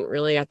wasn't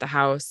really at the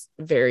house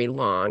very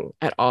long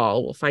at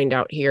all. We'll find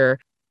out here.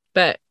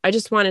 But I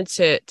just wanted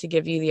to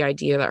give you the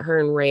idea that her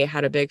and Ray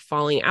had a big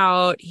falling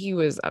out. He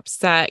was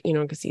upset,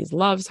 because he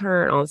loves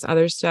her and all this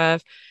other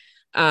stuff.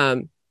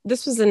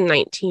 This was in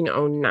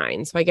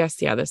 1909. So I guess,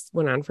 this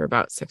went on for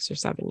about 6 or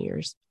 7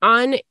 years.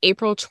 On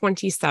April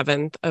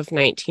 27th of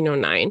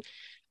 1909,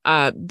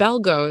 Belle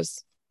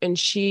goes and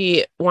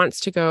she wants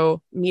to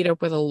go meet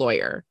up with a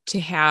lawyer to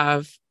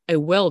have a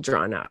will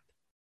drawn up.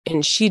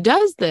 And she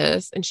does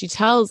this and she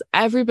tells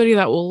everybody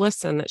that will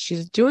listen that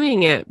she's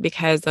doing it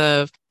because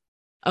of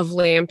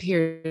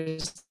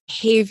Lampier's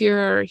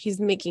behavior. He's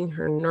making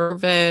her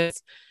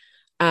nervous.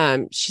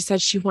 She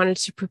said she wanted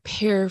to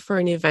prepare for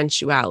an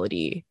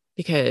eventuality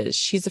because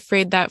she's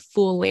afraid that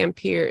fool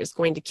Lampier is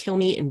going to kill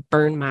me and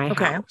burn my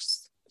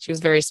house. She was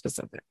very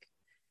specific.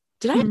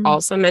 Did I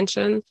also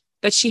mention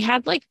that she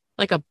had like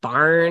a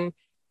barn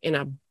in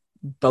a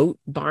boat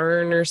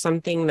barn or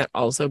something that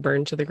also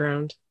burned to the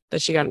ground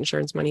that she got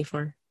insurance money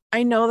for?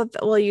 I know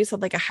that. Well, you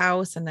said like a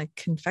house and a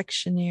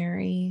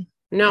confectionery.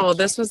 No,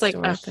 this was like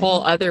a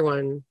whole other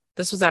one.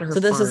 This was at her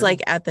farm. This is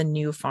like at the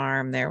new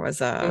farm. There was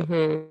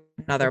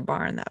another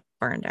barn that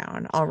burned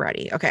down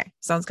already. Okay.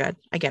 Sounds good.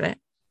 I get it.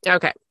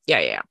 Okay.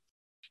 Yeah.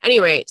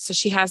 Anyway, so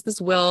she has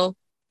this will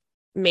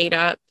made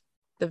up.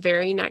 The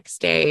very next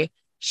day,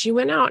 she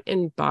went out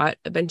and bought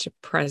a bunch of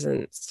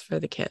presents for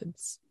the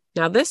kids.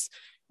 Now, this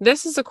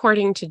is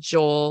according to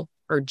Joe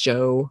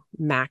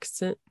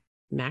Maxon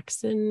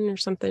or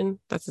something.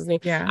 That's his name.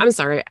 Yeah. I'm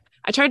sorry.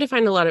 I tried to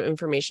find a lot of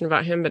information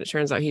about him, but it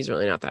turns out he's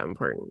really not that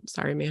important.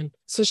 Sorry, man.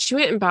 So she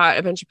went and bought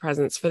a bunch of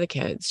presents for the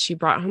kids. She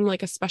brought him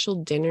like a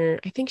special dinner.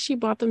 I think she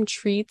bought them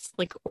treats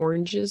like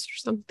oranges or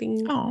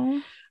something.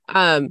 Oh.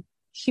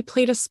 He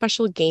played a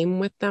special game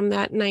with them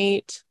that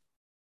night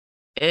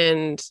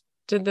and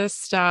did this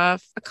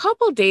stuff. A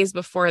couple days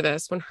before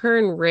this, when her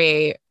and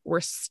Ray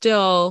were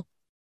still,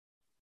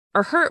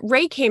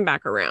 Ray came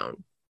back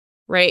around,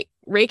 right?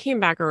 Ray came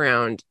back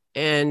around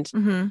and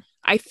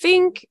I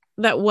think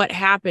that what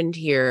happened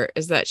here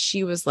is that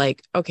she was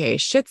like, okay,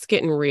 shit's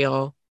getting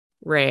real,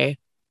 Ray.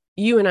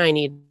 You and I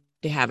need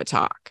to have a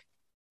talk.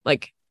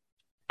 Like,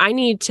 I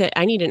need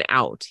an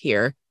out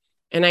here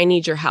and I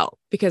need your help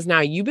because now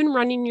you've been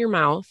running your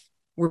mouth.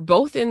 We're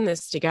both in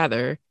this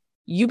together.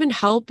 You've been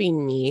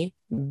helping me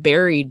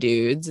bury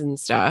dudes and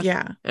stuff.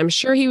 Yeah. I'm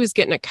sure he was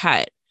getting a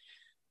cut.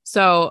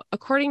 So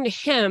according to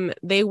him,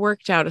 they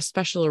worked out a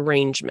special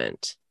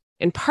arrangement.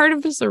 And part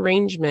of this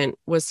arrangement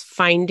was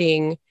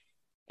finding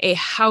a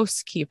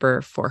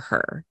housekeeper for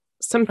her.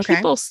 Some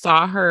people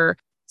saw her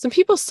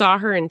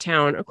in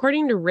town.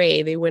 According to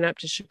Ray, they went up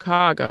to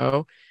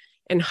Chicago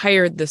and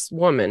hired this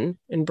woman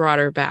and brought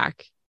her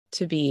back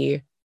to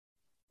be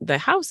the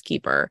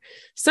housekeeper.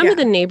 Some of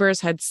the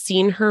neighbors had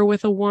seen her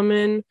with a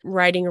woman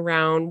riding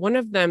around. One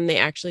of them, they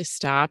actually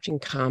stopped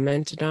and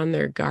commented on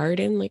their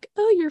garden, like,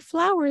 oh, your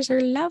flowers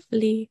are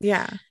lovely.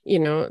 Yeah.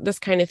 This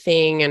kind of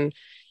thing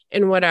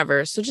and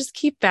whatever. So just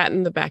keep that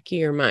in the back of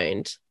your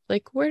mind.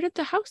 Like, where did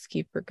the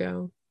housekeeper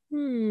go?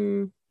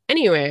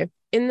 Anyway,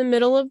 in the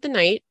middle of the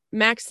night,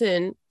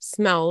 Maxon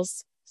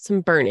smells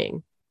some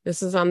burning.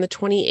 This is on the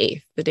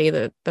 28th, the day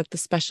that the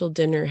special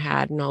dinner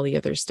had and all the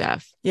other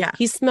stuff. Yeah.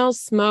 He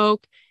smells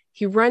smoke.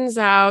 He runs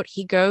out.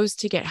 He goes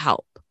to get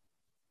help.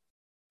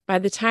 By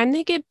the time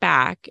they get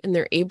back and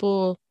they're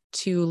able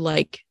to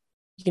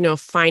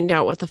find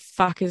out what the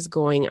fuck is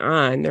going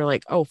on, they're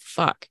like, oh,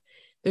 fuck.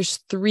 There's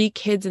 3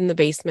 kids in the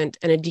basement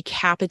and a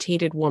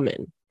decapitated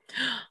woman.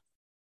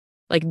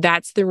 Like,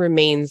 that's the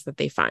remains that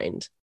they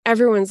find.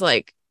 Everyone's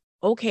like,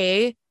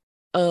 okay,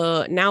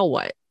 now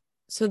what?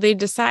 So they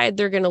decide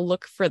they're going to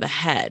look for the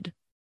head.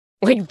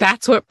 Like,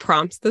 that's what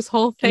prompts this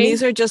whole thing. And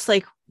these are just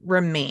like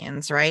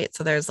remains, right?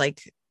 So there's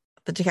like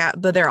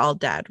but they're all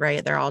dead,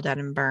 right? They're all dead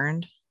and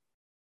burned.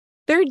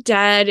 They're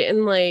dead.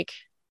 And like,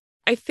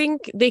 I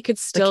think they could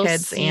still the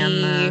kids see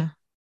and the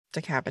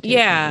decapitation.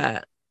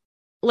 Yeah.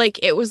 Like,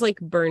 it was like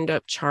burned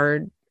up,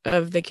 charred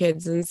of the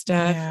kids and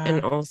stuff,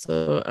 and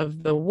also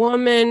of the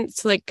woman.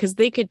 So like, because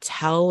they could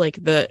tell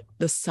like the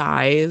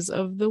size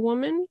of the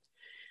woman,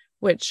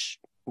 which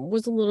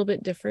was a little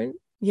bit different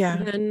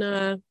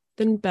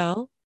than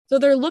Belle. So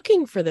they're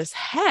looking for this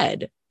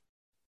head.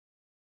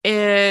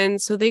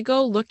 And so they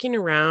go looking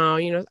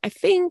around. I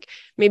think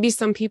maybe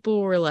some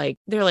people were like,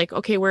 they're like,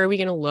 okay, where are we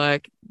going to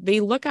look?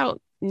 They look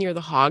out near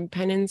the hog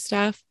pen and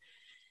stuff.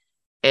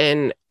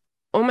 And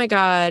oh my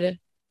God,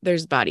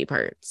 there's body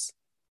parts.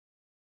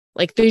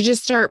 Like they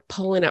just start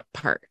pulling up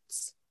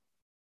parts.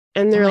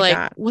 And Oh they're my like,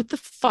 God. what the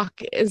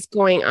fuck is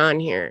going on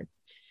here?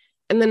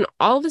 And then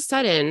all of a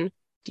sudden,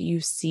 do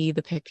you see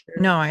the picture?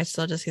 No, I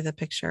still just see the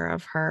picture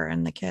of her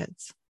and the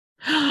kids.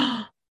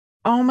 Oh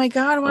my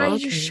God, why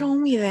did you Okay. show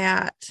me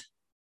that?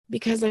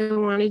 Because I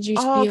wanted you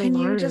to Oh, be can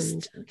you alarmed.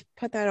 just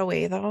put that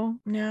away though?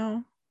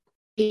 No.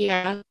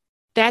 Yeah.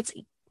 That's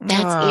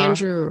Oh,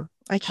 Andrew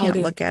I can't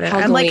look at it.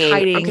 I'm like Huggling.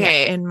 hiding it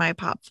Okay. in my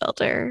pop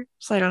filter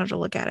so I don't have to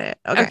look at it.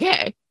 Okay.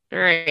 Okay. All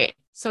right.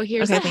 So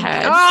here's Okay, a thank you.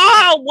 head.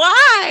 Oh,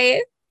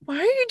 why? Why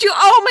are you doing?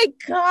 Oh my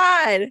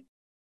God.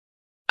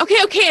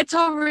 Okay, it's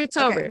over. It's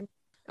Okay. over.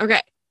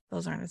 Okay.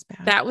 Those aren't as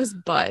bad. That was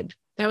Bud.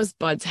 That was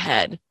Bud's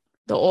head.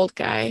 The old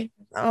guy.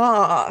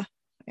 Oh,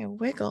 it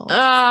wiggled.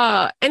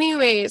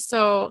 Anyway,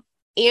 so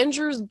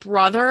Andrew's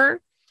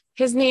brother,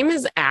 his name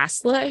is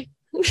Astley.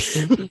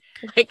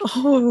 Like,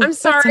 Oh, I'm that's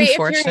sorry if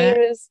your name unfortunate.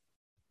 is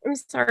I'm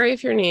sorry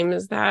if your name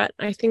is that.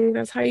 I think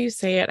that's how you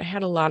say it. I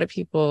had a lot of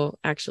people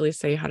actually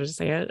say how to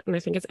say it, and I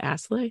think it's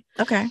Astley.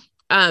 Okay.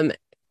 Um,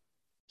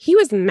 he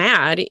was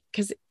mad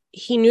because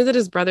he knew that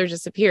his brother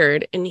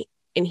disappeared, and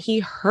he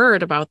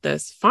heard about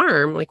this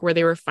farm, like where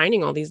they were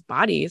finding all these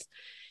bodies,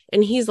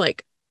 and he's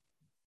like,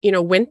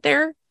 went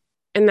there,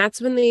 and that's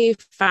when they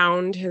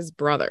found his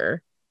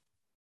brother,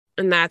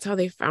 and that's how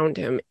they found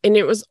him, and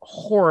it was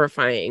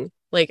horrifying.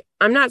 Like,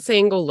 I'm not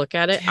saying go look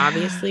at it. Yeah.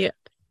 Obviously,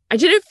 I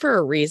did it for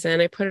a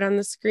reason. I put it on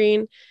the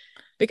screen You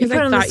because put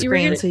I it on the thought you were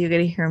screen gonna. so you get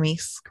to hear me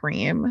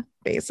scream,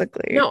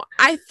 basically. No,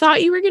 I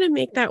thought you were gonna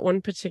make that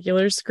one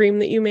particular scream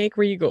that you make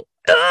where you go,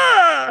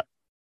 "Ugh!"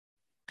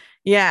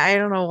 Yeah, I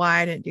don't know why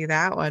I didn't do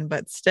that one,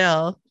 but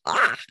still,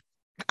 I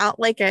don't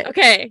like it.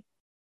 Okay.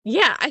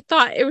 Yeah, I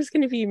thought it was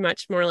gonna be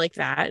much more like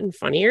that and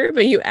funnier,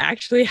 but you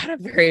actually had a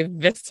very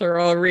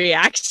visceral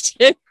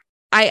reaction.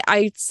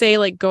 I say,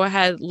 like, go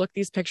ahead, look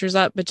these pictures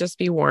up, but just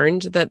be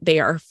warned that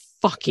they are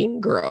fucking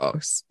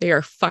gross. They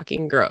are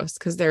fucking gross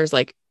because there's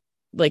like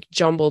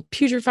jumbled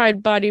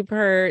putrefied body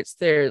parts.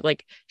 They're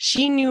like,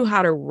 she knew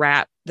how to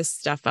wrap this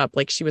stuff up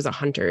like she was a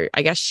hunter.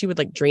 I guess she would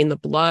like drain the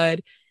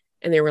blood,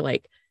 and they were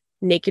like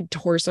naked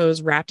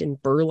torsos wrapped in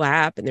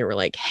burlap, and there were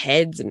like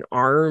heads and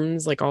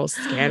arms like all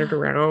scattered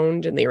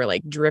around, and they were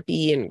like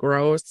drippy and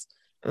gross.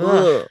 Ugh.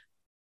 Ugh.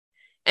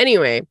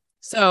 Anyway,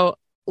 so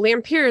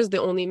Lampier is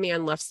the only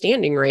man left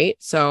standing, right?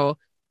 So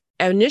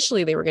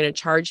initially they were going to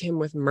charge him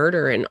with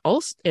murder and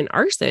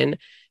arson,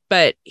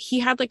 but he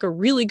had like a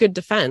really good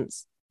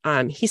defense.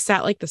 He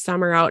sat like the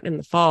summer out in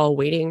the fall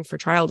waiting for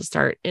trial to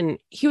start, and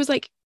he was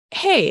like,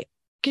 "Hey,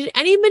 did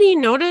anybody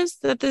notice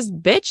that this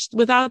bitch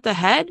without the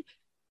head,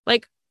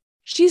 like,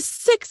 she's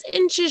 6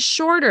 inches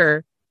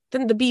shorter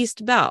than the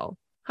beast Belle?"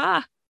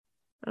 Ha!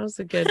 That was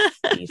a good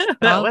beast. That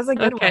Belle. was a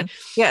good Okay. one.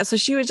 Yeah, so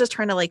she was just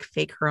trying to like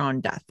fake her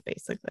own death,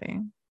 basically.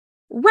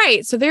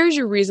 Right. So there's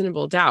your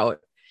reasonable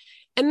doubt.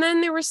 And then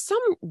there was some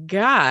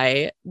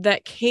guy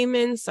that came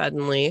in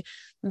suddenly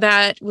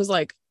that was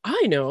like,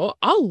 I know,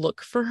 I'll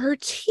look for her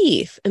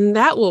teeth and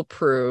that will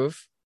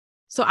prove.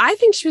 So I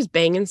think she was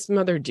banging some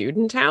other dude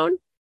in town,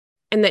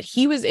 and that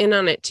he was in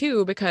on it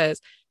too, because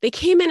they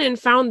came in and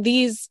found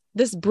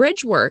this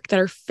bridge work that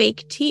are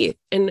fake teeth.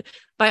 And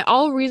by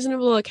all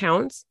reasonable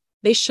accounts,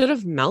 they should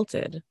have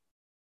melted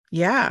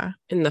Yeah.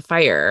 in the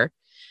fire,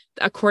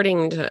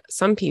 according to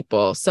some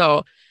people.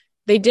 So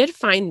they did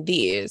find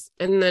these.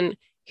 And then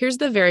here's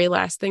the very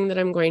last thing that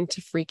I'm going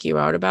to freak you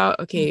out about.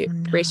 Okay, Oh,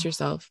 no. brace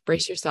yourself.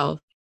 Brace yourself.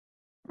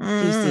 Do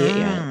you see it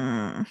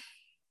yet?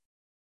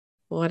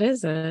 What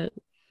is it?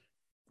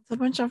 It's a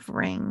bunch of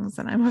rings,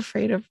 and I'm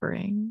afraid of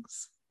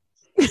rings.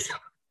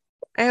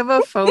 I have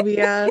a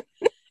phobia,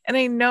 and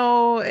I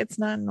know it's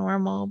not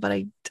normal,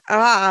 but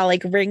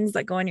like rings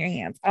that go in your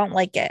hands. I don't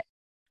like it.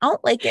 I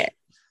don't like it.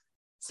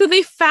 So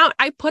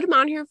I put them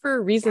on here for a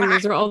reason.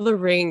 These are all the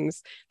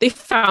rings. They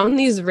found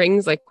these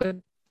rings like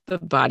with the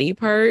body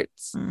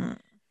parts.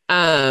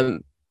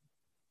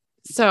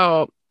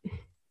 So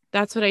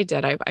that's what I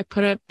did. I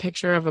put a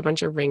picture of a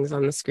bunch of rings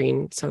on the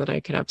screen so that I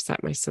could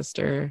upset my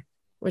sister,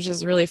 which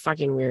is really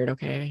fucking weird.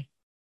 Okay.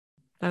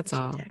 That's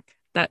all.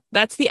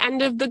 That's the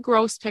end of the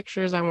gross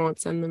pictures. I won't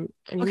send them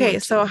anymore. Okay,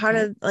 so how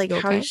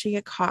okay? did she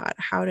get caught?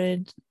 How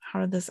did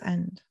this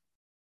end?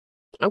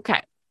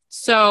 Okay.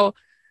 So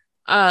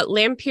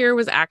Lampier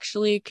was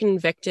actually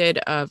convicted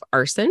of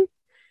arson.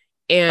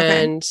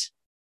 And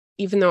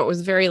even though it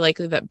was very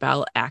likely that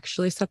Belle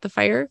actually set the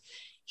fire,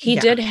 he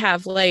did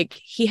have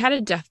he had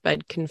a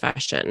deathbed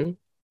confession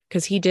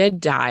because he did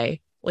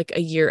die like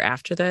a year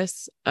after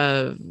this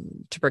of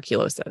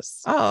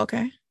tuberculosis. Oh,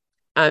 okay.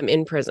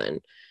 In prison.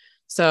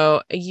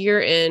 So a year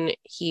in,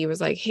 he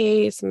was like,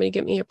 hey, somebody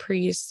get me a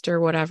priest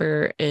or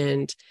whatever.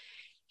 And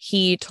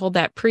he told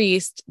that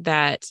priest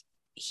that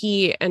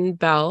he and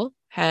Belle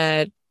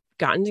had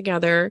gotten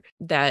together,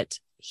 that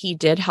he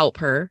did help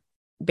her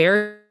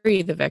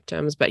bury the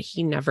victims, but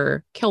he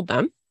never killed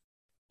them.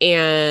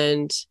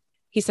 And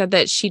he said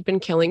that she'd been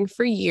killing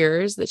for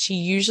years, that she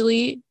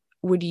usually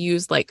would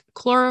use like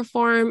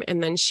chloroform,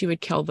 and then she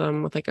would kill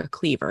them with like a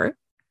cleaver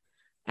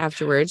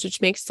afterwards, which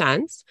makes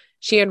sense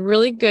She had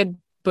really good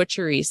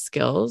butchery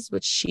skills,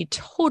 which she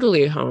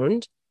totally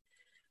honed.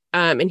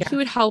 And he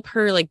would help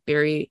her like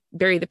bury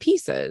the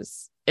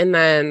pieces. And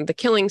then the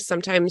killings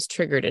sometimes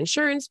triggered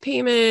insurance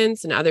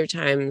payments, and other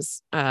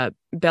times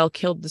Belle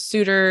killed the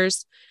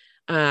suitors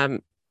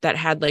that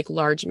had like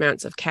large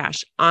amounts of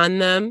cash on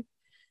them.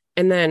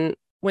 And then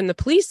when the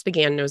police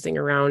began nosing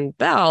around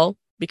Belle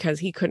because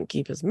he couldn't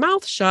keep his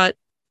mouth shut,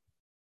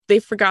 they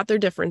forgot their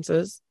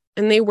differences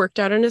and they worked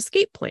out an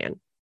escape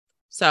plan.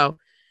 So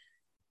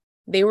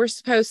they were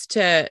supposed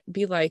to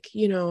be like,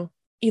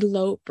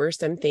 elope or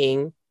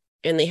something.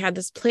 And they had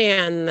this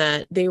plan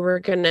that they were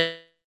going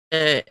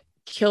to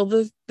kill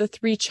the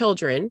three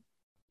children,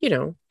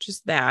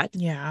 just that.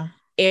 Yeah.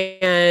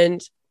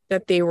 And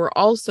that they were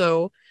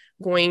also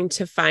going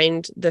to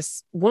find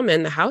this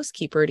woman, the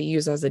housekeeper, to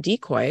use as a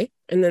decoy.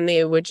 And then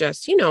they would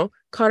just,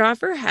 cut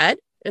off her head.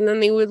 And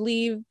then they would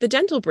leave the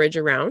dental bridge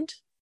around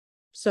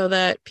so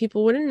that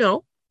people wouldn't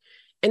know.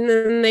 And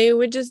then they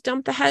would just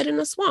dump the head in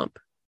a swamp.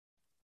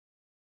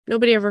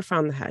 Nobody ever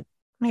found the head.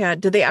 Yeah.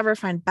 Did they ever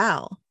find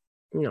Belle?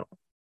 No,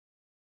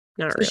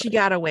 not So really. She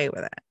got away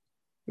with it.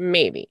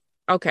 Maybe.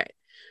 Okay.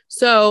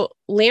 So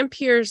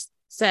Lampier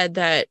said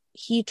that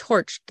he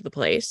torched the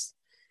place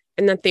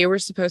and that they were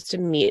supposed to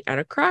meet at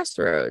a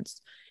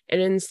crossroads.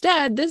 And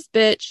instead, this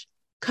bitch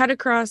cut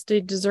across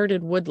a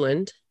deserted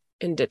woodland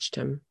and ditched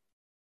him.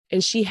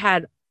 And she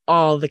had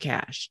all the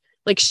cash.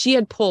 Like, she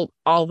had pulled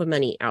all the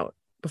money out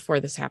before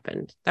this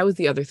happened. That was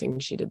the other thing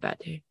she did that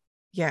day.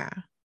 Yeah.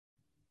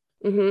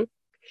 Mm-hmm.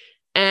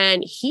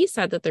 And he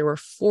said that there were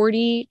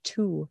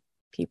 42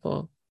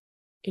 people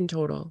in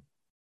total.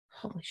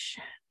 Holy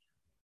shit.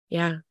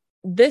 Yeah.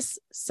 This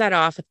set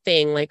off a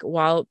thing. Like,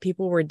 while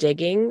people were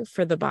digging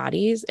for the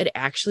bodies, it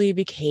actually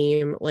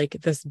became like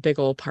this big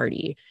old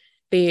party.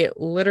 They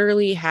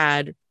literally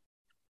had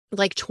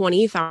like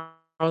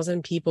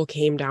 20,000 people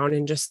came down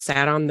and just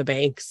sat on the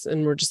banks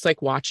and were just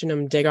like watching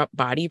them dig up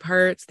body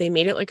parts. They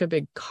made it like a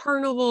big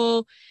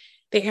carnival.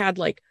 They had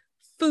like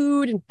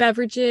food and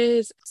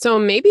beverages. So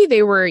maybe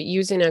they were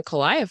using a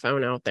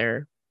calliophone out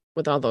there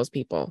with all those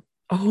people.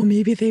 Oh,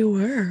 maybe they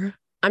were.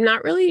 I'm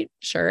not really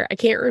sure. I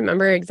can't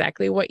remember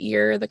exactly what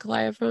year the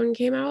calliophone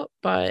came out,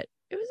 but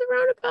it was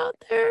around about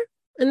there.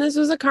 And this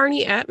was a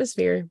carny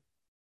atmosphere.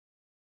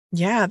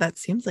 Yeah, that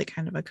seems like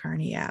kind of a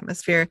carny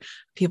atmosphere.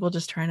 People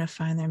just trying to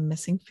find their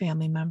missing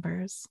family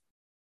members.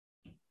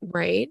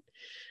 Right.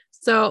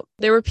 So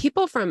there were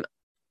people from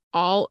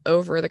all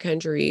over the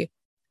country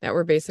that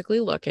were basically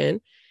looking,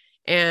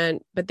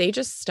 but they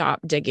just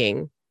stopped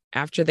digging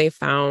after they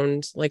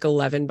found like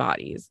 11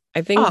 bodies.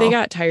 I think they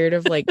got tired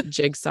of like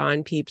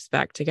jigsawing peeps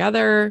back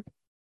together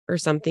or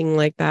something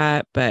like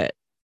that. But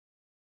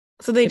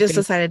so they just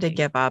decided to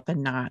give up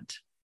and not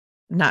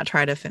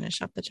try to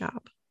finish up the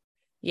job.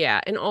 Yeah.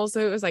 And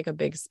also it was like a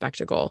big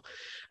spectacle.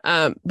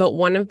 But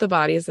one of the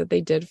bodies that they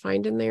did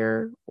find in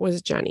there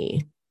was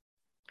Jenny,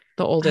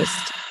 the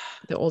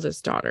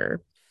oldest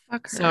daughter.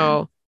 Fuck her.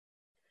 So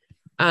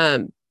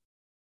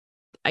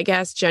I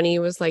guess Jenny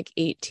was like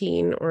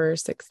 18 or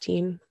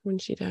 16 when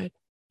she died.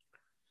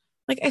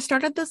 Like, I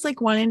started this like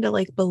wanting to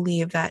like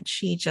believe that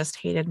she just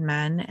hated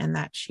men and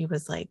that she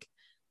was like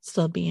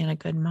still being a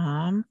good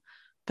mom,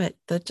 but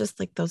that just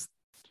like it was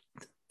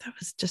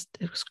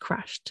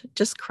crushed.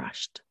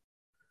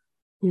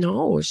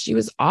 No, she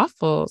was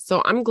awful.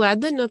 So I'm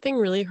glad that nothing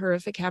really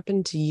horrific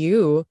happened to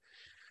you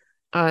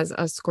as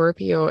a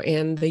Scorpio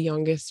and the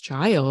youngest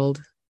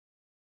child.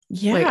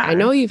 Yeah. Like, I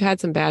know you've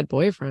had some bad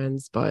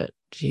boyfriends, but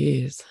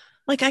geez.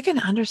 Like, I can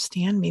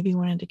understand maybe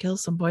wanting to kill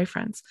some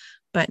boyfriends,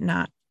 but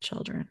not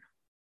children.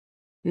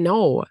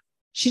 No,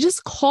 she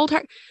just called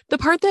her. The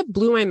part that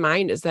blew my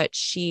mind is that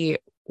she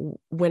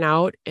went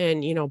out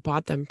and,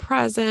 bought them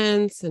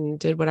presents and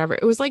did whatever.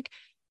 It was like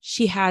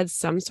she had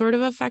some sort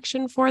of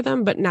affection for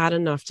them, but not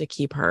enough to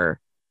keep her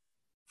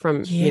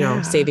from,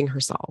 saving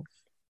herself.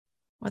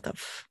 What the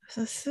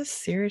this is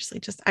seriously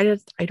just I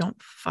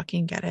don't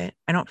fucking get it.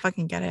 I don't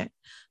fucking get it.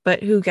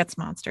 But who gets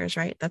monsters,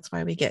 right? That's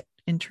why we get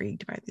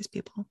intrigued by these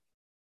people.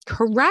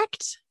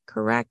 Correct.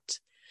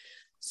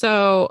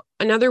 So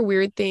another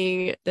weird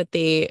thing that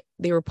they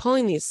were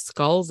pulling these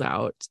skulls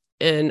out,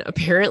 and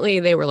apparently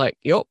they were like,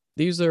 "Yep,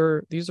 these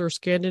are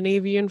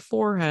Scandinavian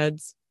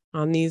foreheads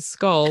on these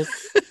skulls."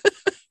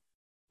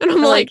 And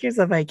I'm like, here's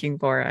a Viking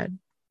forehead.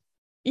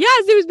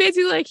 Yes, it was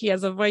basically like he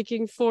has a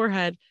Viking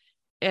forehead,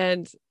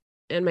 and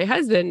my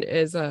husband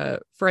is a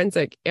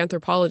forensic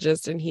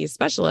anthropologist and he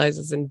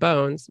specializes in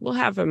bones. We'll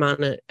have him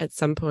on it at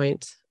some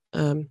point.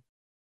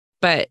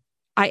 But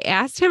I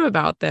asked him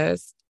about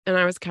this and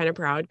I was kind of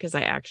proud because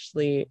I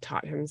actually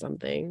taught him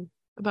something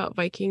about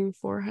Viking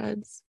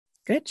foreheads.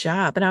 Good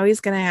job. And now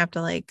he's going to have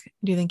to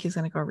do you think he's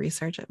going to go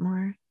research it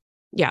more?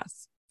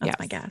 Yes. That's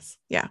my guess.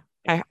 Yeah.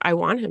 I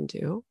want him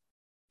to,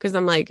 because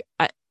I'm like,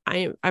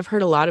 I've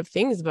heard a lot of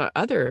things about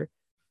other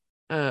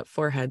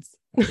foreheads.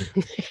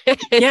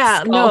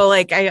 Yeah, no,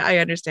 I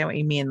understand what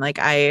you mean.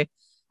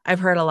 I've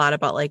heard a lot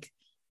about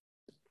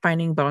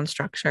finding bone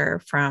structure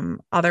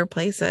from other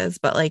places,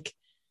 but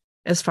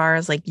as far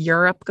as like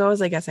Europe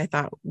goes, I guess I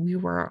thought we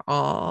were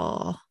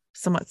all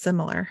somewhat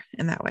similar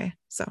in that way.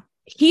 So,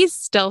 He's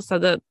still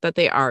said that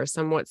they are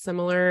somewhat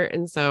similar.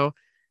 And so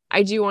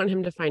I do want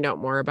him to find out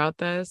more about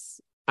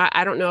this.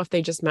 I don't know if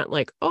they just meant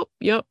like, oh,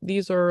 yep,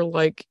 these are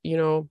like,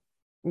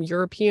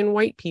 European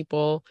white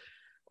people,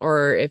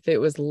 or if it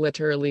was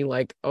literally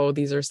like, oh,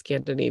 these are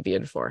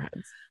Scandinavian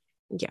foreheads.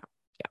 Yeah.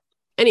 Yeah.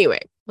 Anyway,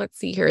 let's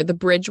see here. The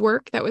bridge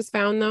work that was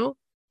found, though,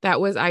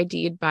 that was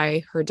ID'd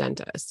by her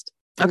dentist.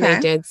 And they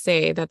okay. did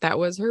say that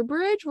was her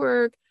bridge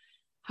work.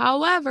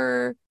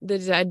 However, the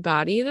dead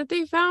body that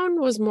they found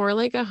was more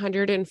like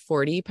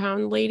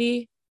 140-pound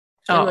lady.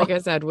 And Oh, like I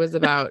said, was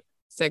about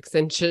 6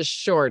 inches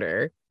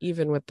shorter,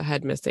 even with the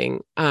head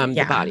missing. The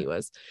yeah. body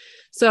was.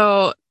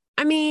 So,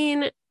 I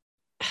mean,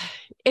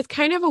 it's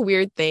kind of a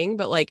weird thing,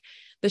 but like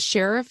the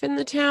sheriff in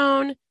the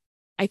town,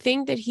 I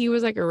think that he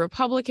was like a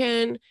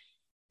Republican,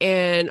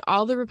 and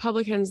all the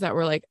Republicans that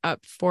were like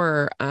up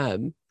for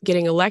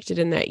getting elected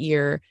in that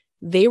year,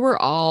 they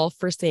were all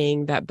for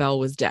saying that Belle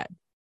was dead.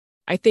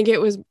 I think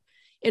it was,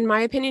 in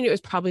my opinion, it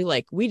was probably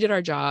like, we did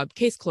our job,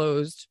 case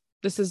closed,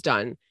 this is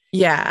done. But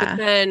Yeah.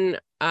 then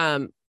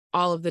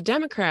all of the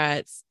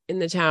Democrats in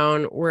the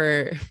town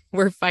were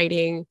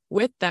fighting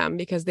with them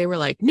because they were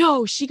like,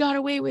 no, she got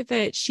away with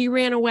it. She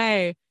ran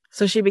away.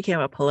 So she became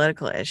a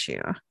political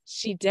issue.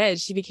 She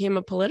did. She became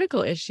a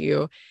political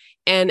issue.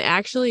 And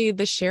actually,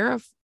 the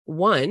sheriff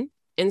won.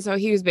 And so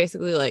he was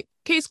basically like,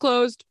 case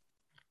closed,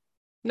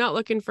 not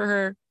looking for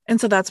her. And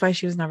so that's why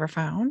she was never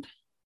found.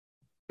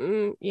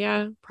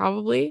 Yeah,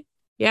 probably.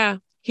 Yeah.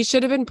 He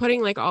should have been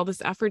putting like all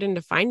this effort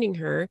into finding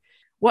her.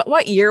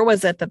 What year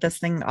was it that this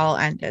thing all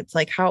ended? It's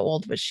like how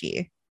old was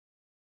she?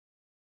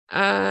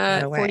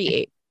 Right away.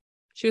 48.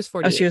 She was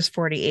Oh, she 48. was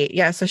 48.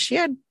 Yeah, so she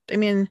had, I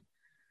mean,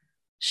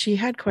 she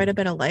had quite a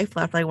bit of life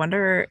left. I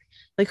wonder,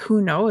 like,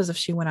 who knows if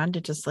she went on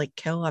to just like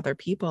kill other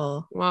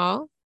people.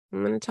 Well,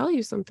 I'm going to tell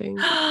you something.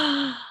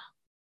 Yes,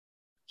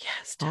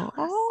 tell us.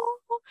 Oh.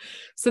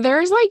 So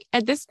there's like,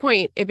 at this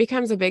point, it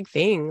becomes a big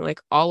thing,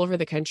 like all over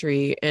the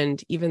country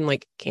and even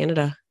like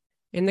Canada,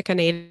 in the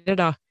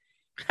Canada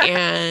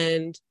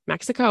and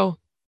Mexico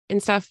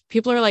and stuff.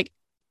 People are like,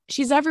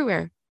 she's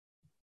everywhere.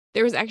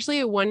 There was actually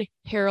a one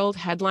Herald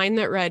headline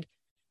that read,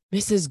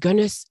 Mrs.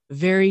 Gunness,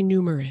 very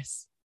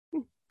numerous.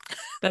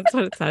 That's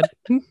what it said.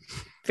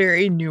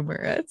 Very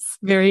numerous.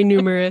 Very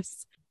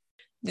numerous.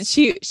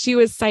 She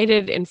was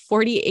cited in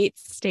 48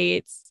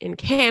 states, in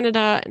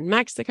Canada and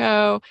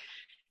Mexico.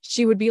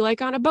 She would be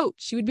like on a boat.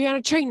 She would be on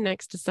a train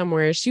next to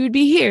somewhere. She would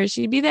be here.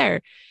 She'd be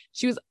there.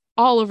 She was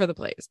all over the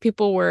place.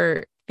 People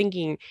were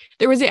thinking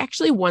there was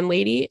actually one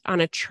lady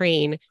on a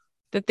train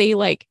that they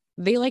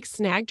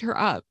snagged her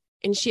up,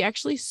 and she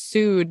actually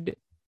sued,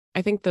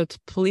 I think, the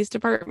police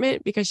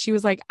department because she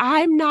was like,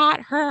 I'm not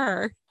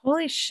her.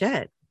 Holy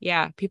shit.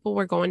 Yeah, people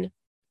were going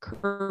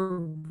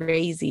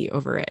crazy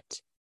over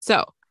it.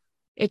 So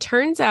it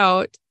turns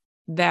out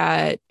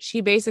that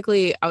she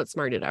basically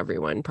outsmarted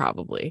everyone,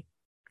 probably,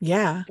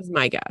 Yeah. is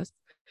my guess.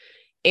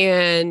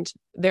 And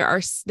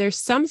there's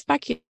some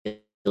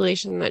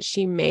speculation that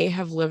she may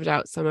have lived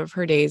out some of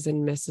her days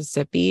in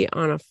Mississippi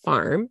on a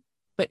farm.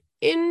 But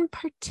in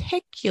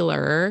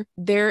particular,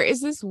 there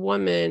is this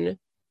woman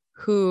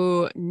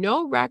who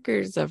no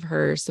records of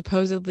her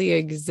supposedly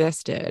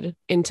existed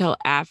until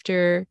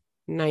after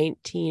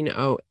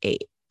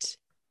 1908.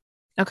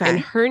 Okay. And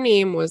her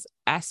name was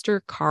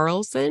Esther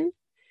Carlson.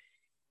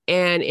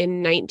 And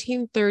in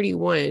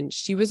 1931,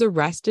 she was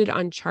arrested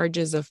on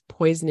charges of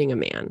poisoning a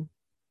man.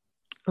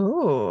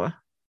 Oh.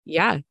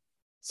 Yeah.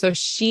 So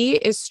she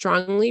is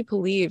strongly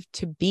believed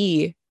to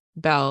be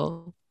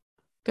Belle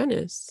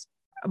Gunness.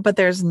 But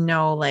there's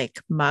no like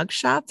mug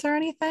shots or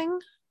anything?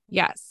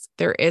 Yes,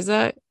 there is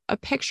a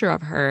picture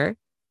of her.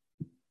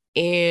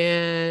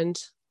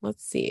 And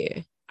let's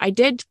see.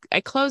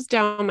 I closed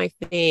down my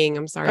thing.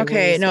 I'm sorry. When we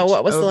Okay. No, switched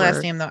what was the last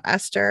over. name though?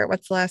 Esther.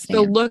 What's the last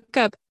So name? look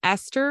up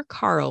Esther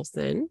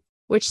Carlson,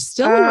 which is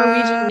still a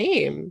Norwegian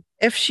name.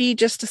 If she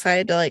just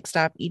decided to like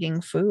stop eating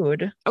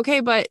food.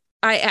 Okay, but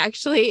I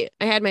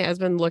had my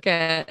husband look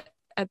at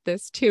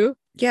this too.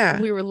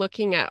 Yeah. We were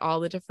looking at all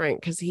the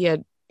different, because he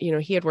had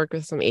worked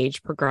with some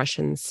age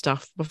progression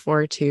stuff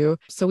before too.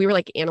 So we were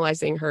like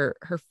analyzing her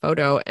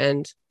photo,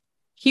 and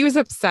he was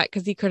upset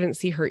because he couldn't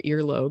see her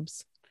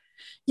earlobes.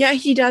 Yeah,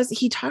 he does.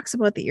 He talks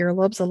about the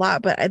earlobes a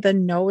lot, but the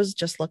nose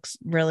just looks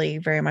really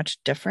very much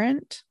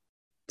different.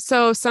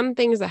 So some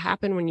things that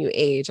happen when you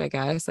age, I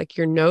guess, like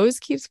your nose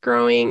keeps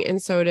growing,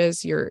 and so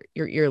does your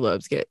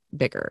earlobes get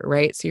bigger,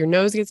 right? So your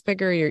nose gets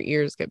bigger, your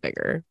ears get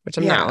bigger, which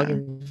I'm not Yeah.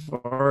 looking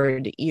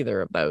forward to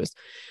either of those.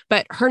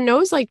 But her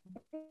nose like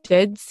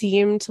did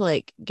seem to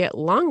like get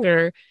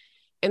longer.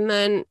 And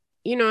then,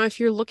 if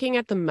you're looking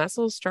at the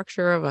muscle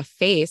structure of a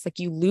face, like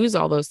you lose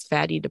all those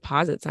fatty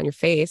deposits on your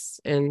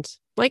face. And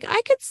like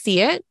I could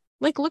see it.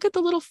 Like, look at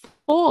the little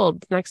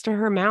fold next to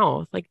her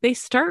mouth. Like they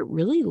start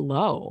really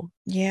low.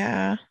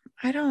 Yeah.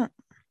 I don't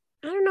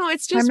know.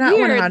 It's I'm just not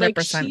weird. Like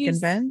 100%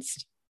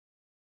 convinced.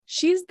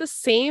 she's the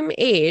same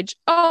age.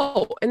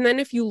 Oh, and then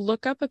if you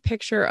look up a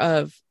picture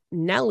of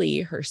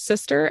Nellie, her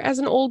sister, as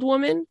an old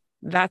woman,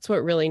 that's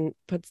what really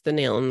puts the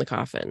nail in the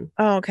coffin.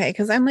 Oh, okay.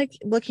 Because I'm like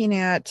looking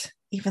at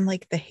even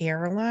like the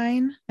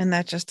hairline, and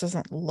that just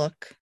doesn't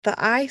look. The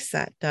eye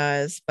set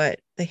does, but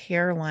the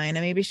hairline,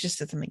 and maybe she just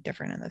did something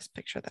different in this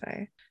picture that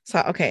I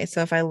saw. Okay,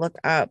 so if I look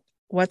up,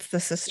 what's the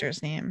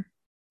sister's name?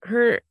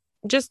 Her,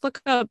 just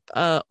look up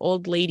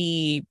old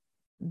lady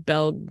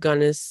Belle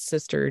Gunness'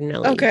 sister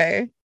Nellie.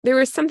 Okay. There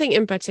was something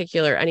in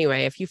particular.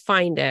 Anyway, if you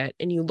find it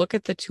and you look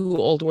at the two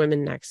old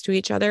women next to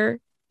each other,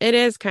 it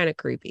is kind of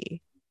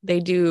creepy. The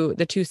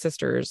two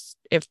sisters,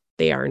 if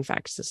they are in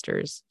fact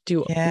sisters, do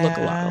look a lot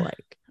Yeah,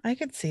 alike. I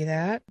could see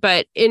that.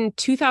 But in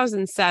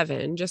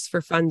 2007, just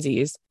for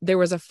funsies, there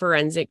was a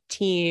forensic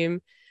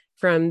team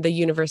from the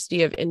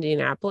University of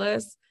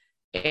Indianapolis,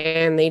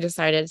 and they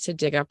decided to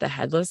dig up the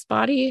headless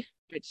body,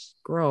 which is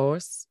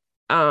gross.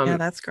 Yeah, Um,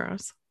 that's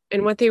gross.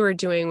 and what they were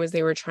doing was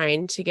they were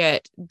trying to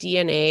get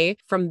DNA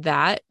from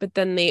that, but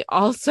then they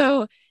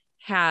also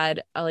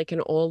had like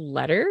an old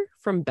letter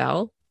from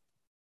Belle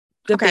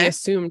that they Okay.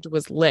 assumed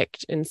was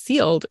licked and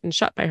sealed and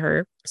shut by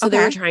her. So they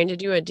were Okay. trying to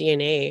do a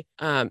DNA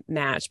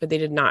match, but they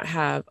did not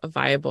have a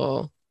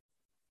viable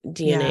Yeah.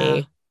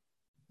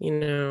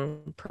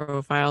 DNA,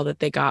 profile that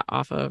they got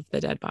off of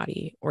the dead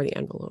body or the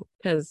envelope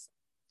because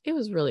it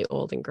was really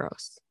old and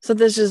gross. So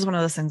this is one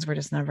of those things we're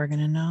just never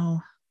gonna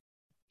know.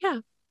 Yeah.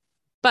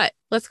 But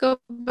let's go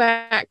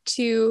back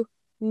to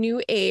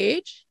new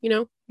age, we're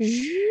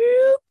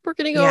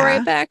going to go right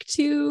Yeah. back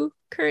to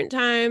current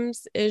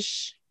times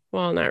ish.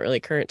 Well, not really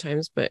current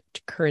times, but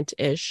current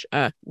ish.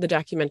 The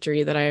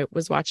documentary that I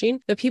was watching,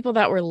 the people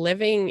that were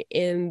living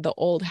in the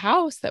old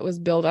house that was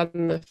built on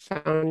the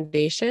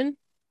foundation.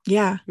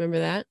 Yeah. Remember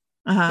that?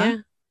 Uh-huh. Yeah.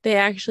 They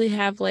actually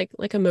have like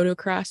a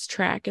motocross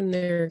track in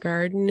their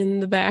garden in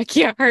the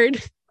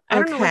backyard. I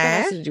don't know what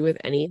that has Okay. to do with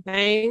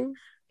anything,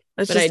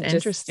 That's but I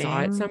just just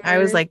saw it interesting. I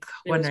was somewhere. like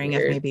It was wondering if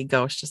weird. maybe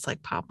ghosts just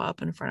like pop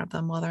up in front of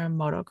them while they're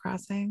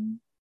motocrossing.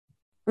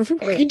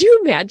 Could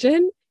you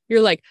imagine?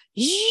 You're like,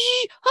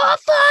 oh,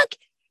 fuck.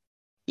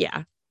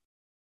 Yeah.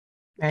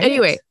 Right?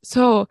 Anyway,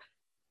 so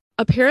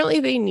apparently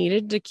they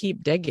needed to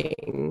keep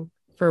digging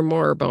for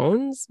more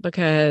bones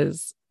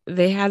because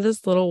they had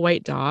this little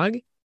white dog,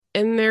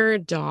 and their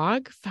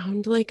dog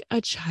found like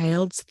a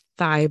child's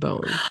thigh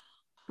bone.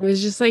 It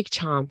was just like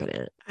chomping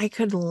it. I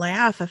could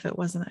laugh if it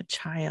wasn't a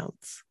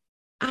child's.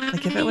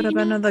 Like if it would I have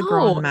been of the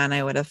grown know. men,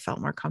 I would have felt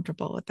more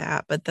comfortable with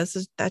that. But that's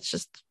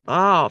just,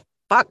 oh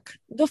fuck.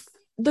 The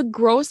the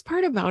gross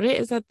part about it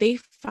is that they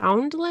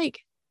found like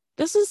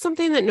this is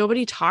something that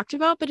nobody talked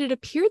about, but it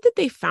appeared that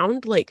they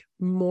found like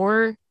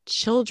more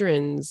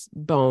children's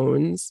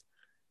bones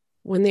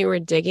when they were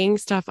digging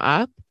stuff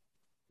up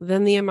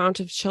than the amount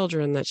of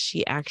children that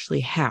she actually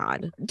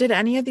had. Did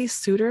any of these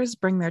suitors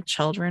bring their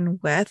children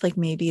with? Like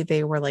maybe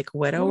they were like Oh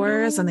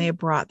widowers and no. they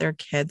brought their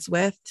kids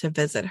with to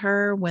visit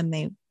her when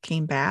they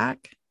came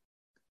back.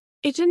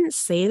 It didn't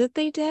say that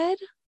they did.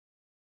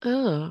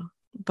 Oh.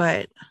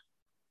 But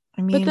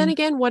I But then mean,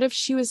 again, what if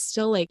she was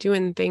still like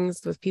doing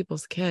things with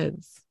people's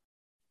kids?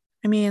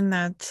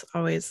 that's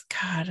always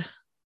God.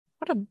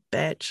 What a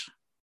bitch.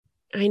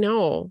 I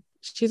know.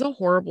 She's a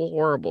horrible,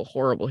 horrible,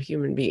 horrible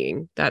human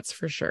being. That's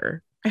for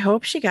sure. I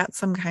hope she got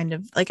some kind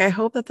of like I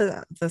hope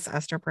that this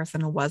Esther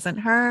person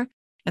wasn't her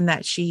and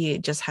that she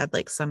just had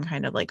like some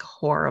kind of like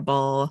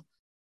horrible,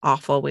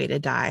 awful way to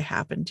die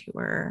happen to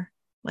her,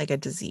 like a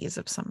disease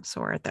of some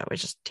sort that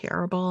was just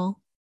terrible.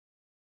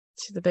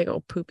 She's a big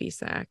old poopy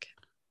sack.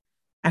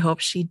 I hope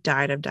she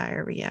died of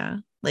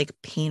diarrhea, like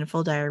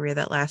painful diarrhea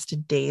that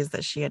lasted days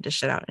that she had to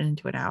shit out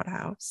into an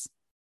outhouse.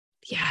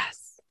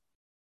 Yes.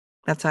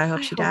 That's how I hope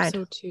I she hope died.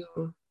 so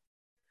too.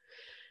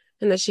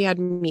 And that she had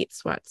meat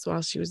sweats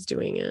while she was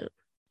doing it.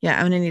 Yeah,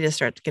 I'm gonna need to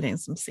start getting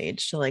some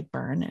sage to like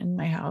burn in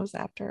my house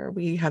after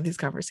we have these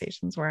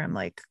conversations where I'm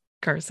like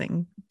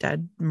cursing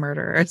dead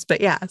murderers. But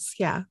yes,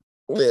 yeah.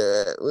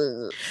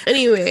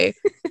 Anyway,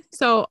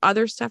 so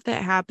other stuff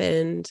that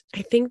happened,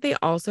 I think they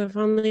also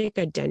found like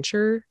a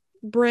denture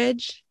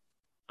bridge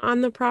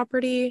on the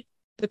property.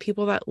 The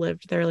people that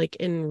lived there like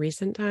in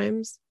recent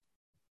times.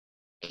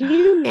 Can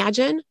you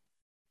imagine?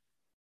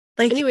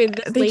 Like Anyway,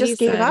 this they lady just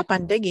gave said up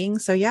on digging.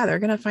 So yeah, they're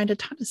gonna find a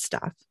ton of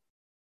stuff.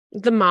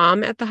 the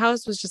mom at the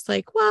house was just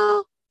like,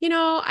 well,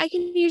 I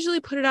can usually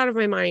put it out of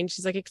my mind.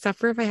 She's like, except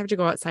for if I have to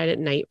go outside at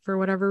night for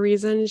whatever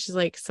reason. She's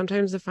like,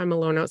 sometimes if I'm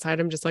alone outside,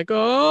 I'm just like,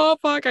 oh,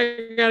 fuck,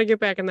 I gotta get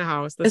back in the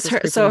house. This Is is her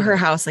creeping so me her out.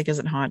 house like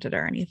isn't haunted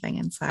or anything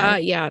inside?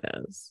 Yeah, it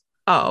is.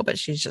 Oh, but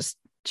she's just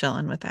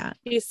chilling with that.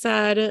 She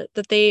said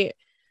that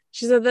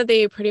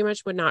they pretty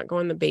much would not go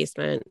in the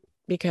basement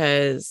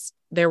because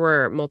there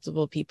were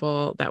multiple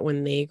people that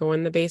when they go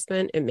in the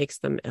basement, it makes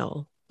them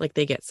ill. Like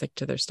they get sick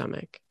to their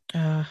stomach.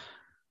 Uh,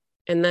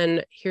 And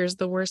then here's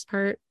the worst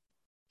part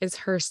is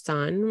her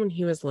son, when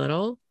he was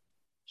little,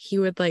 he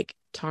would like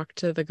talk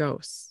to the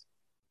ghosts,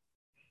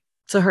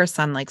 so her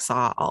son like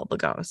saw all the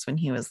ghosts when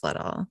he was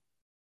little.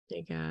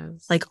 I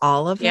guess. Like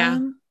all of Yeah.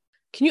 them?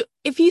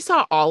 If he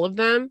saw all of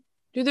them,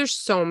 dude, there's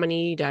so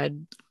many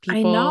dead I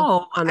people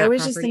know. on I that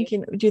was just property.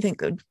 thinking, do you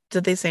think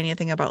Did they say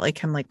anything about like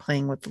him like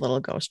playing with the little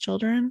ghost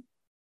children?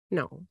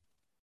 No.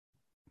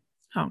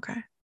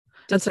 Okay.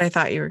 That's what I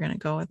thought you were going to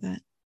go with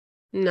it.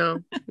 No.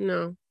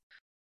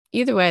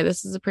 Either way,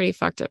 this is a pretty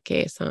fucked up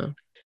case, huh?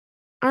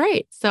 All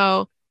right.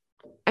 So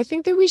I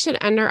think that we should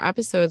end our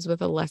episodes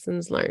with a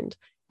lessons learned.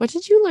 What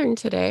did you learn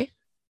today?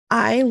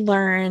 I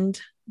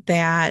learned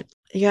that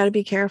you got to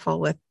be careful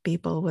with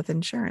people with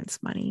insurance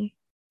money.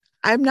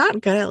 I'm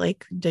not good at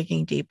like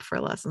digging deep for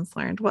lessons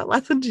learned. What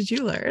lesson did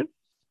you learn?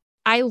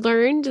 I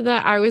learned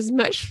that I was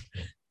much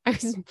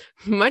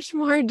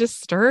more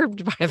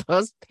disturbed by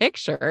those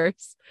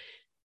pictures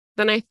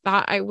than I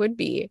thought I would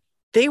be.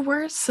 They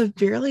were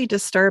severely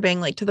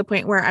disturbing, like to the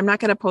point where I'm not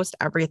going to post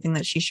everything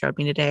that she showed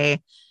me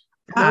today.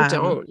 No,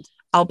 don't.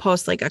 I'll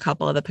post like a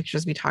couple of the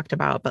pictures we talked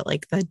about, but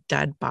like the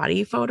dead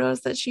body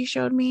photos that she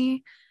showed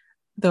me,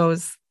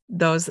 those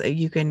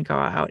you can go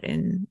out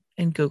and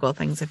Google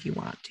things if you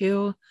want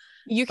to.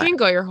 You can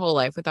go your whole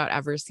life without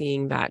ever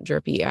seeing that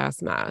drippy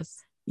ass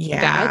mess.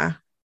 Yeah.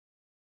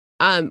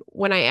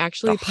 When I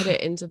actually put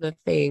it into the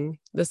thing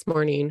this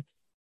morning,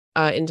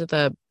 into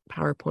the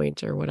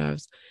PowerPoint or whatever,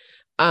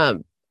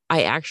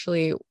 I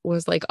actually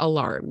was like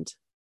alarmed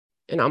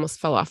and almost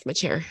fell off my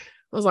chair.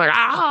 I was like,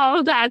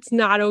 oh, that's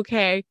not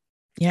okay.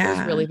 Yeah. It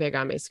was really big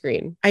on my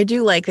screen. I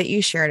do like that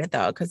you shared it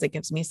though, because it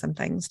gives me some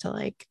things to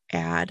like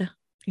add,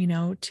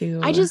 to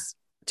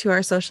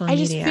our social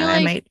media.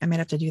 Like, I might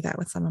have to do that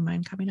with some of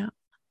mine coming up.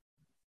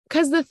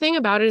 Because the thing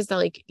about it is that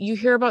like you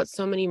hear about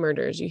so many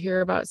murders, you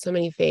hear about so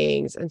many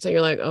things. And so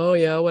you're like, oh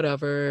yeah,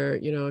 whatever.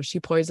 She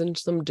poisoned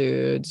some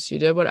dudes, she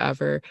did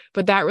whatever.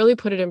 But that really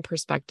put it in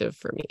perspective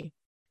for me.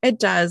 It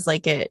does.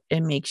 Like it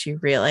makes you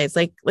realize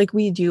like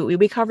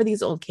we cover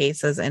these old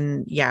cases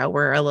and yeah,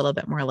 we're a little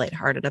bit more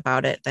lighthearted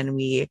about it than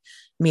we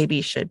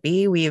maybe should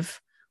be. We've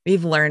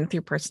learned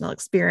through personal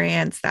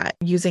experience that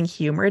using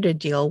humor to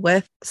deal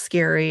with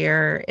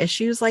scarier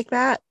issues like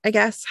that, I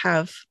guess,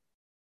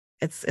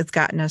 it's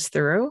gotten us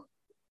through,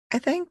 I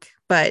think.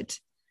 But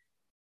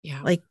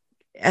yeah, like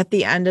at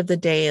the end of the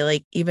day,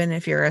 like even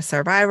if you're a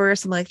survivor or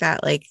something like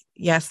that, like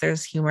yes,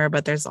 there's humor,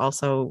 but there's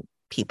also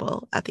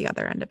people at the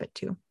other end of it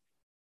too.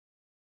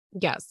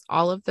 Yes,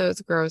 all of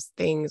those gross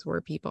things were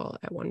people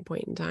at one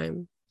point in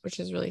time, which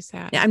is really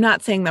sad. Yeah, I'm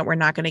not saying that we're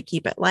not going to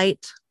keep it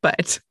light,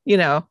 but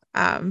it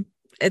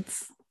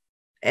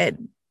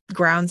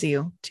grounds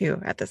you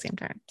too at the same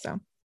time. So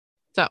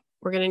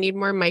we're going to need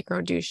more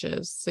micro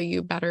douches. So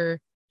you better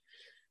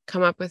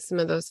come up with some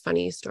of those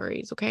funny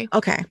stories. Okay.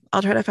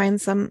 I'll try to find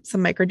some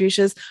micro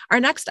douches. Our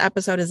next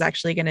episode is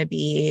actually going to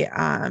be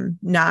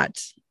not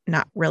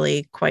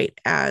really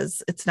quite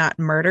as, it's not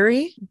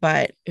murdery,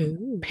 but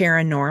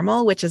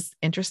paranormal, which is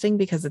interesting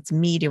because it's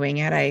me doing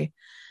it.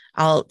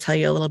 I'll tell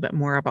you a little bit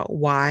more about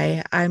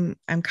why I'm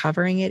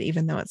covering it,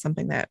 even though it's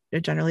something that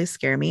would generally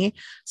scare me.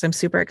 So I'm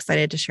super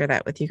excited to share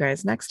that with you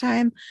guys next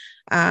time.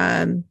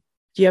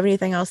 Do you have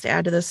anything else to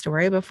add to this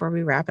story before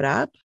we wrap it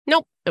up?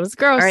 Nope. It was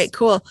gross. All right,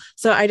 cool.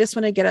 So I just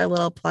want to get a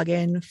little plug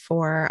in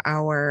for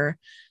our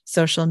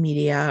social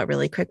media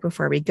really quick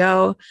before we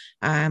go.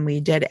 We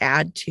did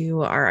add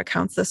to our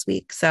accounts this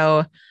week.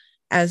 So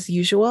as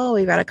usual,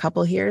 we've got a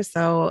couple here.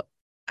 So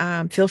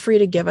feel free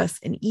to give us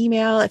an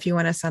email if you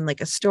want to send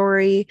like a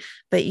story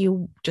that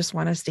you just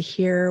want us to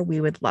hear.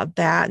 We would love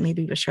that.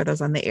 Maybe we'll share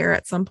those on the air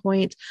at some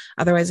point.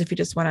 Otherwise, if you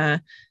just want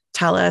to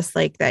tell us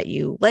like that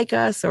you like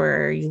us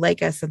or you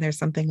like us and there's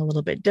something a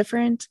little bit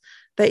different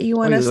that you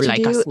want us to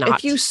do.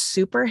 If you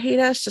super hate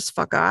us, just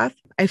fuck off.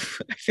 I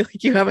feel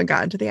like you haven't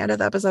gotten to the end of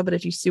the episode, but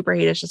if you super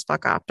hate us, just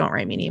fuck off. Don't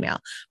write me an email.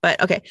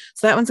 But okay,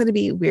 so that one's going to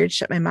be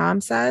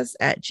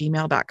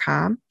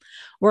weirdshitmymomsays@gmail.com.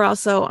 We're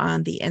also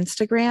on the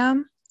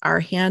Instagram. Our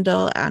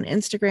handle on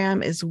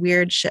Instagram is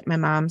Weird Shit My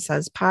Mom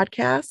Says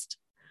Podcast.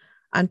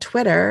 On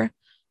Twitter,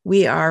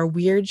 we are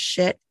Weird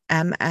Shit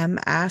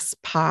MMS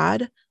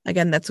Pod.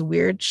 Again, that's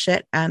Weird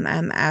Shit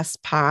MMS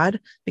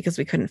Pod because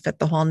we couldn't fit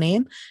the whole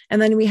name.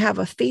 And then we have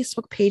a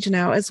Facebook page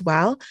now as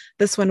well.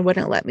 This one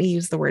wouldn't let me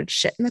use the word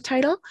shit in the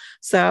title.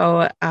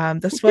 So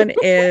this one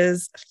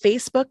is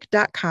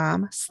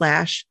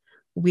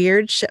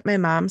facebook.com/Weird Shit My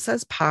Mom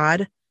Says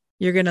Pod.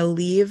 You're going to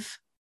leave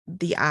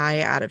the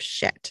I out of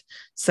shit.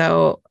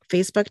 So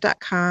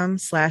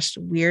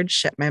facebook.com/Weird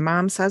Shit My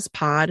Mom Says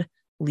Pod.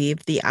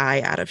 Leave the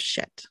I out of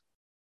shit.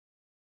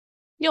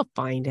 You'll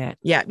find it.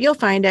 Yeah, you'll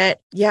find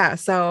it. Yeah.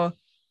 So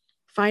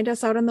find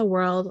us out in the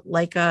world,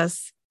 like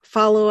us,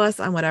 follow us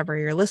on whatever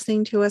you're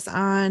listening to us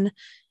on.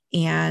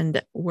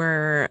 And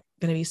we're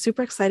going to be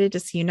super excited to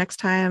see you next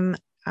time.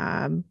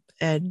 And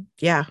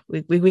yeah,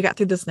 we got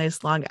through this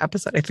nice long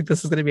episode. I think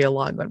this is going to be a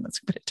long one once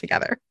we put it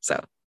together.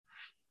 So,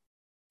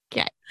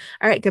 okay.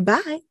 All right.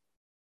 Goodbye.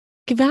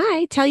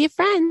 Goodbye. Tell your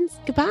friends.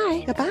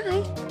 Goodbye.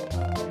 Goodbye.